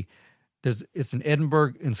did it's in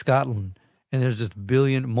Edinburgh in Scotland, and there's this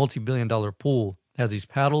multi-billion-dollar pool that has these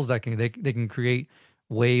paddles that they can create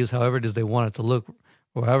waves however it is they want it to look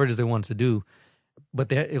or however it is they want it to do.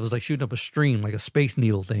 But it was like shooting up a stream, like a Space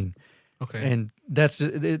Needle thing. Okay. And that's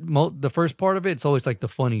the first part of it. It's always like the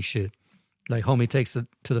funny shit, like homie takes it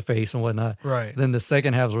to the face and whatnot. Right. Then the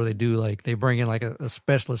second half is where they bring in like a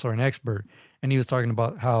specialist or an expert, and he was talking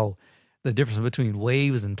about how the difference between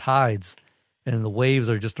waves and tides, and the waves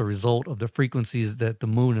are just a result of the frequencies that the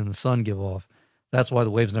moon and the sun give off. That's why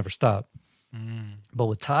the waves never stop. But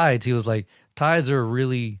with tides, he was like, tides are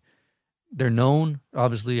they're known.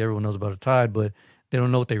 Obviously, everyone knows about a tide, but they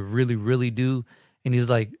don't know what they really, really do. And he's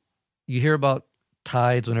like, you hear about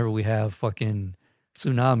tides whenever we have fucking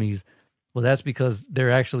tsunamis. Well, that's because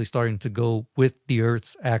they're actually starting to go with the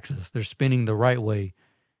Earth's axis. They're spinning the right way.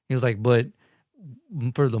 He was like, but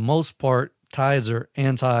for the most part, tides are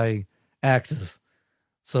anti-axis.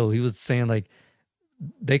 So he was saying like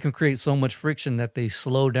they can create so much friction that they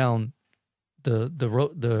slow down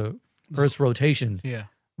the Earth's rotation Yeah.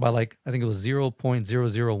 by like I think it was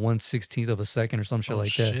 0.001/16 of a second or some shit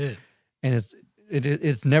like that. Shit. And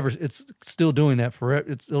it's still doing that forever.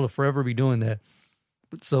 It'll forever be doing that.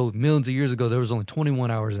 So millions of years ago, there was only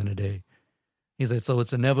 21 hours in a day. He said, so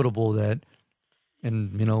it's inevitable that,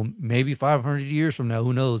 and maybe 500 years from now,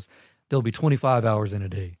 who knows, there'll be 25 hours in a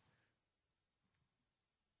day.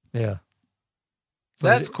 Yeah. So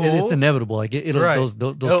That's it's cool. inevitable. Like it'll Right. those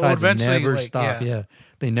It'll tides eventually, never like, stop. yeah. Yeah,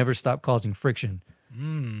 they never stop causing friction,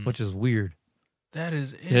 Mm, which is weird. that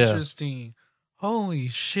is Yeah. interesting. Holy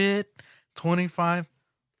shit. 25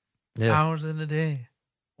 Yeah, hours in a day.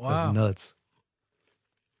 Wow. that's nuts.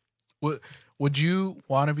 Would you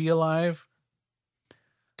want to be alive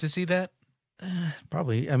to see that?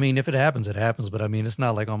 Probably. I mean, if it happens, it happens. But I mean, it's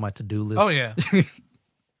not like on my to-do list. Oh, yeah.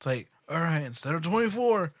 It's like, all right, instead of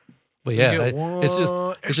 24, But you yeah, get it's one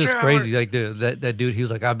just extra crazy. hour. Like that dude, he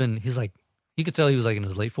was like, he's like, you could tell he was like in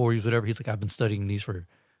his late 40s, whatever. He's like, I've been studying these for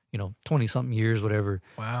 20 something years, whatever.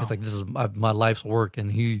 Wow. It's like, this is my life's work.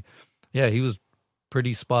 And he was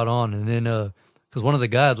pretty spot on. And then because one of the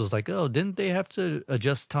guys was like, oh, didn't they have to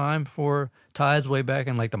adjust time for tides way back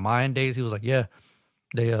in like the Mayan days? He was like, yeah,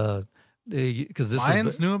 they because this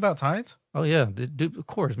Mayans knew about tides? oh yeah, of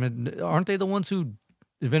course, man. Aren't they the ones who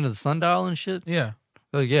invented the sundial and shit? Yeah.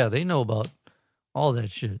 Oh yeah, they know about all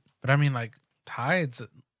that shit. But I mean, like, tides.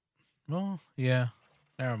 Well, yeah.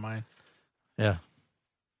 Never mind. Yeah.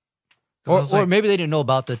 'Cause I Or, was or like, maybe they didn't know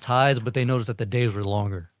about the tides, but they noticed that the days were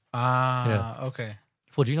longer. okay.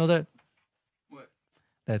 Well, do you know that? What?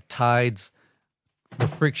 That tides, the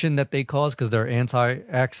friction that they cause because they're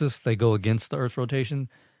anti-axis, they go against the Earth's rotation,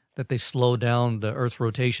 that they slow down the Earth's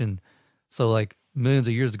rotation. So like millions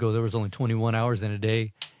of years ago, there was only 21 hours in a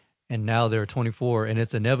day, and now there are 24, and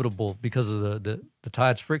it's inevitable because of the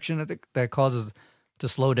tides friction that causes to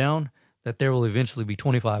slow down, that there will eventually be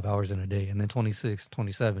 25 hours in a day, and then 26,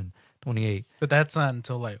 27, 28. But that's not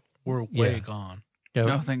until, like, we're way Yeah. gone. Yeah,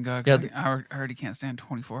 No, thank God. Yeah, 'cause I already can't stand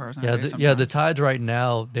 24 hours. In yeah, a day the sometimes. tides right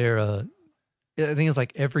now, they're I think it's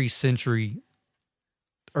like every century,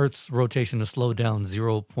 Earth's rotation is slowed down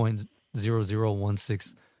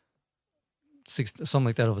 0.0016 something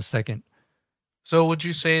like that of a second. So would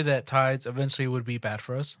you say that tides eventually would be bad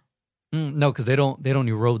for us? No, because they don't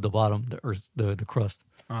erode the bottom, the Earth, the crust.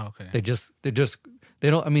 Oh, okay. They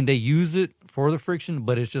don't. I mean, they use it for the friction,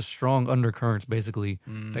 but it's just strong undercurrents basically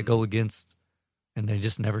that go against, and they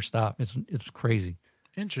just never stop. It's crazy.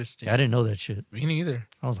 Interesting. Yeah, I didn't know that shit. Me neither.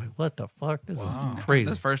 I was like, what the fuck? This Wow. is crazy.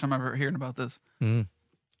 That's the first time I've ever hearing about this. Mhm.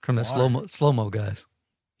 From the Water. slow mo guys.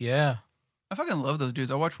 Yeah. I fucking love those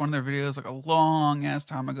dudes. I watched one of their videos like a long ass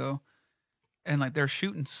time ago, and like they're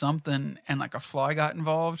shooting something, and like a fly got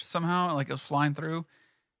involved somehow. Like it was flying through,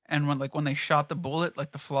 and when they shot the bullet,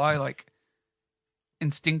 like the fly like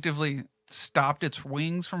instinctively stopped its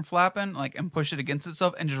wings from flapping, like and pushed it against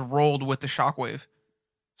itself, and just rolled with the shockwave.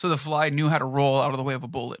 So the fly knew how to roll out of the way of a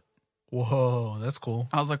bullet. Whoa, that's cool.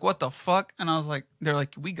 I was like, "What the fuck?" And I was like, "They're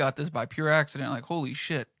like, we got this by pure accident." Like, holy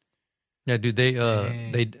shit! Yeah, dude.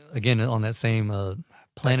 Dang. They again on that same planet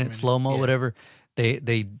Documentary, slow mo yeah. whatever. They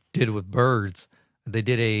did with birds. They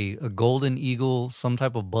did a golden eagle, some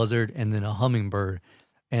type of buzzard, and then a hummingbird,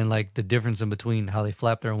 and like the difference in between how they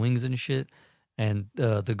flap their wings and shit. And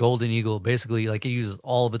the golden eagle basically like it uses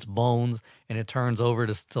all of its bones and it turns over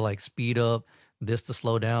to like speed up, this to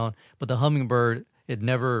slow down. But the hummingbird, it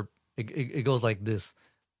never it goes like this.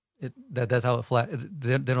 That's how it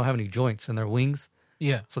they don't have any joints in their wings.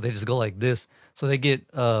 Yeah. So they just go like this. So they get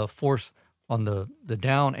force on the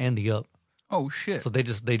down and the up. Oh shit! So they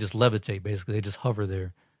just levitate basically. They just hover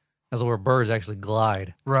there. That's where birds actually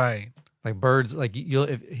glide. Right. Like birds, like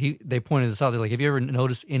they pointed this out. They're like, have you ever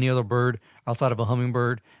noticed any other bird outside of a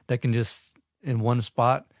hummingbird that can just in one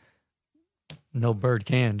spot? No bird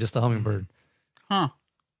can, just a hummingbird. Huh?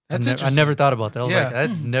 That's I interesting. never thought about that. I was Yeah. like,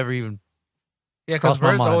 that never even. Yeah, because crossed my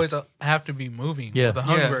birds mind. always have to be moving. Yeah. With the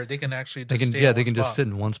hummingbird, they can actually They just can, stay in they one can just spot. sit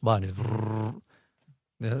in one spot. And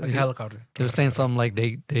Like a just, helicopter. They were saying something like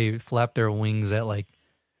they flap their wings at like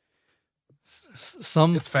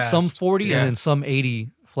some It's fast. 40 Yeah. and then some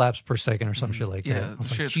 80 flaps per second or some shit like Yeah, that. I was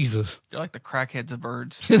like, shit. Jesus, They're like the crackheads of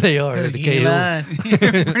birds. they are the KOs. Elon.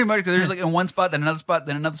 Pretty much, because there's like in one spot, then another spot,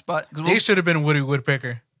 then another spot. 'Cause They should have been Woody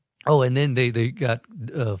Woodpecker. Oh, and then they got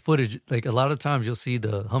footage. Like a lot of times you'll see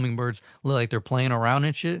the hummingbirds look like they're playing around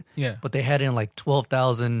and shit, Yeah. but they had in like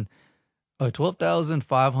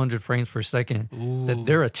 12,500 frames per second that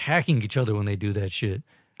they're attacking each other when they do that shit.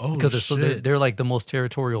 Oh, Because shit. they're like the most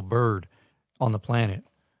territorial bird on the planet.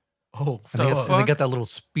 Oh, And they, fuck. and they got that little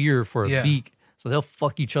spear for a Yeah. beak. So they'll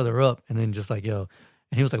fuck each other up and then just like, yo.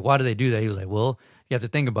 And he was like, why do they do that? He was like, well, you have to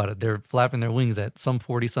think about it. They're flapping their wings at some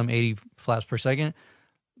 40, some 80 flaps per second.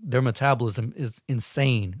 Their metabolism is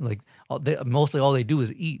insane. Like mostly all they do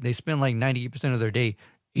is eat. They spend like 98% of their day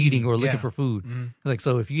eating or looking yeah. for food. Mhm. Like,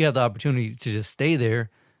 so if you have the opportunity to just stay there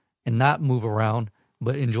and not move around,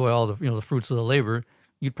 but enjoy all the, the fruits of the labor,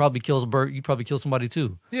 you'd probably kill a bird. You'd probably kill somebody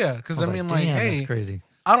too. Yeah, because I I was mean, like, damn, hey, that's crazy.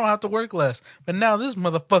 I don't have to work less. But now this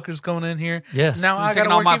motherfucker's coming in here. Yes. Now I taking gotta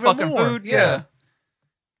all work my even fucking more. food. Yeah.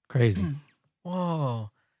 Crazy. Whoa.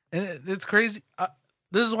 And it's crazy.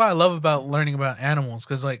 This is what I love about learning about animals,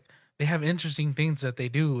 because like they have interesting things that they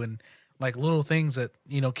do, and like little things that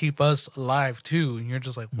keep us alive too. And you're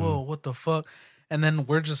just like, whoa, what the fuck? And then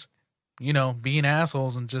we're just being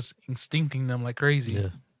assholes and just instincting them like crazy. Yeah.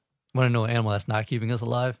 Want to know an animal that's not keeping us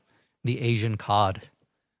alive? The Asian cod.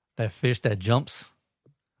 That fish that jumps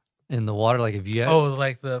in the water. Like if you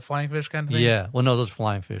Like the flying fish kind of thing. yeah. Well, no, those are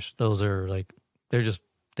flying fish. Those are like they're just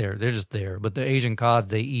there. They're just there. But the Asian cod,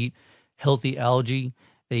 they eat healthy algae.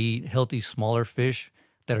 They eat healthy smaller fish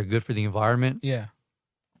that are good for the environment. Yeah.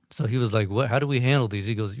 So he was like, "What? How do we handle these?"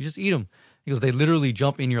 He goes, "You just eat them." He goes, "They literally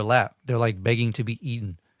jump in your lap. They're like begging to be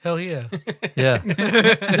eaten." Hell yeah. Yeah.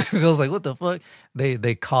 I was like, "What the fuck?"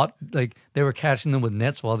 They caught they were catching them with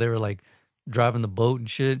nets while they were like driving the boat and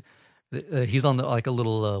shit. He's on like a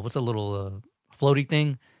little what's a little floaty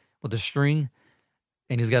thing with a string,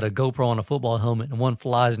 and he's got a GoPro on a football helmet, and one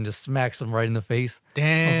flies and just smacks him right in the face.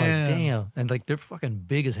 Damn. I was like, "Damn!" And like they're fucking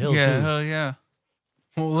big as hell Yeah, too. hell yeah.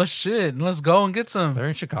 Well, let's go and get some. They're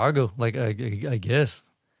in Chicago, like I guess.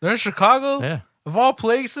 They're in Chicago? Yeah, Of all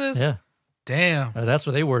places? yeah. Damn. That's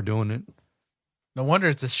where they were doing it. No wonder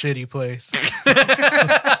it's a shitty place.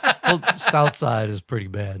 Well, South Side is pretty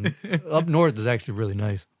bad. Up north is actually really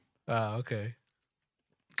nice. Oh, okay.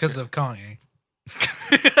 Because of Kanye.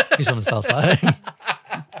 He's on the South Side.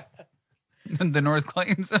 The North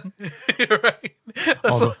claims him. Right.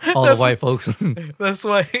 all the white folks. That's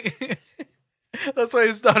why. That's why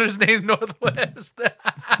his daughter's name's Northwest.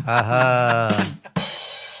 Aha.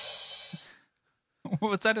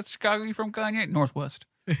 What's that in Chicago you from, Kanye? Northwest.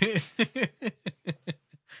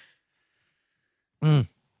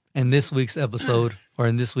 In this week's episode, or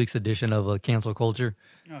in this week's edition of Cancel Culture,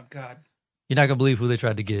 Oh, God. you're not gonna believe who they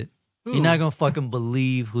tried to get. You're not gonna fucking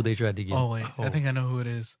believe who they tried to get. Oh wait, I think I know who it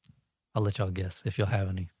is. I'll let y'all guess if y'all have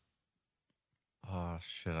any. Oh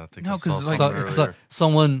shit! I think No, I saw 'cause, like- something earlier.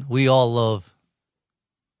 Someone we all love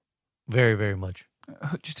very, very much.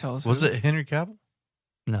 Just tell us. Was who. it Henry Cavill?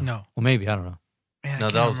 No. No. Well, maybe, I don't know. Man, I No,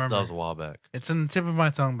 can't that was remember. that was a while back. It's in the tip of my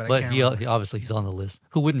tongue, but I But can't he remember. obviously he's on the list.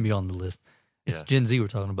 Who wouldn't be on the list? It's Yeah. Gen Z we're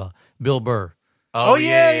talking about. Bill Burr. Oh,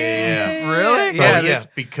 yeah. Really? Yeah, Yeah, that's-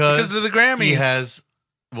 because of the Grammys. He has,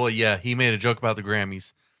 well, yeah, he made a joke about the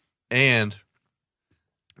Grammys, and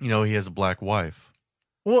he has a black wife,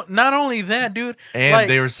 Well, not only that, dude. and Like-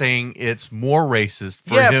 they were saying it's more racist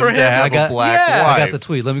for Yeah, him for to him. have I got- a black yeah. wife. I got the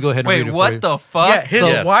tweet. Let me go ahead and read Wait, it for what you. the fuck? Yeah, his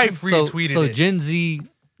So- wife retweeted So it. Gen Z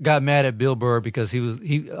got mad at Bill Burr because he was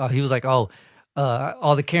like, all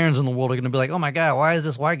the Karens in the world are gonna be like, oh my god, why is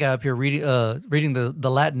this white guy up here reading the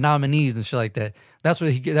Latin nominees and shit like that? That's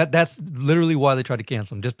what that's literally why they tried to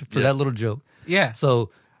cancel him, just for Yeah. that little joke. Yeah. So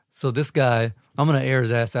this guy, I'm gonna air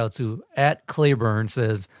his ass out too. At Claiborne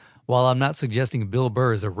says, while I'm not suggesting Bill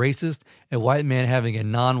Burr is a racist, a white man having a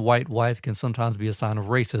non-white wife can sometimes be a sign of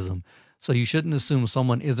racism. So you shouldn't assume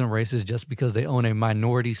someone isn't racist just because they own a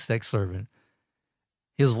minority sex servant.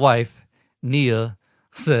 His wife, Nia,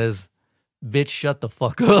 says, "Bitch, shut the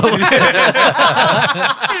fuck up."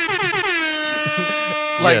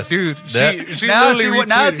 Like, Yes. dude, That- she now I literally see,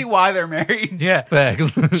 now I retweeted- see why they're married. Yeah.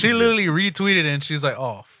 Facts. She literally retweeted it and she's like,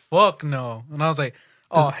 oh, fuck no. And I was like,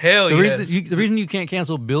 oh, hell the yes. reason you can't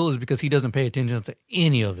cancel Bill is because he doesn't pay attention to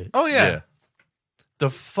any of it. Oh, yeah.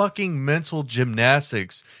 The fucking mental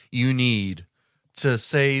gymnastics you need to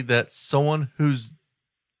say that someone who's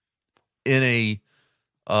in a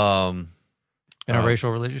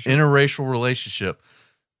Interracial relationship. interracial relationship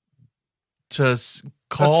to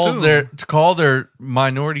call Assume. their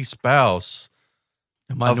minority spouse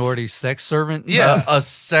A minority sex servant. Yeah. a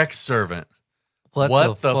sex servant.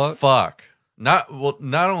 What the fuck? Not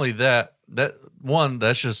only that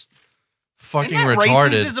that's just fucking Isn't that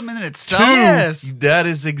retarded. racism in itself? Two, Yes. that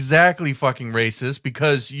is exactly fucking racist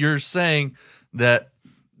because you're saying that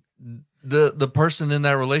the person in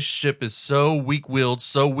that relationship is so weak-willed,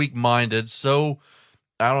 so weak-minded, so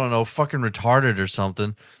I don't know, fucking retarded or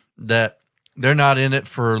something that they're not in it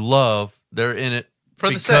for love. They're in it For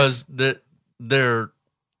the because they're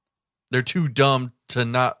too dumb to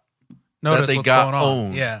not Notice they what's got going on.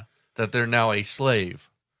 owned. Yeah. that they're now a slave.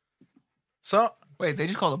 So, Wait, they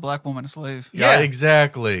just called a black woman a slave. Yeah.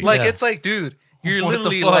 Exactly. like, Yeah. it's like, dude, you're What the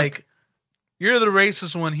literally fuck? like, you're the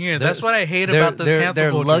racist one here. That's what I hate about this cancel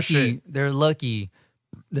they're culture lucky. shit. They're lucky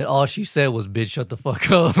that all she said was "bitch, shut the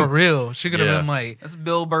fuck up." For real. She could have Yeah. been like, That's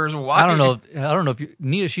Bill Burr's wife. I don't know if you,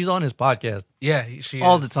 Nia. She's on his podcast yeah, she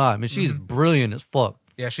all is. the time, and she's brilliant as fuck,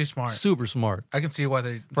 Yeah, she's smart. super smart. I can see why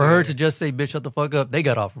they. For her to just say "bitch, shut the fuck up," they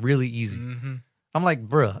got off really easy. Mm-hmm. I'm like,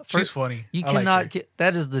 bruh, She's funny. you I like cannot her. get.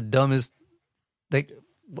 That is the dumbest. Like,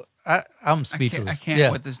 I'm speechless. I can't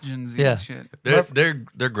yeah. with this Gen Z Yeah. shit.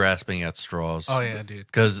 They're grasping at straws. Oh yeah, dude.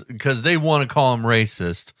 because they want to call him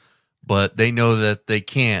racist, but they know that they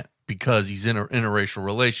can't because he's in a interracial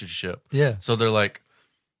relationship. Yeah. So they're like,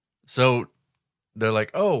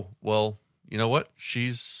 oh well, you know what?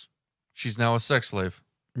 She's now a sex slave.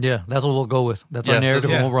 Yeah, that's what we'll go with. That's Yeah, our narrative,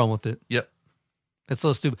 that's- and we'll run with it. Yep. It's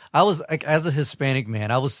so stupid. I was like, as a Hispanic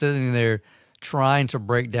man, I was sitting there trying to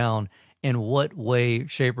break down in what way,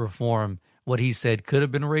 shape, or form what he said could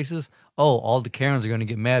have been racist. Oh, all the Karens are going to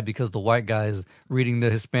get mad because the white guy is reading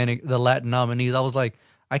the Latin nominees. I was like,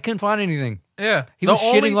 I couldn't find anything. Yeah, He The was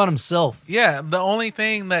only- shitting on himself. Yeah, the only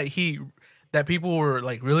thing that people were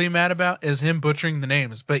like really mad about is him butchering the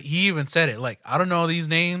names. But he even said it like, I don't know these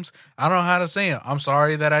names. I don't know how to say them. I'm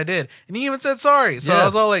sorry that I did. And he even said sorry. So Yeah. I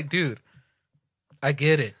was all like, dude, I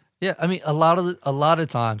get it. Yeah, I mean, a lot of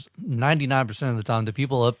times, 99% of the time, the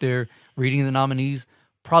people up there reading the nominees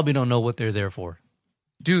probably don't know what they're there for.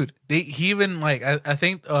 Dude, he even like I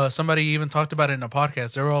think somebody even talked about it in a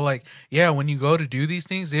podcast. They were all like, yeah, when you go to do these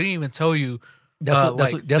things, they didn't even tell you.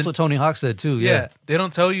 That's what Tony Hawk said too. Yeah, Yeah. they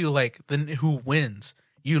don't tell you like who wins.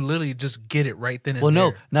 You literally just get it right then and Well,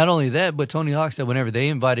 no, there. not only that, but Tony Hawk said whenever they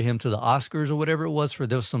invited him to the Oscars or whatever it was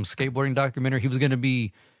there was some skateboarding documentary, he was going to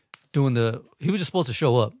be doing he was just supposed to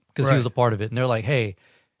show up because he was Right. a part of it. And they're like, hey,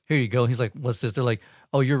 here you go. He's like, what's this? They're like,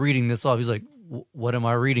 oh, you're reading this off. He's like, what am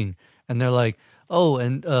I reading? And they're like, oh,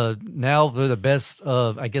 and now they're the best,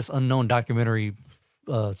 I guess, unknown documentary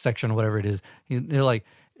section or whatever it is. They're like,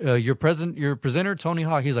 your presenter, Tony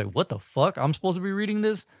Hawk. He's like, what the fuck? I'm supposed to be reading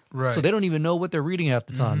this? Right. So they don't even know what they're reading half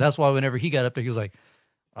the time. That's why whenever he got up there, he was like,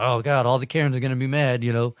 oh, God, all the Karens are going to be mad,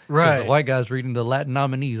 you know? 'Cause Right. the white guy's reading the Latin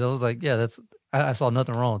nominees. I was like, yeah, I saw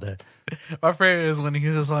nothing wrong with that. My favorite is when he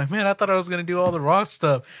was like, man, I thought I was going to do all the rock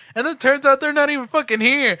stuff. And then it turns out they're not even fucking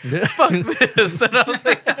here. Fuck this. And I was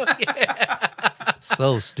like, hell yeah.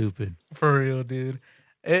 So stupid. For real, dude.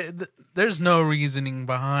 There's no reasoning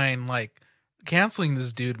behind like canceling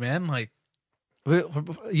this dude, man. Like,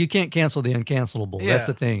 You can't cancel the uncancelable. Yeah. That's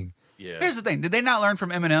the thing. Yeah. Here's the thing: did they not learn from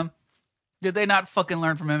Eminem? Did they not fucking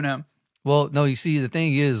learn from Eminem? Well, no, you see, the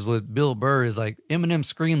thing is with Bill Burr is like Eminem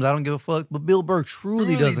screams, I don't give a fuck, but Bill Burr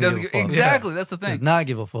truly doesn't give a fuck. Exactly, that's the Does thing. not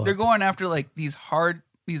give a fuck. They're going after like these hard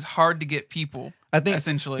to get people. I think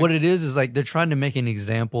essentially what it is like they're trying to make an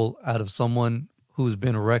example out of someone who's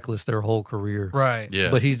been reckless their whole career. right. Yeah.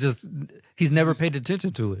 But he's never paid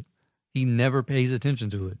attention to it. He never pays attention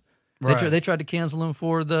to it. Right. They tried to cancel him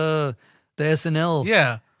for the SNL.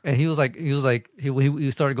 Yeah. And he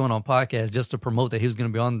started going on podcasts just to promote that he was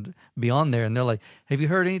going to be on there. And they're like, have you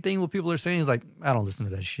heard anything what people are saying? He's like, I don't listen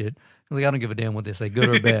to that shit. He's like, I don't give a damn what they say, good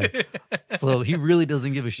or bad. So he really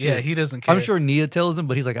doesn't give a shit. Yeah, he doesn't care. I'm sure Nia tells him,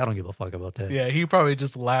 but he's like, I don't give a fuck about that. Yeah, he probably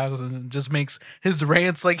just laughs and just makes his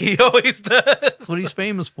rants like he always does. That's what he's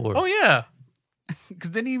famous for. Oh, yeah. because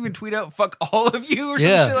didn't he even tweet out "fuck all of you" or some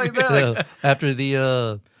yeah. shit like that? Like, Yeah. After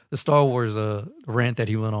the Star Wars rant that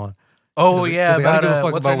he went on. Oh, He's yeah. like, I don't give a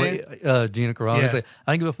fuck what's her about name? what Gina Carano. Yeah. He's like,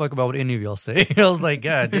 I don't give a fuck about what any of y'all say. I was like,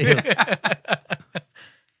 God damn.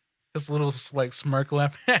 This little like smirk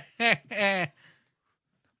laugh. Yeah,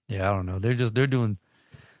 I don't know. They're doing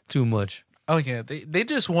too much. Oh yeah, they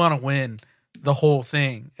just want to win the whole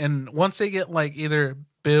thing, and once they get like either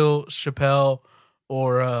Bill Chappelle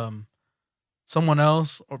or someone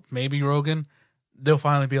else, or maybe Rogan, they'll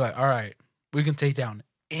finally be like, all right, we can take down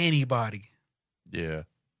anybody. Yeah.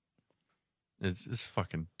 It's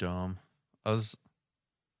fucking dumb.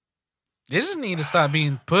 They just need to stop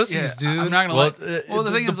being pussies, yeah, dude. I'm not gonna Well, lie. Well,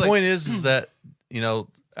 the thing is, the like, point is that, you know,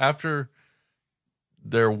 after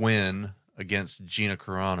their win against Gina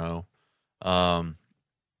Carano,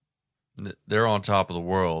 they're on top of the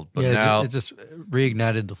world. But yeah, now, it just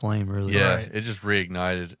reignited the flame, really. yeah, Right. it just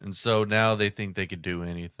reignited, and so now they think they could do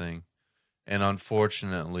anything. And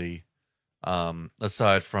unfortunately,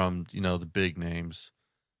 aside from the big names,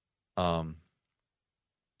 they're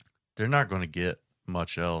not going to get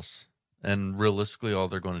much else. And realistically, all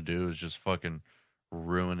they're going to do is just fucking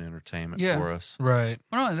ruin entertainment Yeah. for us. Right.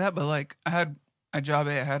 Well, not only that, but like I had a job.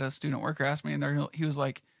 I had a student worker ask me, and he was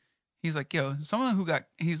like, "Yo, if someone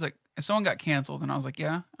got canceled," and I was like,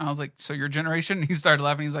 "Yeah." I was like, "So your generation?" He started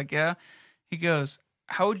laughing. He's like, "Yeah." He goes,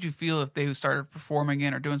 "How would you feel if they started performing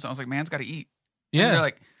again or doing something?" I was like, "Man's got to eat." And Yeah. they're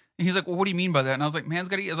like, and he's like, "Well, what do you mean by that?" And I was like, "Man's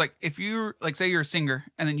got to eat." It's like if you're like, say you're a singer,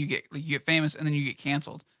 and then you get famous, and then you get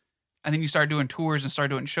canceled, and then you start doing tours and start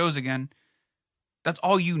doing shows again. That's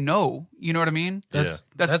all you know. You know what I mean? That's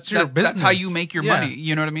your business. That's how you make your Yeah. money.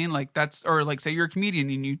 You know what I mean? Like or like say you're a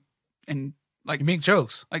comedian and Like You make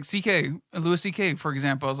jokes. like CK, Louis CK, for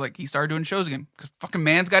example. I was like, he started doing shows again because fucking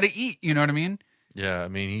man's got to eat. You know what I mean? Yeah, I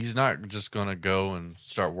mean, he's not just gonna go and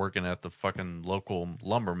start working at the fucking local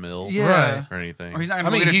lumber mill, Yeah. or anything. Or he's not I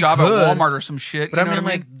gonna mean, get a he job could, at Walmart or some shit. But you I know mean,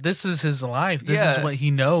 what like, this is his life. This Yeah. is what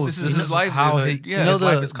he knows. This is his how livelihood. Yeah. his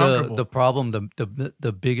life is the comfortable. problem,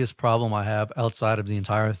 the biggest problem I have outside of the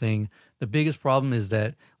entire thing, the biggest problem is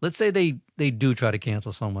that let's say they do try to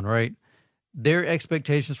cancel someone, right? Their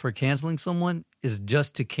expectations for canceling someone is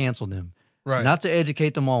just to cancel them. Right. Not to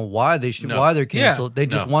educate them on why they should, No. why they're Yeah. canceled. They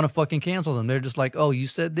just No. want to fucking cancel them. They're just like, oh, you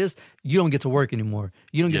said this, you don't get to work anymore.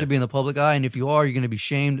 You don't get Yeah. to be in the public eye, and if you are, you're going to be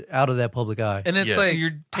shamed out of that public eye. and it's Yeah. like,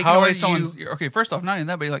 you're taking how away are someone's. you- Okay, first off, not even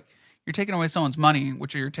that, but like you're taking away someone's money,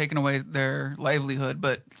 which you're taking away their livelihood.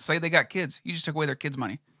 But say they got kids, you just took away their kids'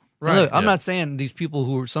 money. And look, I'm Yeah. not saying some of these people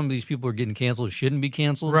who are getting canceled shouldn't be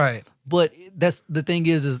canceled. Right. But that's the thing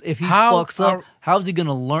is if he How fucks up, are- how's he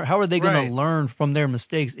gonna learn? How are they gonna Right. learn from their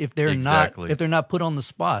mistakes if they're Exactly. not put on the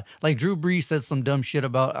spot? Like Drew Brees said some dumb shit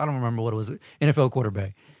about, I don't remember what it was, NFL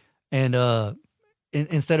quarterback, and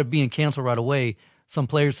instead of being canceled right away, some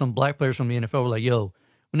black players from the NFL were like, "Yo,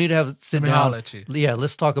 we need to have a sit Let me down. holler at you." Yeah,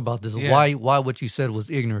 let's talk about this. Yeah. Why what you said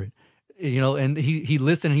was ignorant, And he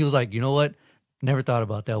listened and he was like, you know what? Never thought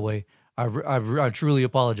about that way. I truly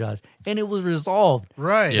apologize, and it was resolved.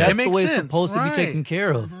 Right. Yeah. That's It makes the way sense. it's supposed to be taken care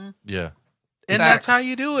of. Yeah, And Facts. that's how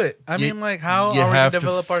you do it. I You- mean, like, how you are we have to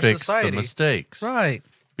develop to our fix society? the mistakes, Right.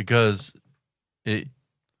 because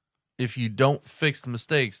if you don't fix the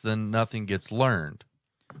mistakes, then nothing gets learned.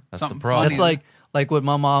 That's Something the problem. That's like what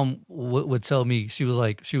my mom would tell me. She was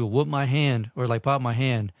like, she would whoop my hand or like pop my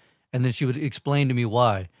hand, and then she would explain to me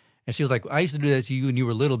why. And she was like, I used to do that to you when you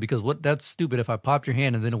were little because that's stupid. If I popped your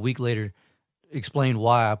hand and then a week later explain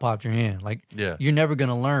why I popped your hand, like Yeah. you're never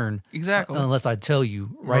gonna learn Exactly. unless I tell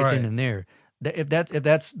you right then Right. and there. If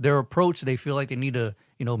that's their approach, they feel like they need to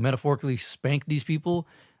metaphorically spank these people.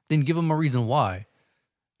 Then give them a reason why,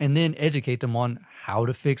 and then educate them on how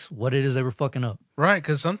to fix what it is they were fucking up. Right.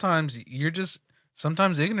 Because sometimes you're just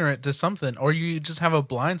ignorant to something, or you just have a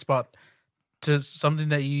blind spot to something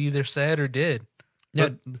that you either said or did.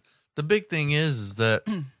 But the big thing is that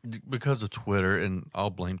because of Twitter, and I'll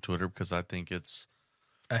blame Twitter because I think it's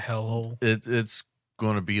A hellhole. it's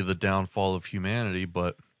going to be the downfall of humanity.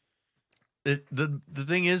 But the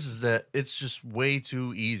thing is that it's just way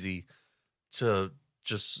too easy to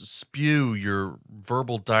just spew your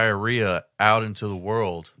verbal diarrhea out into the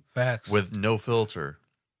world Facts. with no filter.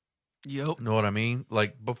 Yep. Know what I mean?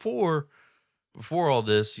 Like before all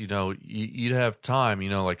this, you'd have time,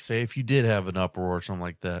 like say if you did have an uproar or something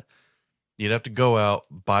like that, you'd have to go out,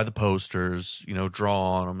 buy the posters,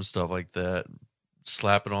 draw on them and stuff like that,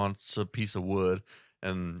 slap it on a piece of wood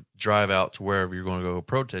and drive out to wherever you're going to go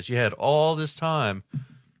protest. You had all this time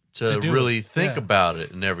to do really it. think Yeah. about it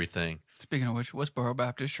and everything. Speaking of which, Westboro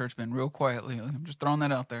Baptist Church been real quiet lately. I'm just throwing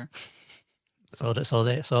that out there. So have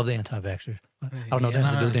the anti-vaxxers. I don't know if that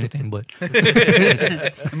has to do with anything, but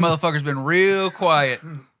The motherfucker's been real quiet.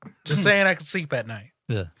 Just saying I can sleep at night.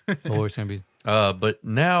 yeah, always gonna be. But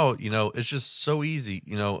now, it's just so easy,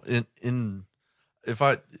 in if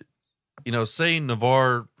I, say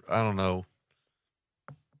Navarre, I don't know,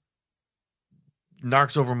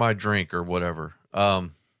 knocks over my drink or whatever.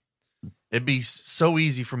 It'd be so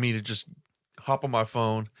easy for me to just hop on my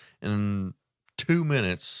phone and in 2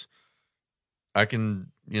 minutes I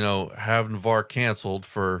can, have Navarre canceled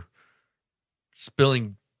for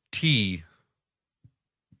spilling tea.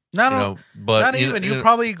 Not But even. You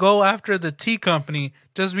probably go after the tea company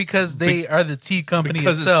just because they are the tea company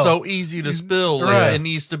because itself. it's so easy to spill. Like, Right. it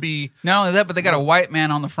needs to be. Not only that, but they got a white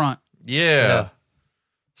man on the front. Yeah. Yeah.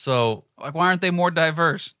 So Like, why aren't they more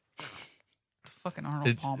diverse? Fucking Arnold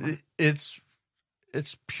it's Palmer. it's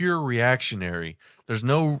pure reactionary. There's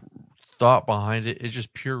no thought behind it. It's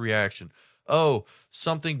just pure reaction. Oh,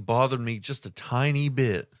 something bothered me just a tiny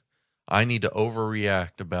bit. I need to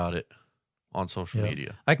overreact about it on social Yeah.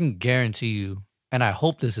 media. I can guarantee you, and I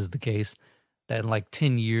hope this is the case, that in like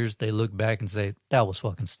 10 years they look back and say that was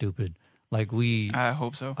fucking stupid. Like I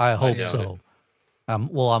hope so. I hope doubt so. I'm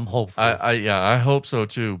hopeful. I hope so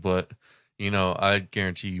too, but I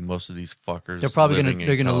guarantee you most of these fuckers they're probably living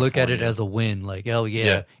in gonna look at it California- as a win. Like, oh yeah,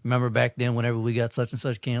 Yeah. remember back then whenever we got such and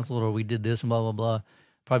such canceled or we did this and blah blah blah.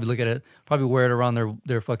 Probably look at it. Probably wear it around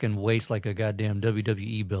their fucking waist like a goddamn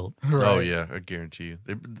WWE belt. Oh yeah, I guarantee you.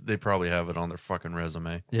 They probably have it on their fucking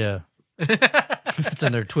resume. Yeah, it's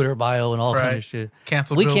in their Twitter bio and all kind Right. of shit.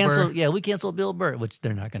 Cancel We Bill canceled. Burr. Yeah, we canceled Bill Burr, which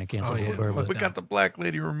they're not going to cancel Oh, Bill yeah. Burr. Fuck But We got the black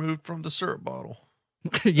lady removed from the syrup bottle.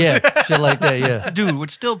 yeah, shit like that. Yeah, Dude, which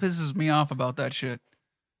still pisses me off about that shit.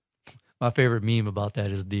 my favorite meme about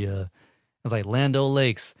that is was like Land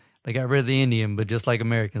O'Lakes. They got rid of the Indian, but just like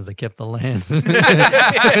Americans, they kept the land.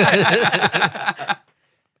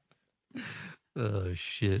 Oh,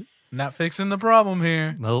 shit. Not fixing the problem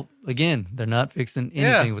here. Nope. Again, they're not fixing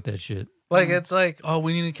anything with that shit. Like, it's like, oh,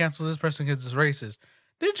 we need to cancel this person because it's racist.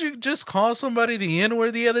 Did you just call somebody the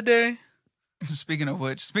N-word the other day? Speaking of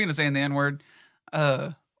which, speaking of saying the N-word,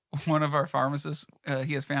 one of our pharmacists,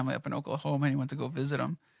 he has family up in Oklahoma, and he went to go visit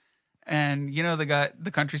him. And you know the guy,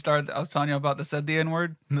 the country star that I was telling you about that said the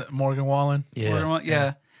N-word? Morgan Wallen. Yeah.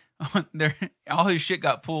 Yeah. There, all his shit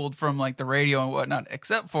got pulled from like the radio and whatnot,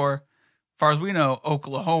 except for, as far as we know,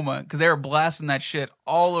 Oklahoma, because they were blasting that shit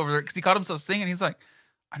all over there. Because he caught himself singing. He's like,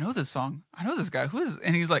 I know this song. I know this guy. Who is?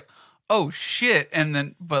 And he's like, oh shit. And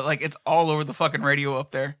then, but like, it's all over the fucking radio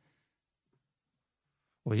up there.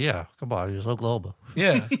 Well, yeah. Come on. It's Oklahoma.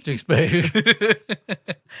 Yeah. What you expect?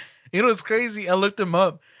 You know, it's crazy. I looked him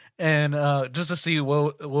up and just to see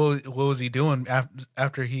what was he doing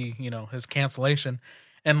after he, you know, his cancellation.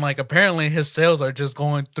 And like apparently his sales are just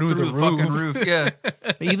going through the roof. fucking roof. Yeah.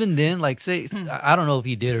 Even then, like, say, I don't know if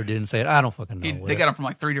he did or didn't say it. I don't fucking know. They got him from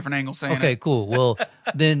like 3 different angles saying Okay, it. cool. Well,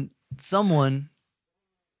 then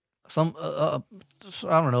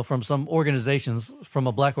I don't know, from some organizations, from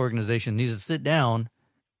a black organization, needs to sit down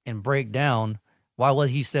and break down why what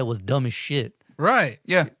he said was dumb as shit. Right.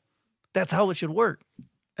 Yeah. That's how it should work.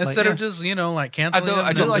 Instead of just, you know, like canceling them,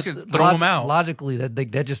 I do like just it. throw them out. Logically,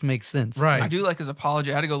 that just makes sense. Right. I do like his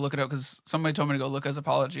apology. I had to go look it up because somebody told me to go look at his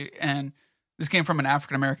apology. And this came from an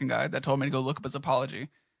African-American guy that told me to go look up his apology.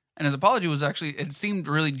 And his apology was actually, it seemed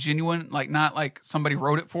really genuine, like not like somebody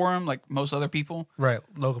wrote it for him, like most other people. Right.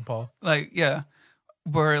 Logan Paul. Like, yeah.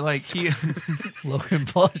 Where like he, Logan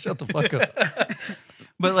Paul, shut the fuck up.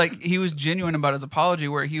 but like he was genuine about his apology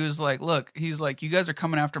where he was like, look, he's like, you guys are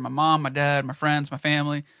coming after my mom, my dad, my friends, my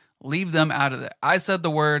family. Leave them out of it. I said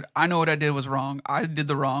the word. I know what I did was wrong. I did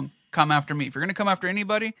the wrong. Come after me. If you're going to come after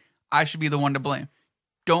anybody, I should be the one to blame.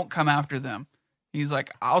 Don't come after them. He's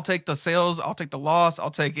like, I'll take the sales. I'll take the loss.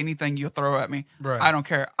 I'll take anything you throw at me. Right. I don't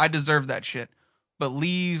care. I deserve that shit. But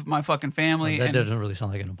leave my fucking family. That and, doesn't really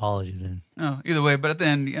sound like an apology then. no, either way. But at the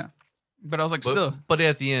end, yeah. But I was like, still. But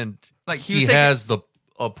at the end, Like, he he was taking- has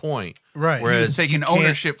a point. Right. He Whereas was taking you can't-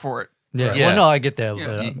 ownership for it. Yeah. Yeah. Well, no, I get that.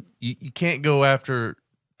 Yeah. But, You can't go after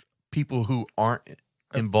people who aren't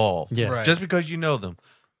involved. yeah. Right. Just because you know them.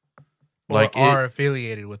 Or Like, are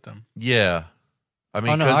affiliated with them. yeah. I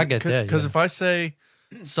mean, Oh, no, I get that, Because yeah. if I say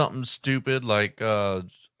something stupid, like, I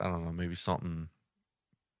don't know, maybe something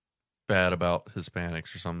bad about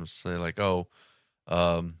Hispanics or something, say like, oh,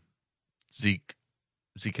 Zeke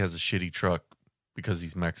has a shitty truck because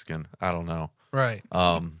he's Mexican. I don't know. Right.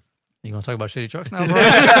 You want to talk about shitty trucks now, bro?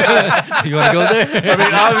 You want to go there? I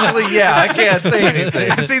mean, obviously, yeah, I can't say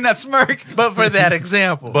anything. I seen that smirk. But for that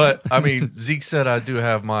example. But I mean, Zeke said I do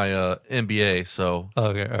have my MBA, so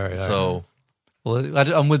Okay, all right. so Well,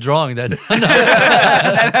 I'm withdrawing that.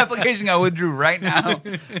 That application I withdrew right now.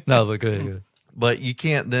 No, but good. but you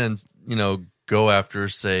can't then go after,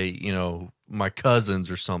 say, my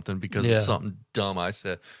cousins or something because Yeah. of something dumb I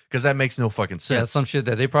said, because that makes no fucking sense. Yeah, some shit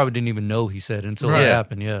that they probably didn't even know he said until Right. it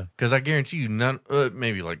happened. Yeah. Because I guarantee you,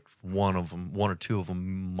 maybe like one or two of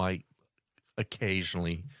them might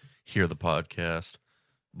occasionally hear the podcast,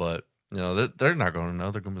 but they're not going to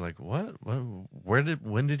know. They're going to be like, "What?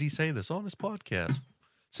 When did he say this on his podcast?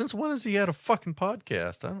 Since when has he had a fucking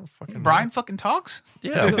podcast? I don't fucking Brian know. fucking talks?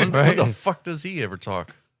 Yeah, when Right. the fuck does he ever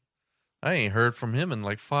talk? I ain't heard from him in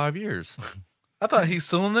like 5 years. I thought he's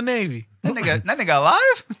still in the Navy. That nigga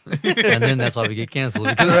alive? And then that's why we get canceled.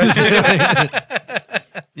 Because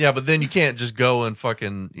Yeah, but then you can't just go and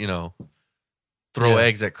fucking throw Yeah.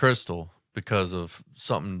 eggs at Crystal because of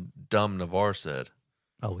something dumb Navarre said.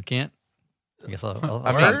 oh, we can't. I guess I'll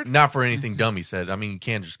I stop. mean, not for anything dumb he said. I mean, you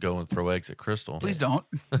can't just go and throw eggs at Crystal. Please don't.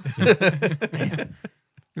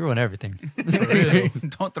 You ruin everything.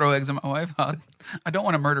 Don't throw eggs at my wife. I don't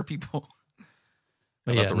want to murder people.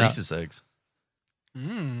 But About yeah, the no. Reese's eggs.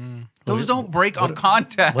 Those don't break on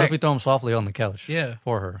contact. What if we throw them softly on the couch? Yeah.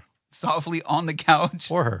 For her. Softly on the couch.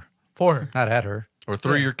 For her. For her. Not at her. Or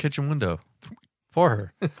through your kitchen window. For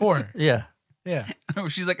her. For her. Yeah. Yeah.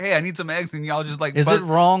 She's like, hey, I need some eggs. And y'all just like, Is buzz. it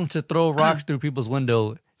wrong to throw rocks through people's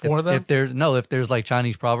window For them? if there's like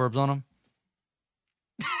Chinese proverbs on them?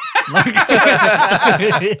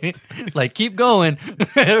 like keep going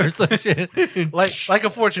or some shit. Like a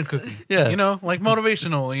fortune cookie. Yeah. Like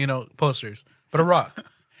motivational, posters. But a rock.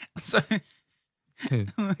 So-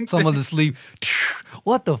 Someone to sleep.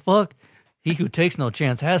 What the fuck? He who takes no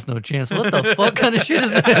chance has no chance. What the fuck kind of shit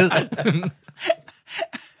is this?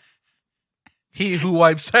 He who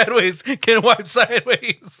wipes sideways can wipe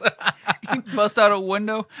sideways. You bust out a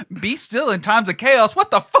window. Be still in times of chaos.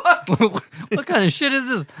 What the fuck? What kind of shit is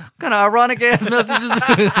this? What kind of ironic ass messages?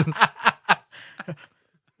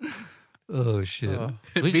 Oh shit!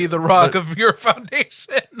 We Be the rock of your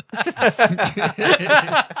foundation.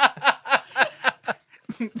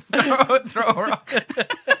 Throw a rock.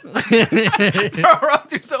 Throw a rock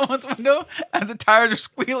through someone's window as the tires are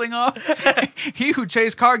squealing off. He who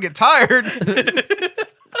chased car get tired.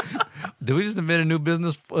 Did we just invent a new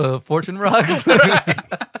business, Fortune Rocks?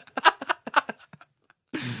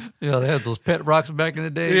 Yeah, they had those pet rocks back in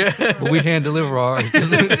the day, but we hand deliver ours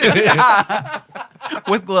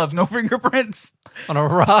With gloves, no fingerprints. on a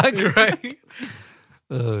rock. Right.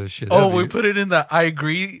 Oh shit! Oh, that'd we be- put it in the I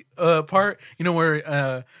agree part. You know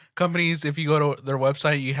where companies, if you go to their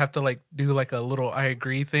website, you have to like do like a little I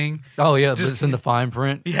agree thing. Oh yeah, but just- it's in the fine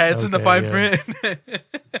print. Yeah, it's in the Okay, fine yeah, print.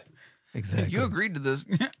 Exactly. You agreed to this.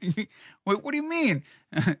 Wait, what do you mean?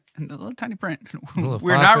 In the little tiny print. Little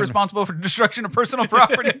We're fine not print. responsible for destruction of personal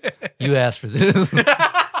property. You asked for this.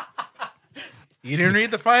 You didn't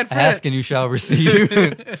read the fine print. Ask and you shall receive.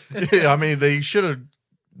 Yeah, I mean, they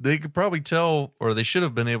could probably tell, or they should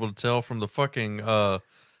have been able to tell from the fucking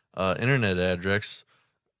internet address,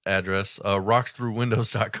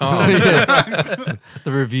 rocksthroughwindows.com. Yeah.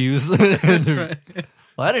 The reviews.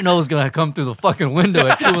 Well, I didn't know it was gonna come through the fucking window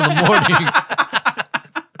at 2 a.m.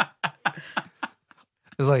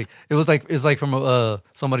 It's like from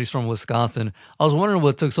somebody's from Wisconsin. I was wondering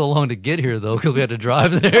what took so long to get here though, because we had to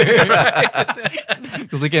drive there.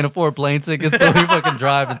 Because we can't afford plane tickets, so we fucking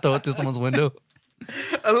drive and throw it through someone's window.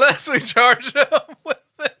 Unless we charge them with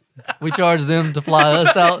it. We charge them to fly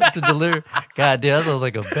us out to deliver. God damn, that sounds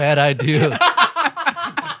like a bad idea.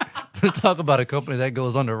 Talk about a company that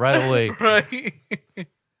goes under right away. Right.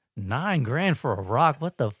 $9,000 for a rock?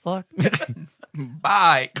 What the fuck?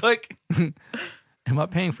 Bye. Click. Am I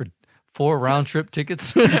paying for 4 round trip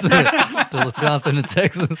tickets to Wisconsin and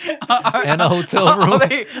Texas and a hotel room?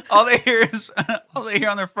 All they hear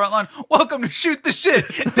on their front line, welcome to Shoot the Shit.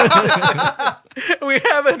 We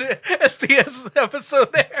have an STS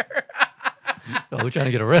episode there. Oh, we're trying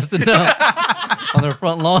to get arrested now on their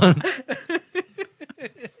front lawn.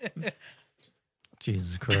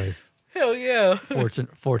 Jesus Christ. Hell yeah.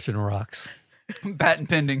 Fortune rocks. Patent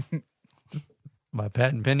pending. By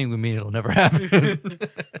patent pending, we mean it'll never happen.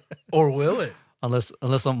 Or will it? unless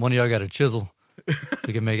one of y'all got a chisel.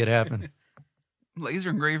 We can make it happen. Laser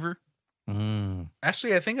engraver.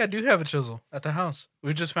 Actually, I think I do have a chisel at the house.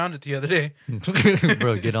 We just found it the other day.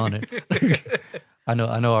 Bro, get on it. I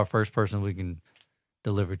know our first person we can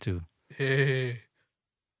deliver to. Hey.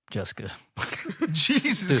 Jessica.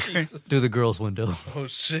 Jesus Christ. Through the girl's window. Oh,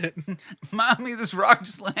 shit. Mommy, this rock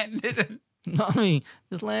just landed. Mommy,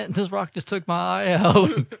 this rock just took my eye out.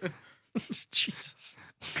 Jesus.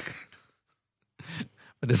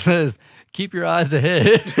 But it says, keep your eyes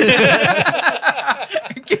ahead.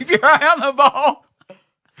 Keep your eye on the ball.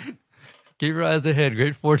 Keep your eyes ahead.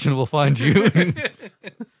 Great fortune will find you.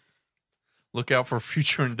 Look out for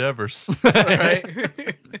future endeavors. Right?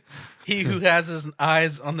 He who has his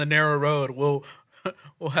eyes on the narrow road will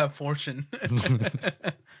have fortune.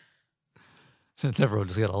 Since everyone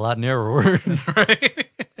just got a lot narrower. Right?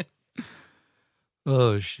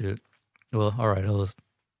 Oh, shit. Well, all right.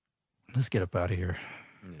 Let's get up out of here.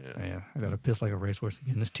 Yeah. Man, I got to piss like a racehorse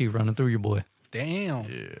again. This tea running through your boy. Damn.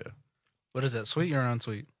 Yeah. What is that, sweet or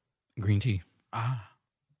unsweet? Green tea. Ah.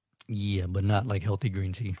 Yeah, but not like healthy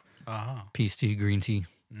green tea. Ah. Peace tea, green tea.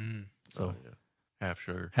 Mm. So Oh, yeah. Half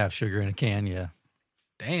sugar. half sugar in a can, yeah.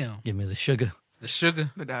 Damn. Give me the sugar. The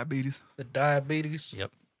sugar, The diabetes. the diabetes.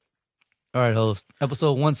 Yep. All right, host.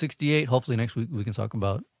 Episode 168. Hopefully next week we can talk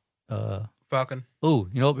about Falcon. oh,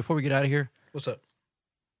 you know what? Before we get out of here, What's up?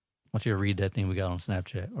 I want you to read that thing we got on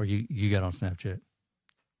Snapchat. Or you got on Snapchat.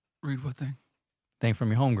 Read what thing? Thing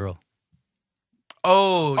from your homegirl.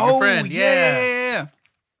 Oh, your friend. Yeah.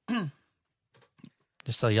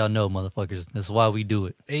 Just so y'all know, motherfuckers, this is why we do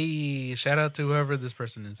it. Hey, shout out to whoever this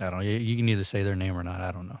person is. I don't know. You can either say their name or not.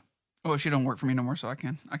 I don't know. Oh, she don't work for me no more, so I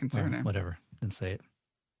can say her name. Whatever. Then say it.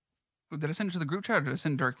 Did I send it to the group chat or did I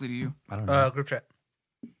send it directly to you? I don't know. Group chat.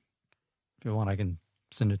 If you want, I can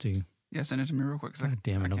send it to you. Yeah, send it to me real quick. 'Cause God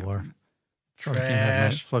damn it, I can't Navar. find it. That's why we can't have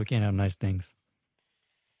nice- Trash. that's why we can't have nice things.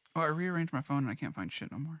 Oh, I rearranged my phone and I can't find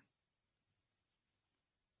shit no more.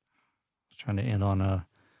 I was trying to end on a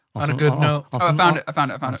On a good note. Oh, I found it. I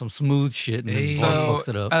found On it. some smooth shit and Hey. then So, fucks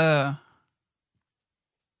it up.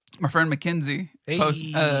 my friend Mackenzie Hey.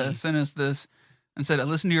 sent us this and said, I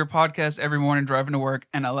listen to your podcast every morning driving to work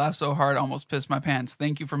and I laugh so hard I almost pissed my pants.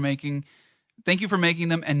 Thank you for making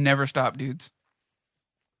them and never stop, dudes.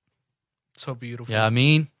 So beautiful. Yeah, I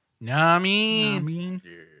mean. I mean.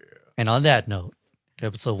 And on that note,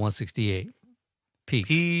 episode 168. Peace.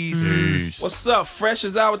 Peace. What's up? Fresh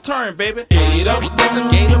is our turn, baby. Skate up, boost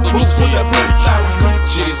with the